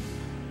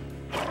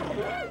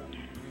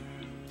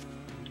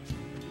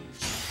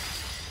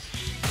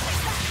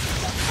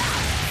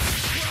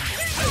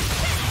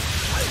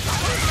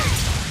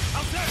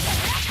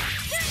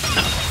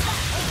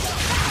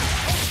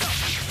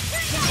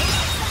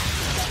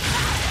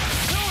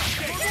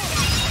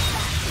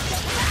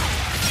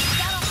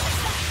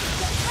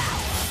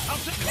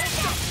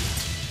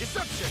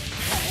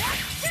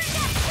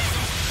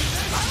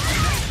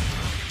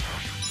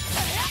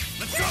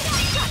 Let's go!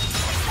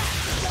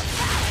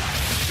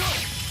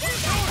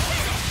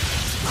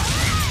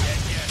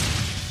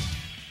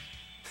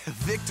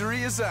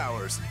 victory is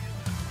ours.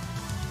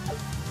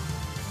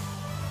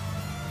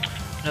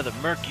 Another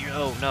Mercury.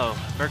 Oh no,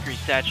 Mercury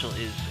Satchel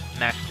is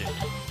mastered.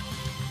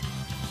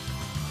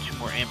 2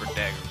 more Amber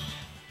Daggers.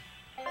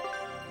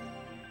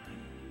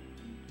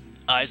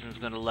 Eisen's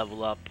gonna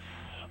level up.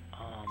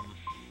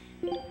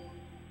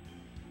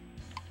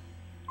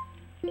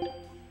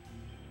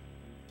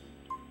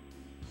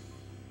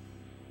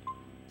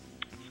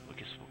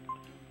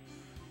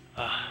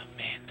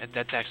 Man,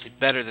 that's actually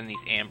better than these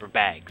Amber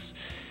bags.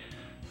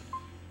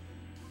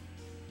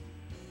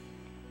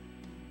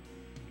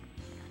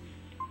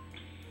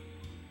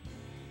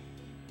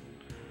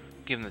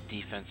 Give him the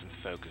defense and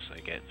focus I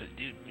get, but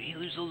dude, he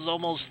loses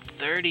almost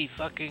 30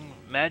 fucking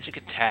magic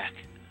attack.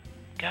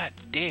 God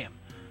damn.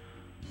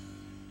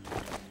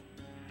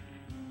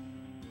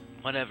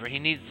 Whatever, he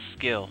needs the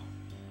skill.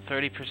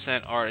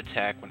 30% art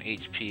attack when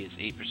HP is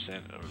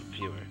 8% or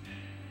fewer.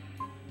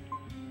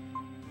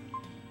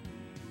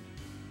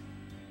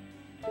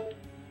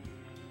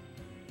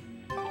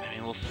 I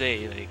mean, we'll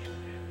see. Like,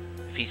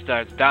 if he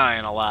starts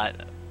dying a lot,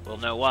 we'll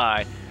know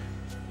why.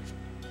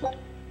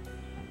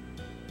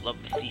 Love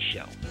the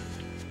seashell.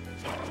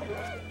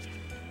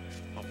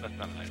 Oh, that's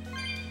not an item.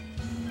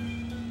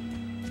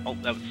 Oh,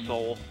 that was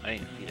soul. I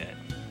didn't see that.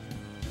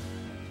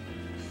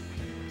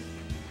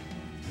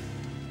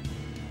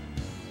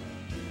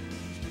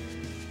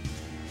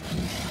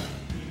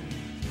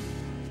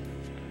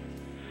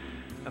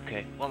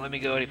 Okay, won't let me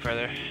go any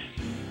further.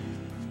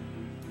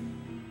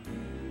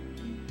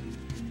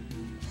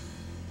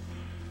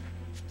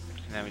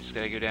 So now we just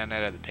gotta go down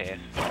that other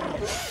path.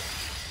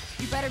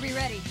 You better be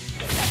ready.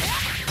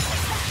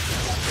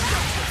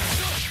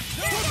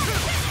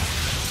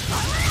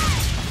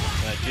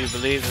 I do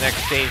believe the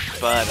next safe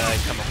spot I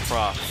come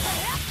across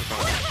from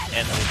the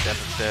end of this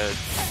episode.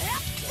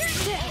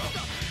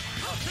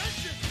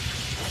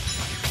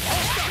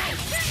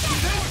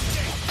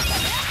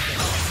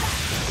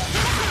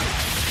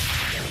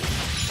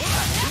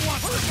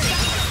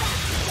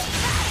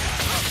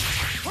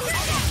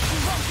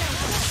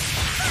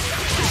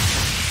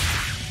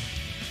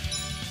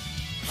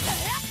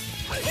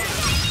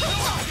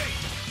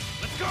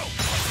 Let's go!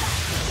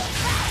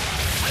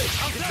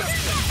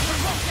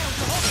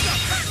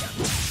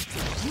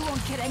 You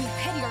won't get any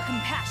pity or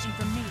compassion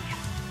from me.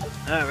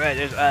 Alright,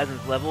 there's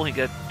Aizen's level. He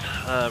got,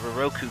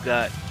 Roroku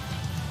got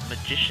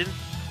Magician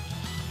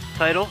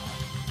title.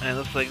 And it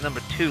looks like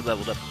number 2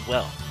 leveled up as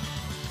well.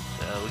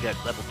 So we got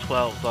level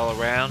 12s all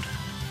around.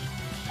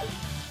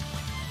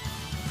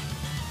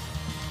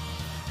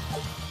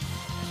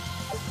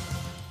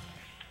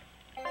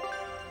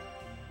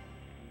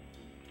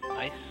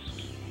 Nice.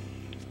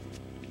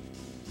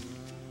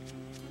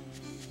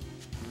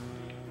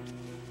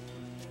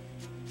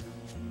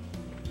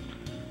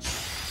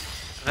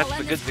 That's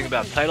the good thing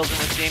about titles in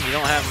this game. You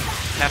don't have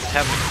to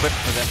have them equipped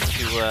for them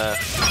to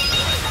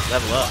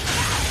level up.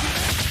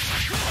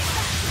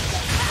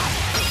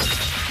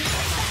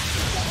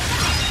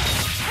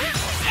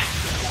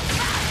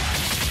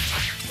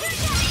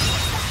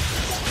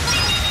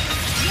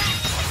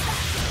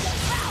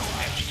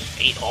 Man, she just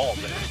ate all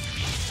of it.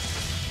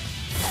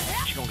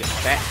 She's gonna get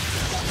fat.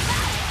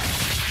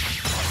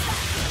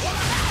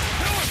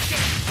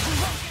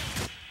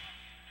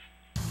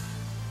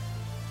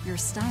 Your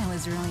style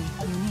is really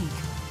unique.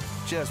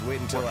 Just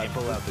wait until I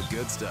pull out the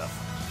good stuff.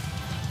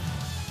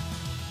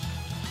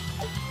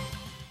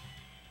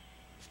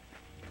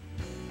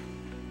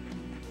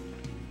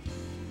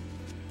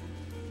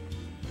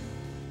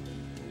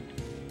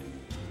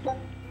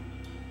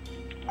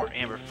 More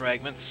amber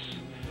fragments.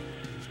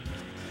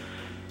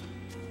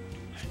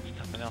 There's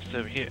nothing else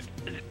over here.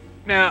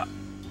 Now,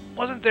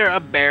 wasn't there a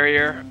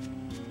barrier?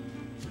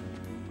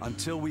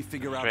 Until we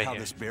figure out Right how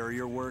here. this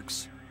barrier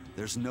works,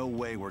 there's no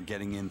way we're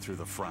getting in through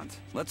the front.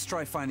 Let's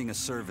try finding a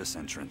service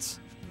entrance.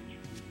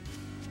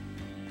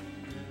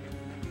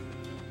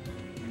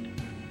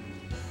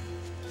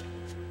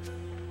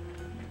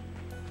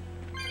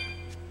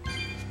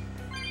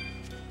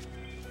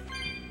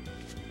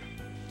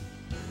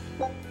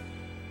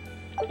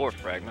 Ore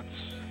fragments.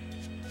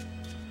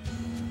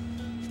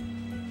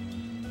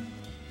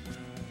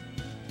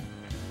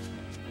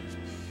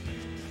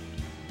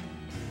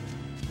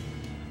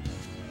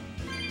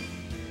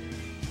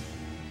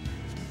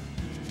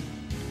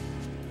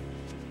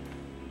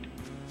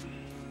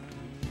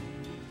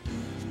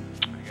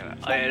 I got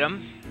an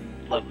item.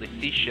 Lovely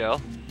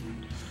seashell.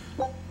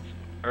 Some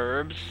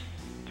herbs.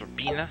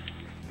 Verbena.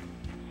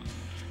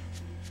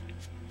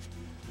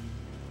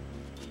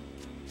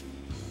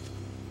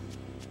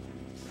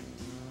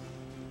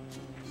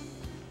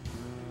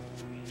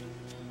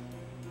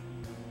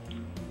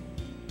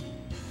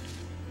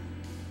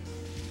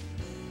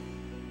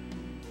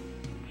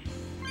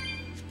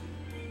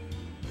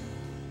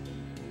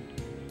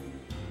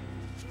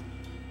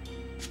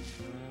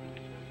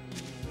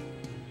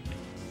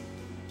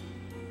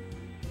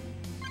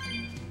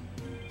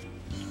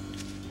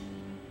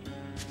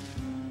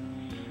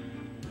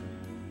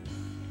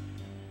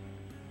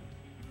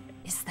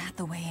 Is that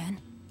the way in?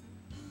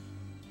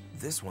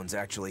 This one's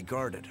actually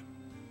guarded.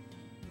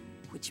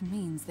 which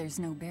means there's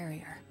no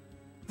barrier.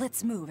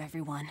 Let's move,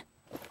 everyone.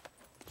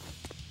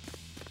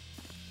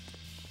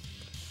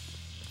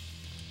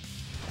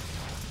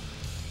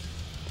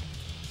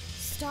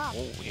 Stop.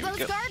 Oh, here we Those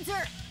go. guards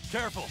are...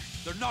 Careful!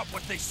 They're not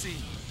what they seem.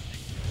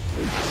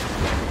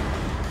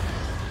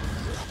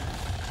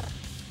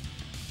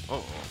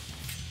 Oh.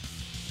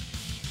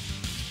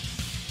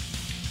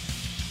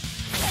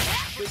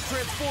 They've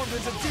transformed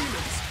into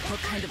demons! What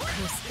kind of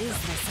curse is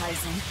this,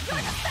 Eisen?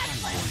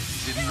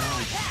 Didn't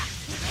know.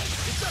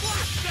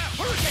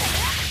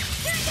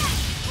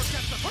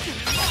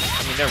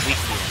 I mean, they're weak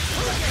to it.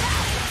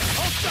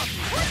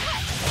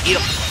 Eat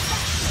 'em.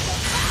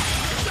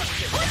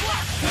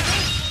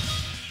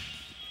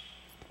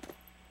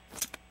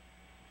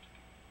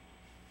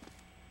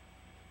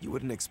 You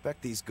wouldn't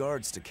expect these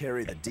guards to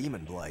carry the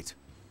demon blight.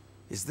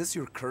 Is this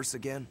your curse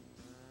again?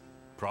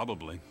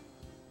 Probably.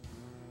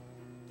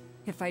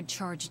 If I'd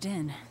charged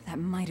in, that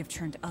might have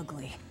turned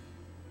ugly.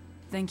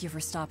 Thank you for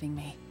stopping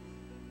me.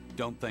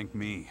 Don't thank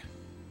me.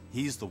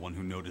 He's the one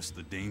who noticed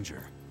the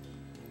danger.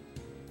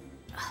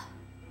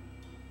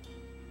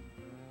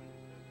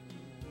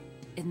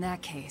 In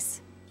that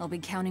case, I'll be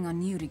counting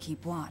on you to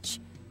keep watch.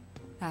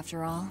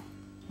 After all,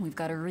 we've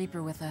got a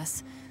Reaper with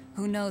us.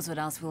 Who knows what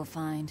else we'll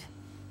find.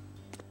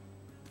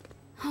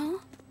 Huh?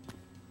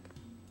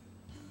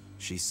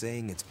 She's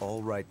saying it's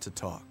all right to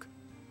talk.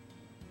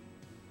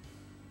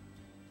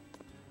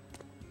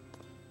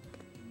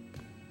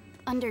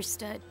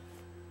 Understood.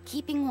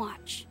 Keeping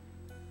watch.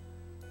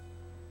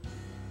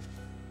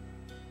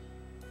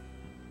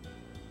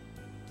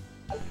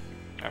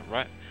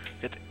 Alright.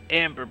 Got the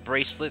Amber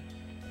Bracelet.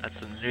 That's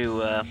a new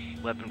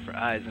weapon for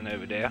Eisen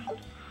over there.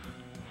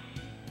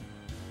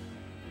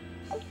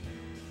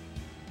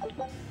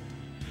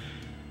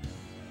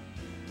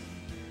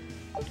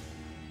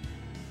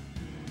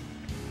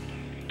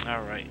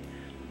 Alright.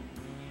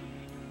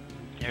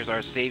 Here's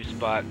our save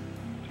spot.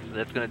 So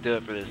that's gonna do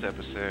it for this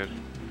episode.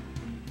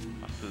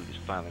 My food is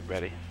finally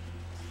ready.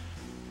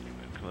 I'm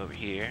gonna come over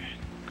here,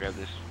 grab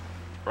this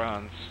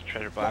bronze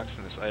treasure box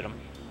and this item,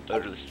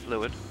 odorless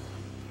fluid.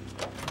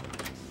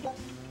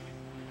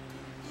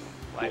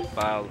 Life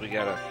vials, we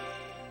gotta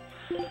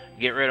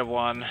get rid of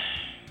one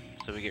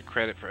so we get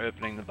credit for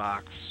opening the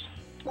box.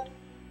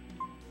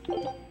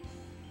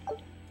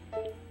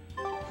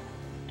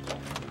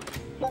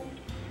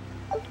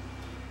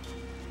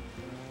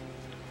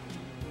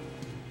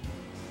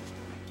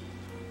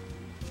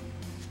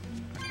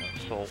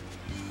 Soul.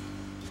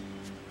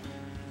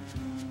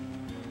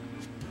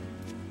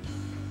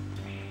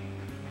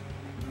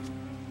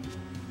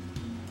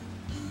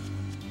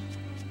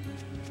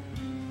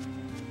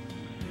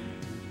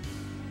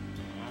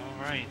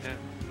 Alright, that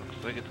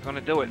looks like it's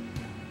gonna do it.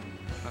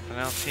 Nothing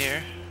else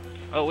here.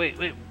 Oh, wait,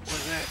 what is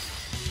that?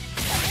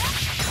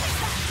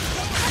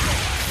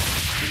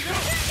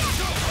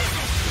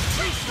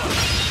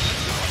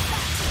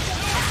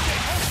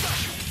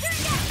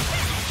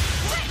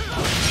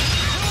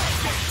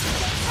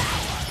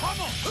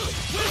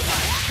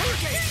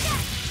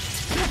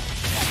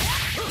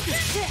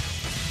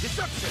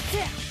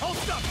 Disruption!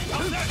 Hold up!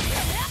 How's that?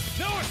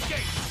 No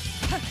escape!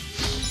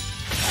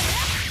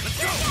 Let's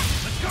go!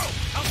 Let's go!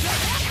 How's that?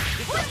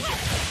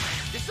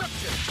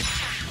 Disruption!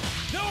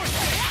 No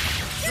escape!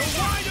 You're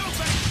wide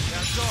open!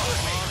 That's all,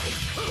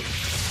 huh?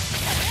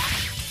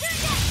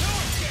 No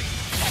escape!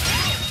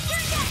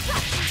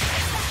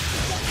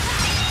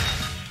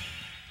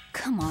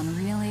 Come on,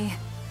 really?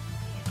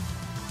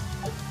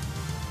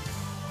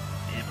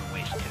 Amber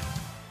waistcoat.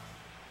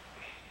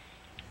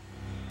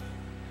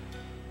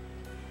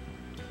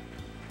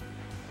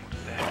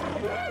 What's that?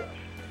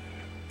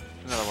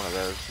 Another one of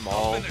those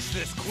small. Finish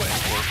this quick!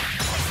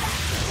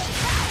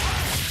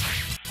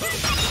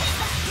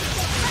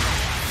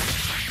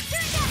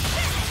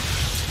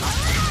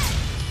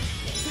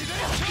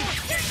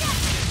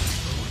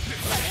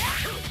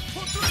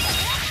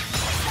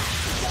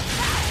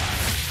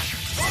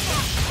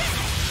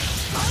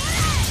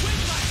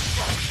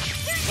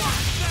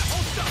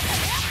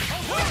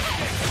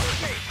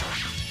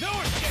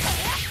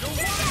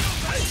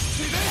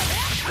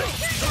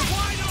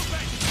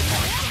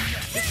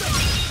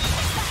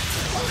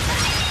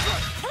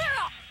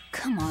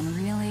 Come on,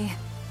 really?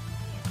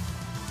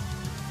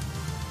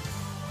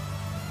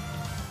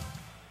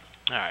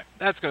 Alright,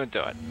 that's gonna do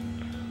it.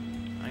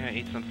 I'm gonna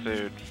eat some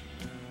food.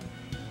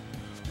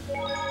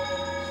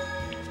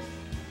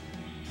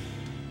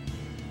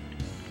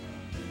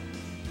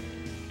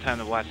 Time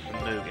to watch some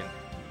Mugen.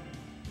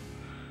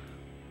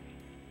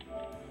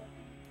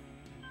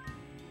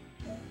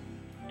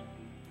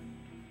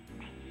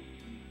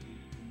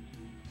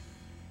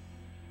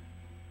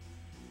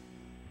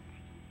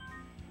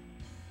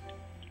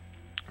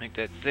 Make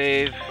that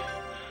save.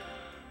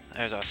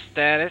 There's our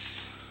status.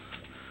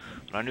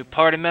 Our new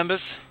party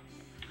members.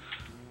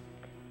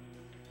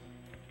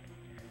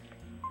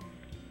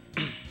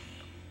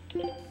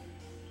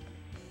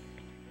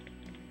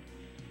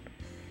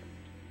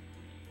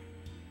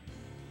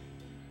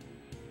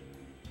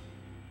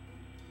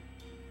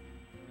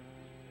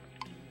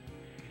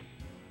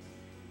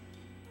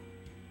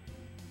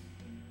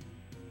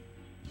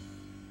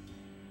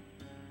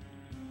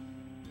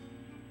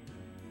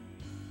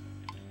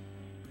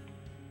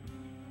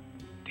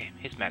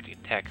 His magic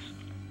attack's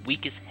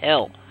weak as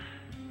hell.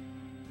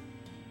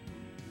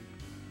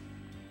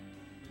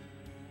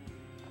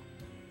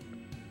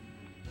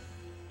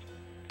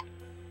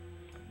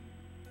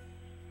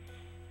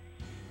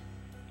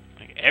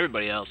 Like,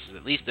 everybody else is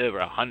at least over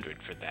 100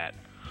 for that.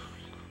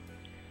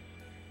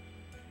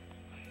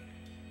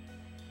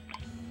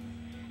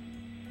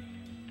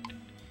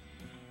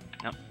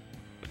 Nope.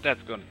 But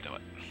that's going to do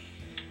it.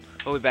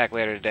 We'll be back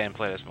later today and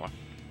play this more.